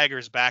 It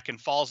staggers back and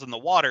falls in the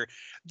water.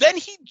 Then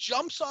he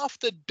jumps off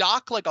the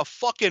dock like a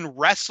fucking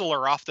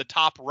wrestler off the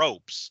top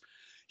ropes.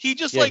 He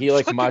just Yeah, like he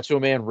like fucking- Macho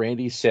Man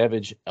Randy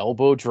Savage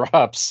elbow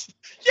drops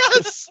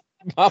yes,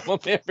 Mama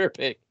Man Bear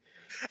Pig.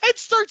 and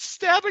starts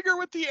stabbing her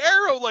with the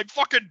arrow like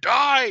fucking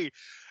die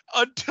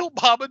until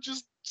Mama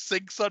just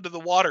sinks under the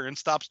water and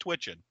stops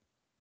twitching.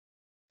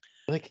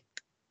 Like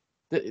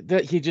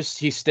that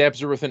he stabs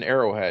her with an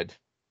arrowhead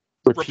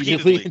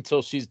repeatedly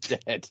until she's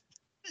dead.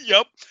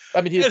 Yep.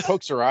 I mean, he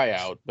pokes her eye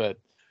out, but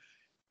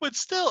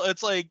still,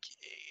 it's like,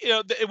 you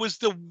know, it was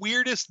the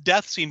weirdest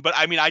death scene. But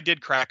I mean, I did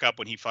crack up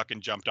when he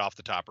fucking jumped off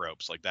the top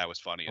ropes. Like that was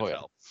funny as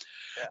hell.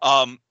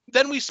 Yeah.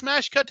 Then we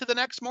smash cut to the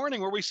next morning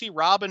where we see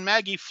Rob and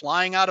Maggie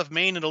flying out of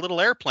Maine in a little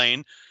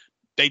airplane.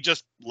 They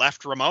just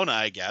left Ramona,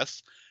 I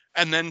guess.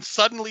 And then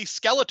suddenly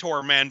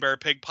Skeletor Man Bear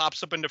Pig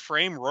pops up into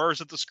frame,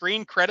 roars at the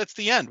screen, credits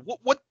the end.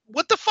 What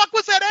the fuck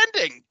was that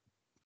ending?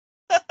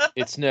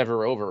 it's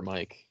never over,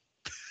 Mike.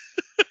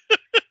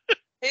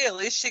 Hey, at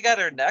least she got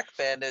her neck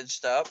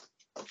bandaged up.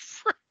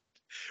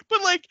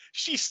 But like,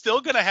 she's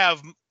still gonna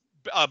have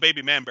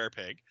baby Man Bear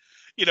Pig.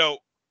 You know,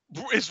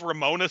 is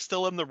Ramona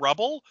still in the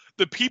rubble?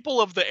 The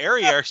people of the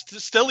area are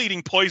still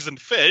eating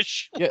poisoned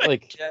fish. Yeah,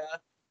 like, Yeah.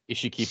 is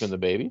she keeping the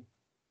baby?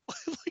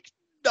 Like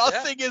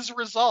nothing is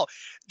resolved.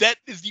 That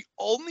is the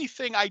only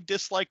thing I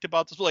disliked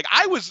about this. Like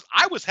I was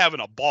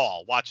having a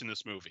ball watching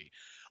this movie.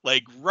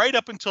 Like right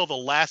up until the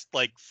last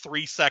like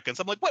 3 seconds,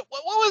 I'm like, what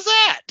was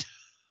that?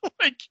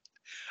 Like,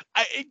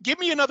 give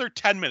me another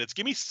 10 minutes.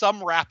 Give me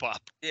some wrap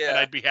up, and Yeah.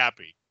 I'd be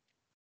happy.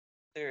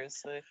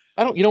 Seriously.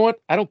 You know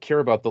what? I don't care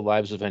about the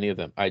lives of any of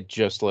them. I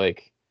just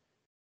like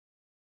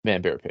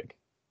Man Bear Pig.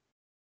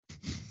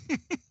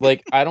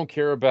 Like, I don't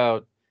care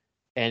about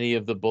any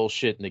of the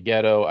bullshit in the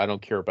ghetto. I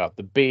don't care about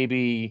the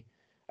baby.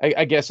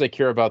 I guess I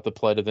care about the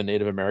plight of the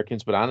Native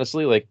Americans, but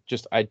honestly, like,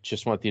 I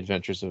just want the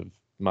adventures of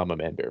Mama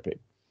Man Bear Pig.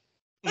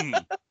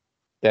 Mm.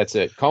 That's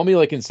it. Call me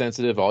like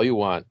insensitive all you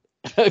want,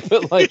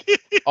 but like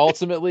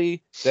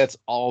ultimately, that's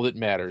all that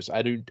matters.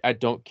 I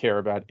don't care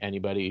about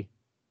anybody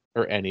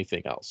or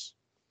anything else.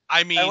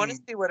 I mean, I want to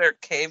see what her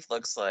cave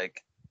looks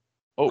like.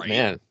 Oh Right.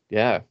 man,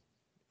 yeah.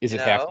 Is You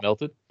it half know?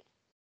 melted?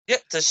 Yeah.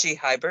 Does she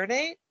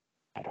hibernate?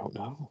 I don't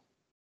know.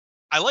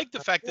 I like the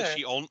fact that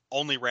Okay. she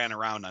only ran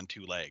around on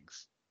 2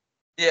 legs.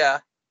 Yeah.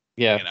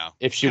 Yeah, You know,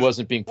 if she 'Cause-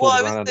 wasn't being Well, pulled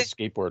I was around on a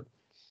think- skateboard.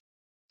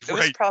 It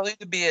was probably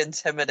to be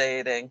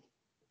intimidating.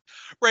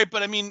 Right,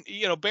 but I mean,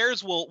 you know,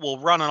 bears will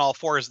run on all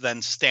fours,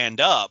 then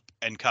stand up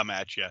and come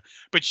at you.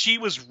 But she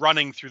was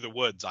running through the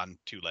woods on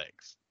 2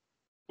 legs,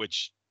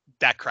 which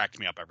that cracked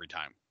me up every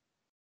time.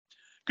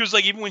 Because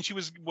like even when she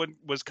was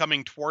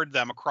coming toward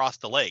them across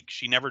the lake,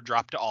 she never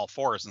dropped to all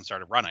fours and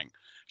started running.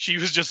 She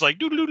was just like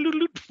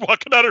doodle-doodle-doodle,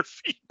 walking on her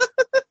feet.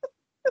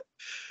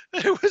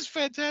 It was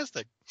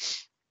fantastic.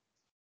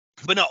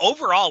 But no,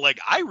 overall, like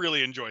I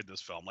really enjoyed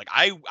this film. Like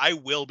I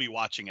will be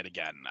watching it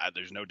again.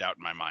 There's no doubt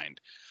in my mind.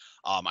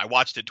 I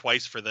watched it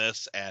twice for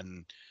this,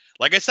 and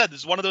like I said, this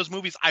is one of those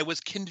movies I was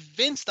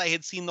convinced I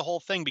had seen the whole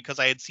thing because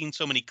I had seen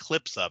so many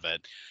clips of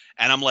it,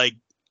 and I'm like,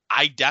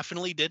 I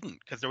definitely didn't,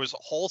 because there was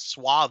whole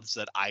swaths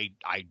that I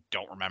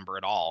don't remember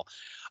at all.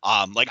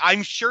 Like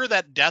I'm sure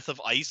that death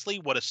of Isley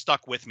would have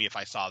stuck with me if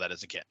I saw that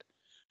as a kid.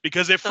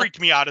 because it freaked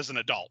me out as an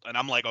adult, and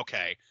I'm like,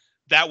 okay,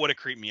 that would have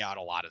creeped me out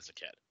a lot as a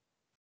kid.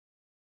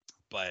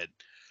 But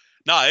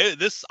no,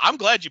 I'm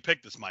glad you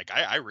picked this, Mike.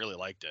 I really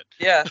liked it.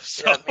 Yeah,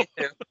 So- yeah, me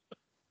too.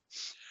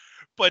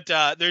 But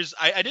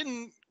I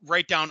didn't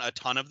write down a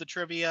ton of the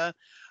trivia,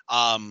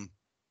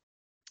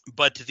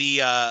 but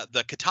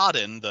the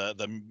Katahdin,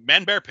 the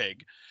man bear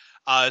pig,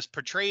 is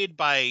portrayed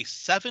by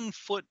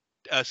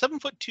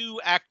 7'2"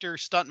 actor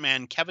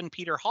stuntman Kevin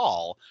Peter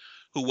Hall,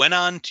 who went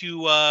on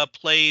to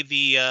play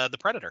the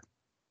Predator.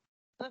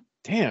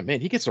 Damn, man,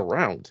 he gets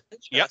around.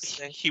 Yep,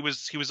 Interesting. he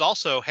was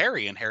also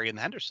Harry in Harry and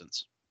the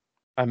Hendersons.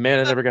 Man,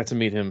 I never got to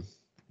meet him. Can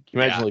you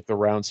imagine Yeah. like the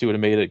rounds he would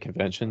have made at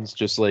conventions?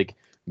 Just like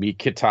meet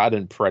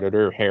Katahdin,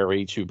 Predator,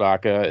 Harry,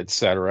 Chewbacca,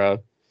 etc.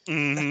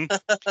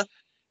 Mm-hmm.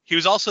 He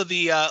was also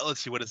the let's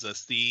see, what is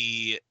this?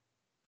 The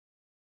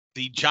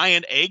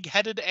giant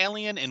egg-headed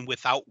alien in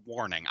Without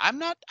Warning. I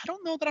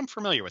don't know that I'm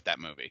familiar with that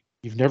movie.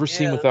 You've never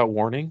seen Yeah. Without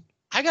Warning?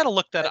 I gotta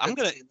look that. I I'm haven't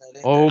gonna. seen that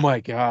either. Oh my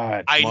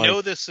god. I Mike.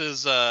 know this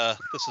is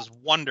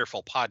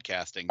wonderful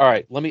podcasting. All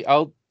right,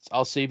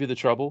 I'll save you the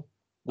trouble.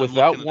 I'm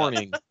Without looking it up.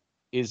 Warning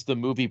is the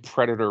movie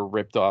Predator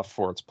ripped off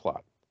for its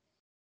plot.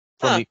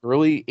 From Huh. the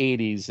early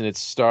 80s, and it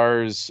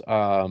stars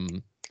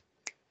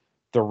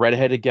the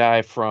redheaded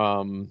guy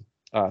from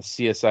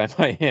CSI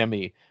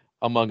Miami,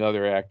 among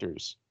other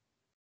actors.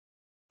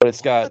 But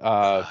it's got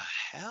What the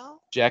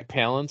hell? Jack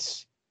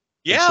Palance.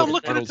 Yeah, instead I'm of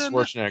looking Arnold at them.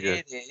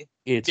 Schwarzenegger. Katie.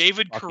 It's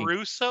David fucking-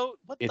 Caruso.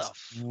 What the?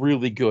 It's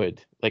really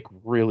good, like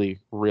really,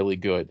 really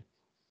good.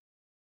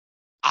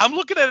 I'm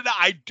looking at it.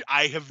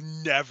 I have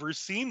never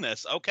seen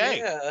this. Okay,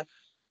 Yeah.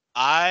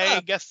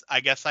 I guess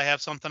I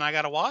have something I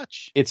gotta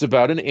watch. It's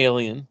about an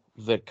alien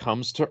that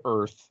comes to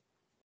Earth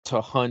to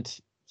hunt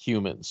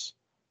humans,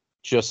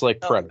 just like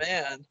Oh Predator.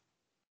 man.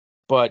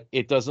 But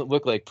it doesn't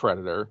look like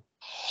Predator,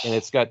 and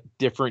it's got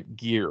different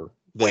gear.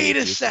 that Wait it a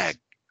uses. sec.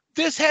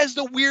 This has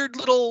the weird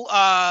little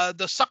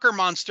the sucker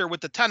monster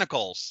with the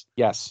tentacles.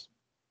 Yes.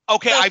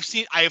 Okay, Huh.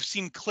 I have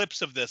seen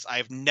clips of this. I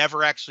have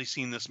never actually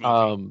seen this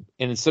movie.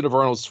 And instead of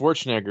Arnold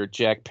Schwarzenegger,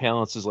 Jack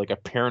Palance is like a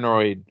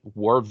paranoid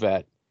war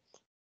vet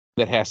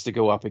that has to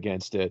go up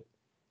against it.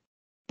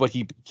 But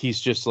he's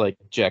just like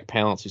Jack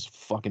Palance. He's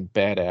fucking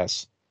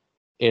badass,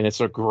 and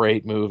it's a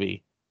great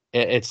movie.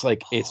 It's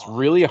like it's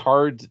really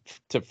hard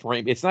to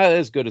frame. It's not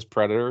as good as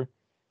Predator,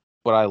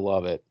 but I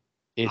love it.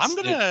 I'm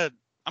gonna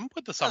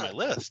put this on my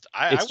list.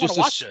 I It's want to just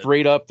a watch it.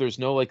 straight up. There's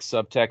no like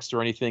subtext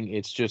or anything.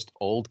 It's just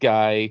old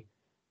guy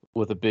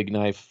with a big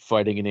knife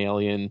fighting an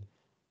alien.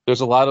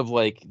 There's a lot of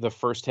like the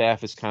first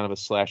half is kind of a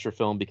slasher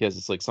film because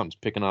it's like something's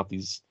picking off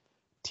these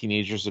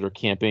teenagers that are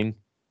camping,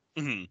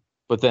 Mhm.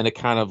 but then it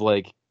kind of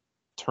like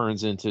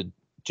turns into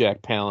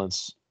Jack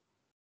Palance.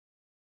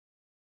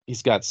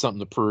 He's got something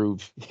to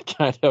prove,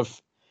 kind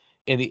of.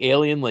 And the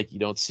alien, like you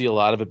don't see a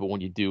lot of it, but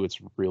when you do, it's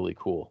really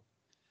cool.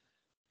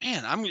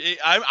 Man,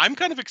 I'm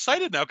kind of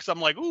excited now because I'm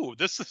like, ooh,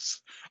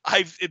 this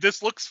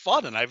looks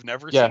fun and I've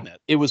never seen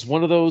it. It was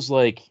one of those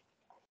like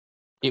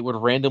it would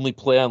randomly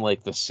play on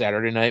like the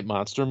Saturday Night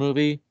Monster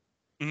movie,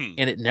 Mhm.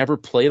 and it never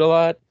played a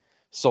lot.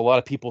 So a lot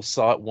of people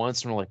saw it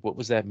once and were like, "What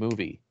was that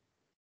movie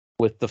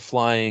with the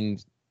flying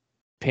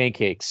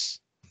pancakes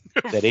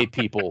that ate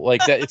people?"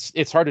 Like that.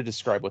 It's hard to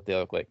describe what they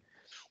look like.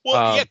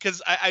 Well, yeah,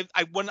 because I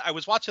when I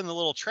was watching the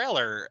little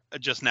trailer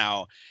just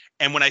now,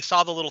 and when I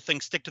saw the little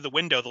thing stick to the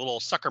window, the little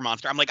sucker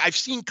monster, I'm like, I've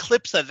seen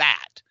clips of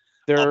that a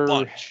They're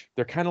bunch.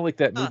 kind of like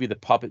that Huh. movie, The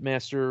Puppet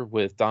Master,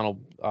 with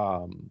Donald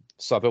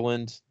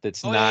Sutherland.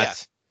 That's Oh, not,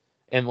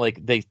 yeah. and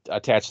like they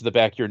attach to the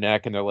back of your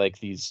neck, and they're like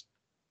these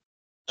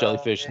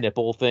jellyfish yeah.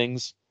 nipple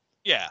things.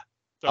 Yeah,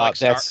 they're like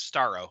that's-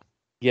 Starro.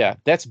 Yeah,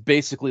 that's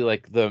basically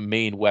like the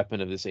main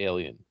weapon of this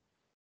alien.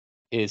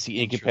 Is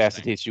he Interesting.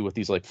 incapacitates you with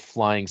these like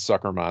flying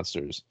sucker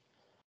monsters.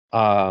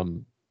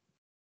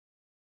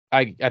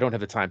 I don't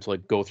have the time to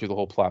like go through the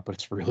whole plot, but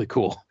it's really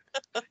cool.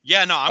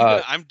 Yeah, no,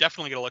 I'm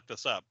definitely gonna look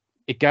this up.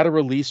 It got a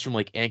release from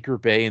like Anchor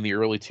Bay in the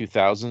early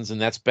 2000s,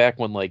 and that's back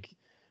when like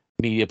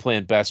Media Play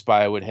and Best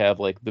Buy would have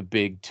like the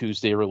big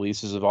Tuesday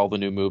releases of all the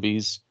new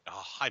movies,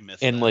 Oh, I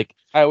missed and that. like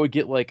I would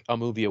get like a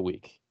movie a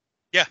week.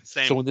 Yeah,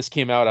 same. So when this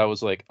came out, I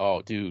was like,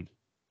 oh, dude,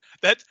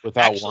 That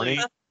without actually, warning.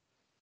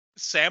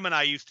 Sam and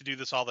I used to do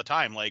this all the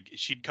time. Like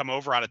she'd come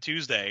over on a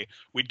Tuesday,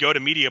 we'd go to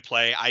Media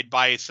Play, I'd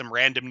buy some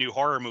random new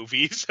horror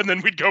movies, and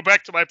then we'd go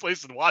back to my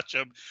place and watch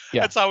them.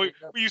 Yeah. That's how we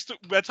used to.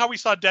 That's how we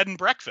saw Dead and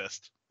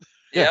Breakfast.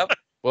 Yeah. Yep.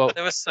 Well,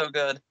 It was so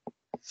good.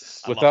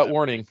 I love without that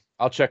warning,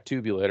 I'll check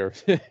Tubi later.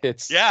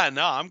 It's Yeah,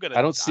 no, I'm gonna.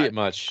 I don't see it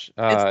much. It's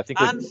I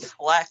think like, on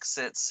Flex,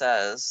 it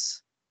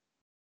says.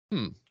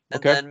 And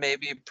okay. then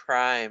maybe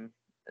Prime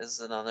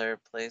is another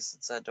place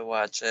it said to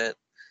watch it.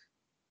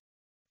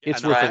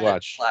 it's I worth know, a I-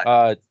 watch.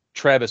 Black.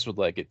 Travis would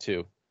like it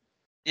too,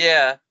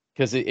 Yeah.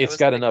 because it's was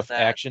got like enough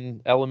that.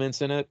 action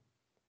elements in it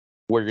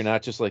where you're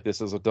not just like this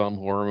is a dumb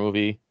horror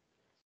movie.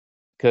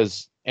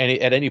 Because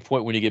at any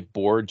point when you get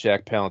bored,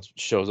 Jack Palance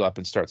shows up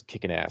and starts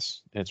kicking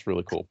ass, and it's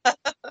really cool.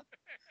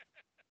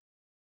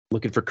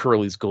 Looking for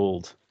Curly's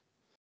gold.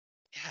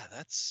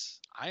 Yeah,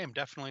 I am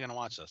definitely gonna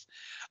watch this.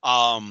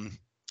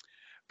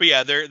 But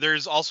yeah,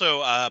 there's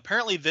also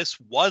apparently this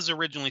was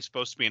originally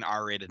supposed to be an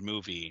R-rated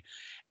movie,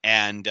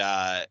 and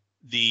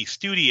the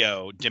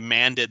studio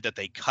demanded that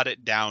they cut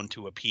it down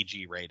to a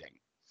PG rating.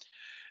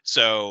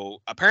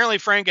 So apparently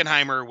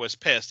Frankenheimer was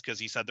pissed because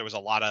he said there was a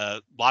lot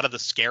of the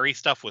scary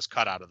stuff was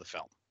cut out of the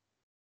film,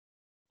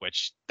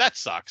 which that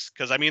sucks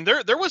because I mean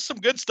there was some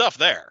good stuff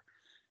there.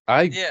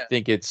 I Yeah.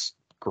 think it's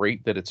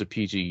great that it's a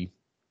PG,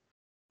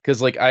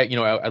 because like I'd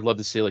love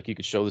to say like you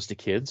could show this to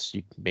kids.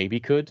 You maybe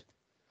could.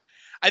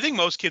 I think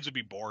most kids would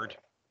be bored.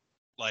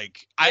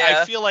 Like Yeah,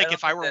 I feel like don't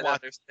if I think were they'd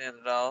watching, understand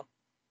it all.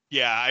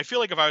 yeah, I feel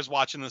like if I was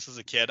watching this as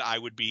a kid, I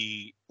would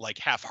be like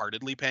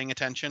half-heartedly paying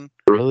attention.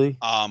 Really?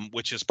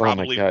 Which is Oh my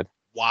probably God.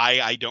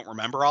 why I don't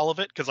remember all of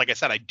it. Because like I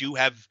said, I do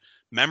have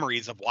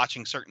memories of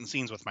watching certain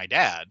scenes with my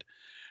dad.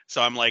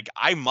 So I'm like,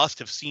 I must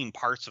have seen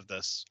parts of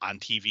this on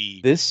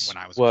TV This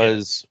when I was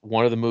was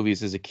one of the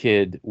movies as a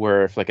kid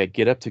where if like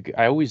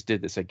I always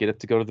did this. I get up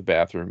to go to the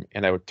bathroom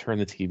and I would turn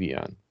the TV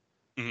on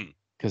Mhm.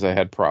 because I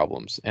had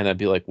problems, and I'd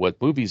be like,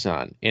 "What movie's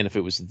on?" And if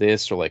it was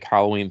this or like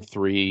Halloween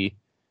 3,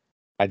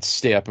 I'd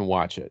stay up and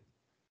watch it.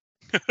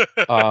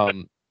 But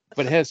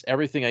it has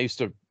everything I used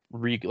to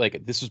read.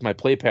 Like this was my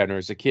play pattern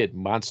as a kid: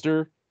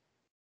 monster,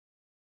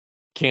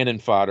 cannon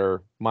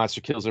fodder,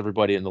 monster kills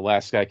everybody, and the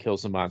last guy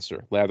kills the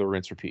monster. Lather,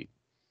 rinse, repeat.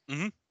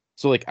 Mhm.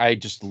 So like I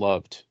just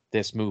loved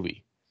this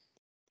movie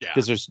Yeah.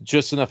 because there's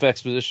just enough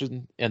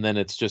exposition, and then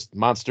it's just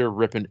monster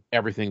ripping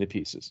everything to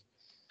pieces.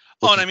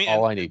 Oh, Which and I is mean,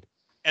 all I need.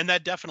 And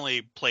that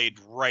definitely played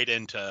right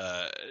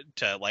into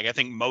like I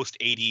think most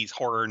 80s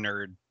horror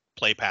nerd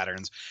play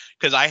patterns,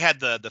 because I had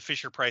the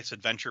Fisher Price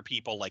Adventure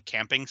People like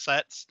camping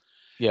sets,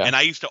 Yeah. and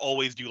I used to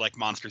always do like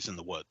Monsters in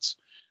the Woods.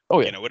 Oh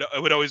yeah. You know,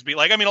 it would always be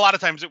like, I mean, a lot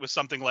of times it was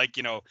something like,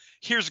 you know,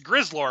 here's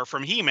Grizzlor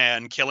from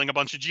He-Man killing a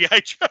bunch of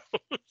GI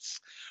Joes.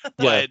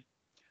 But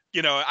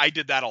you know, I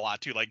did that a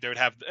lot too. Like they would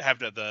have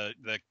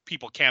the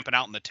people camping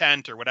out in the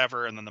tent or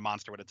whatever, and then the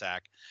monster would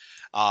attack.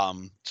 So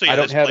yeah, I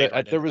don't this have played it.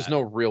 right There into was that. no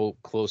real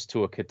close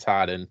to a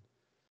Katahdin.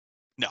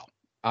 No.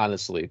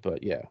 Honestly,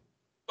 but yeah.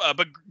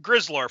 But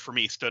Grizzlor for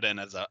me stood in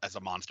as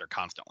a monster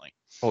constantly.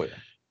 Oh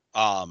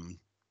yeah.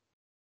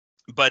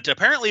 But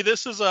apparently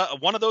this is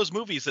one of those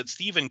movies that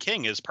Stephen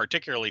King is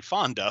particularly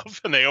fond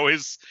of, and they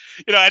always,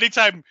 you know,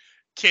 anytime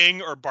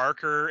King or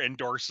Barker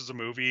endorses a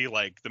movie,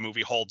 like the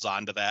movie holds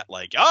on to that,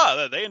 like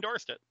they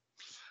endorsed it.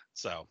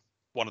 So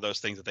one of those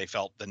things that they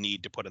felt the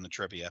need to put in the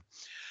trivia.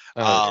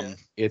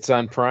 It's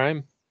on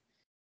Prime.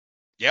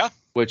 Yeah.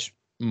 Which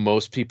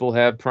most people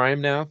have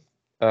Prime now.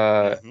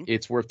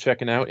 It's worth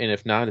checking out, and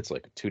if not, it's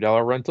like a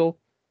 $2 rental.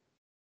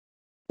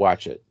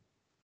 Watch it.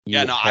 You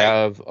will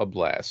have a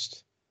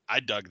blast. I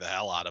dug the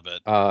hell out of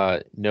it.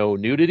 No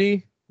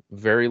nudity,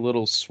 very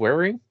little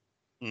swearing.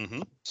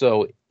 Mm-hmm.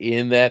 So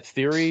in that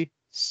theory,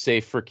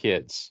 safe for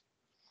kids.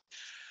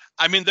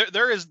 I mean,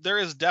 there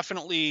is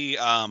definitely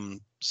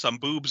some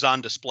boobs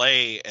on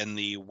display in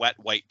the wet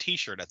white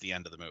T-shirt at the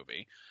end of the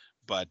movie,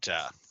 but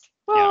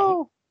you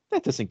know,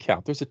 that doesn't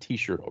count. There's a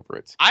T-shirt over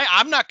it.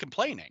 I'm not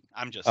complaining.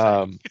 I'm just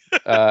saying.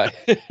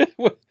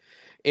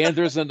 And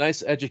there's a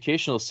nice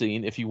educational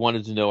scene if you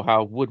wanted to know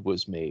how wood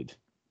was made.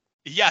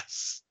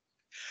 Yes,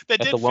 at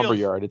the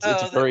lumberyard.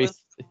 It's very.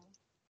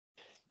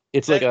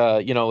 It's like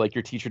like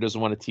your teacher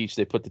doesn't want to teach.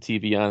 They put the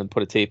TV on and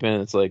put a tape in.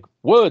 And it's like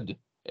wood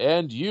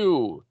and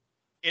you.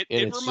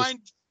 It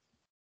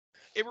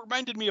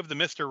reminded me of the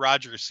Mr.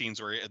 Rogers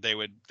scenes where they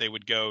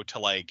would go to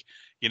like,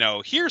 you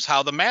know, here's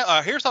how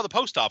the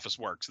post office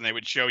works, and they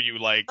would show you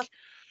like,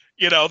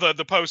 you know,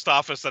 the post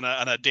office on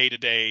a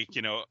day-to-day,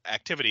 you know,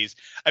 activities.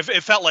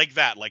 It felt like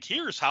that. Like,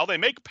 here's how they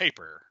make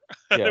paper.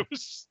 Yeah. It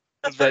was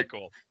very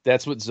cool.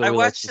 That's what Zoe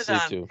likes to say too. I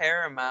watched it on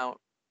Paramount.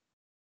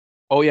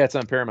 Oh yeah, it's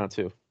on Paramount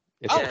too.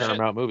 It's a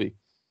Paramount movie.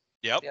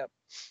 Yep.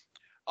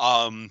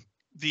 I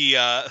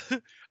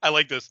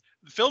like this.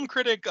 Film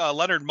critic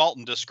Leonard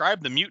Maltin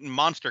described the mutant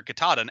monster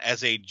Katahdin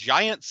as a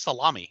giant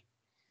salami.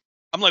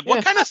 I'm like,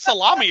 what kind of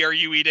salami are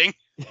you eating?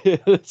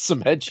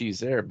 Some head cheese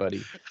there,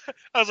 buddy.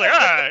 I was like,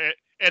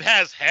 it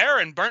has hair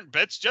and burnt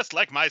bits just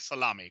like my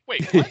salami.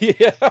 Wait, what?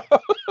 Yeah.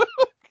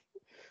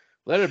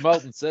 Leonard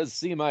Maltin says,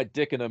 "See my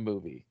dick in a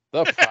movie."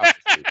 The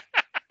Prophecy.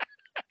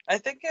 I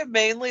think it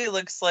mainly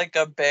looks like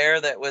a bear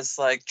that was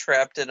like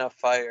trapped in a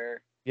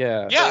fire.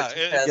 Yeah.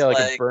 Yeah.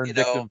 Like a burn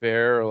victim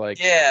bear, or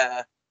like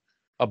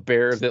a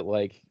bear that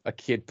like a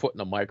kid put in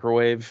a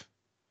microwave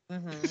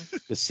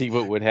to see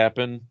what would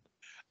happen.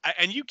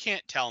 And you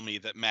can't tell me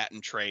that Matt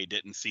and Trey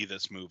didn't see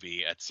this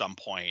movie at some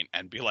point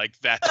and be like,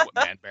 "That's what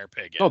Man Bear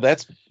Pig is." No,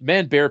 that's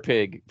Man Bear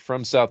Pig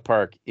from South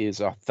Park is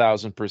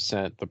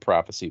 1,000% the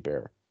Prophecy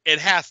Bear. It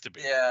has to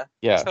be.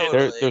 Yeah.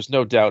 Totally. There's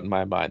no doubt in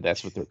my mind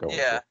that's what they're going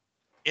for.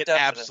 It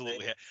definitely.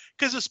 Absolutely,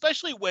 because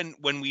especially when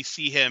we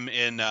see him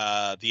in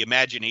the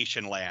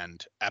Imagination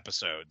Land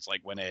episodes,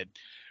 like when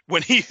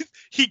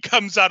he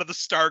comes out of the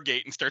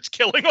Stargate and starts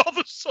killing all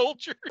the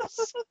soldiers,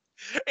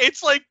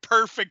 it's like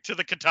perfect to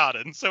the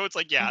Katahdin. So it's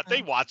like, yeah,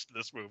 they watched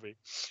this movie.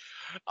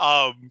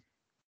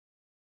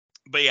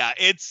 But yeah,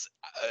 it's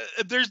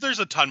there's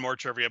a ton more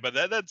trivia, but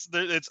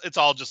it's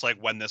all just like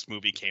when this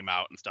movie came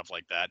out and stuff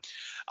like that.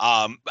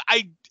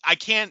 I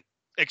can't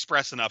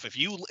express enough, if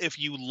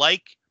you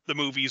like the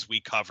movies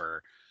we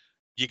cover,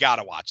 you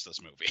gotta watch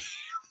this movie.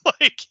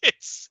 Like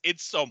it's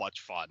so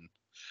much fun.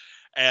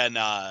 And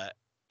yeah,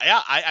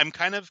 I'm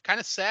kind of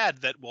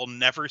sad that we'll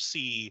never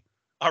see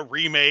a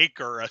remake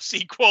or a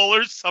sequel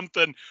or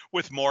something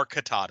with more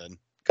Katahdin,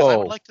 because I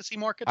would like to see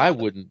more Katahdin. I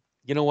wouldn't.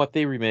 You know what?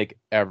 They remake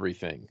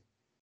everything.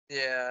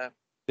 Yeah.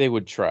 They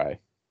would try.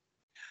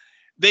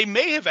 They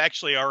may have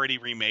actually already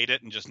remade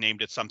it and just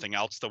named it something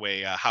else, the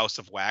way House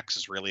of Wax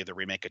is really the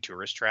remake of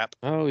Tourist Trap.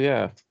 Oh,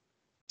 yeah.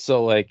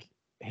 So, like,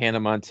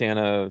 Hannah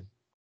Montana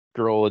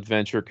Girl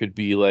Adventure could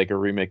be like a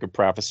remake of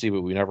Prophecy,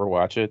 but we never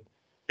watch it.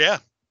 Yeah.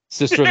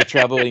 Sister of the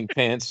Traveling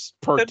Pants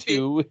Part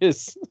 2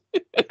 is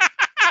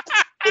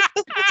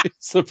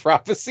it's the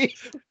Prophecy.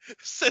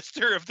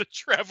 Sister of the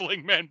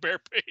Traveling Man Bear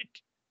Pig.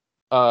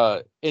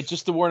 And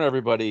just to warn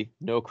everybody,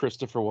 no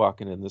Christopher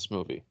Walken in this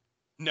movie.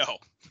 No.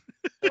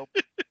 Nope.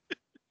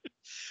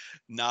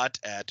 Not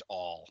at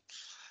all.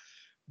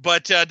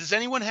 But does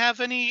anyone have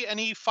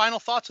any final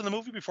thoughts on the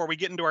movie before we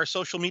get into our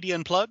social media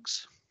and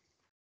plugs?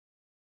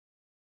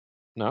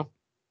 No?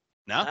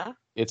 No? Huh?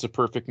 It's a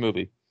perfect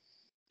movie.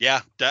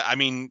 Yeah, I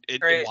mean,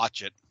 Great.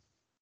 watch it.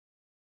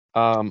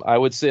 I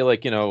would say,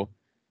 like, you know,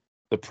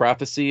 The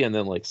Prophecy and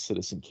then, like,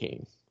 Citizen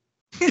Kane.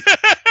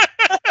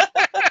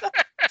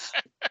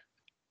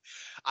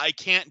 I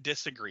can't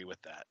disagree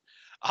with that.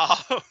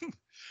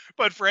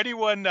 But for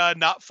anyone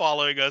not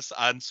following us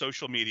on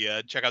social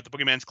media, check out the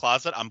Boogeyman's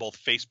Closet on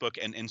both Facebook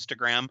and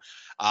Instagram.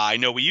 I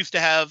know we used to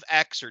have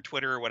X or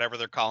Twitter or whatever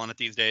they're calling it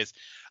these days,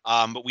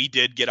 but we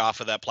did get off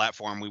of that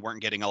platform. We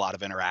weren't getting a lot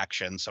of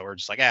interaction, so we're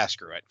just like,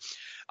 screw it.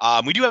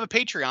 We do have a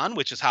Patreon,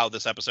 which is how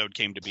this episode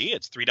came to be.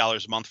 It's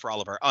 $3 a month for all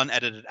of our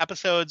unedited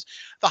episodes.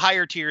 The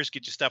higher tiers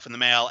get you stuff in the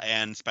mail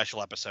and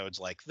special episodes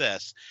like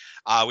this.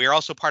 We are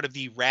also part of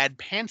the Rad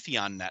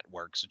Pantheon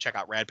network, so check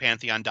out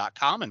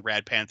radpantheon.com and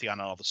Rad Pantheon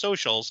on all the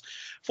socials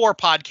for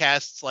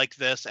podcasts like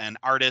this and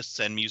artists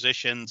and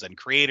musicians and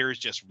creators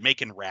just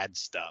making rad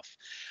stuff.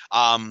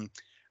 I'm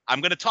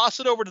going to toss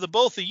it over to the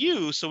both of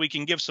you so we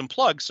can give some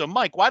plugs. So,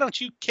 Mike, why don't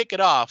you kick it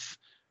off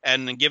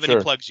and give any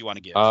plugs you want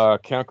to give?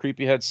 Count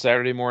Creepyhead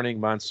Saturday morning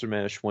Monster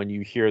Mash. When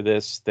you hear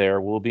this,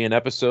 there will be an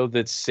episode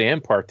that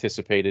Sam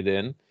participated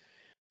in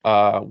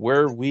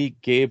where we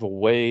gave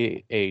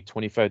away a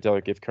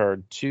 $25 gift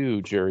card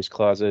to Jerry's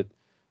Closet,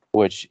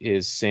 which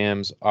is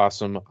Sam's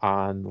awesome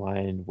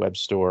online web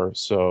store.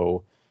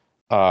 So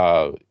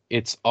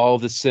it's all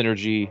the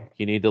synergy.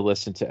 You need to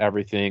listen to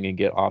everything and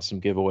get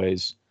awesome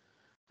giveaways.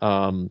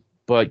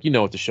 But you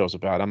know what the show's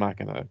about. I'm not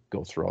going to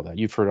go through all that.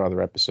 You've heard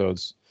other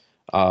episodes.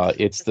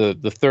 It's the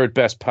third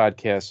best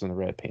podcast on the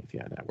Rad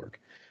Pantheon network.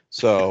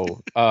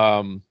 So,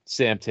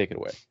 Sam, take it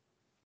away.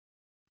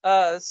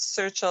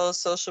 Search all the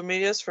social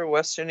medias for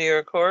Western New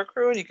York Horror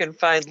Crew, and you can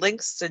find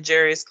links to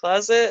Jerry's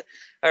Closet,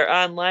 our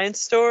online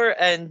store,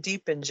 and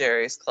Deep in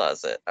Jerry's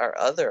Closet, our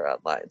other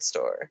online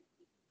store.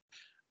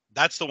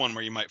 That's the one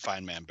where you might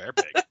find Man Bear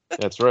Pig.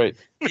 That's right.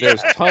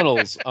 There's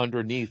tunnels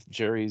underneath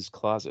Jerry's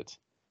Closet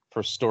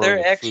for storing They're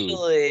food.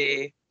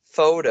 actually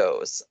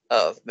photos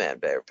of Man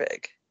Bear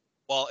Pig.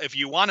 Well, if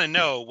you want to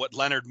know what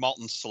Leonard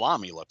Maltin's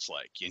salami looks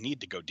like, you need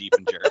to go deep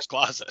in Jerry's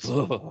Closet.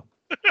 Ugh.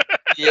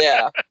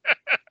 Yeah,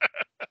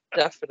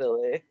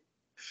 definitely.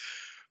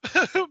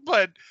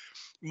 But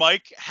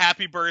Mike,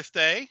 happy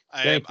birthday.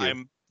 Thank you.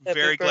 I'm Happy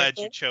very glad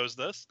birthday. you chose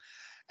this.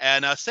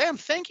 And Sam,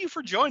 thank you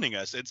for joining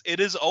us. It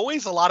is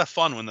always a lot of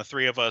fun when the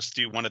three of us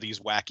do one of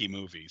these wacky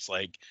movies.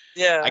 Like,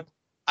 Yeah.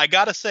 I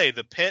gotta say,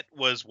 The Pit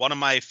was one of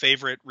my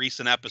favorite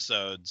recent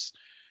episodes,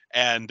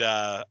 and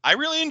I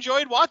really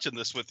enjoyed watching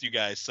this with you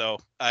guys. So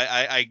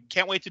I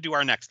can't wait to do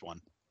our next one.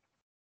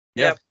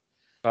 Yeah.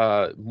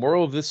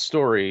 Moral of this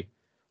story: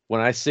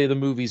 when I say the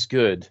movie's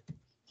good,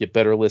 you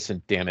better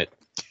listen. Damn it,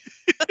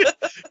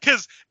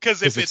 Because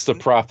because if it's the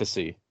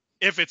Prophecy.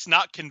 if it's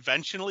not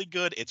conventionally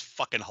good, it's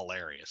fucking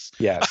hilarious.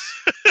 Yes.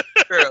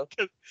 True.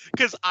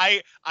 Because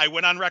I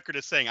went on record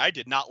as saying I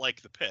did not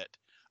like The Pit.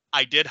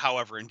 I did,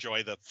 however,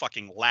 enjoy the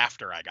fucking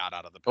laughter I got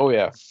out of The Pit. Oh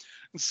yeah.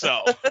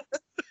 So,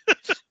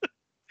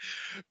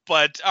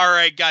 but all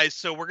right, guys.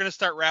 So we're gonna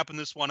start wrapping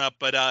this one up.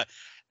 But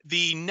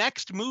the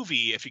next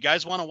movie, if you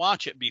guys want to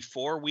watch it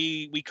before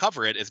we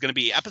cover it, is gonna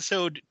be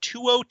episode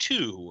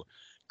 202,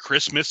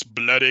 Christmas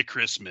Bloody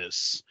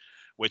Christmas,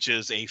 which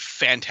is a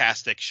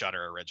fantastic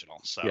Shudder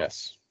original. So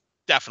Yes.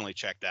 definitely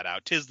check that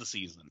out. 'Tis the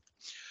season.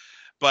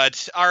 But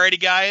alrighty,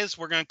 guys,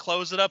 we're gonna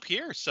close it up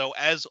here. So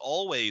as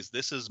always,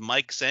 this is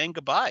Mike saying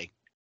goodbye.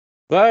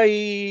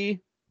 Bye.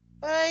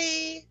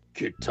 Bye.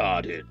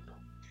 Katahdin.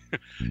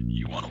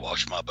 You want to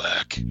wash my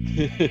back?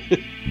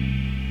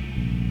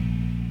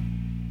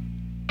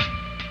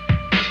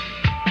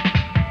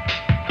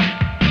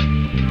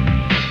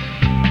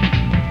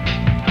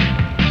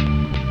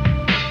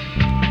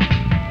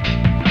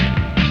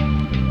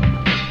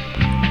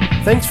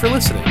 Thanks for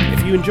listening.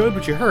 If you enjoyed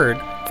what you heard,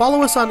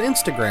 follow us on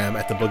Instagram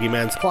at The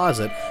Boogeyman's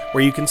Closet,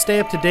 where you can stay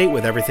up to date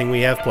with everything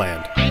we have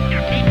planned.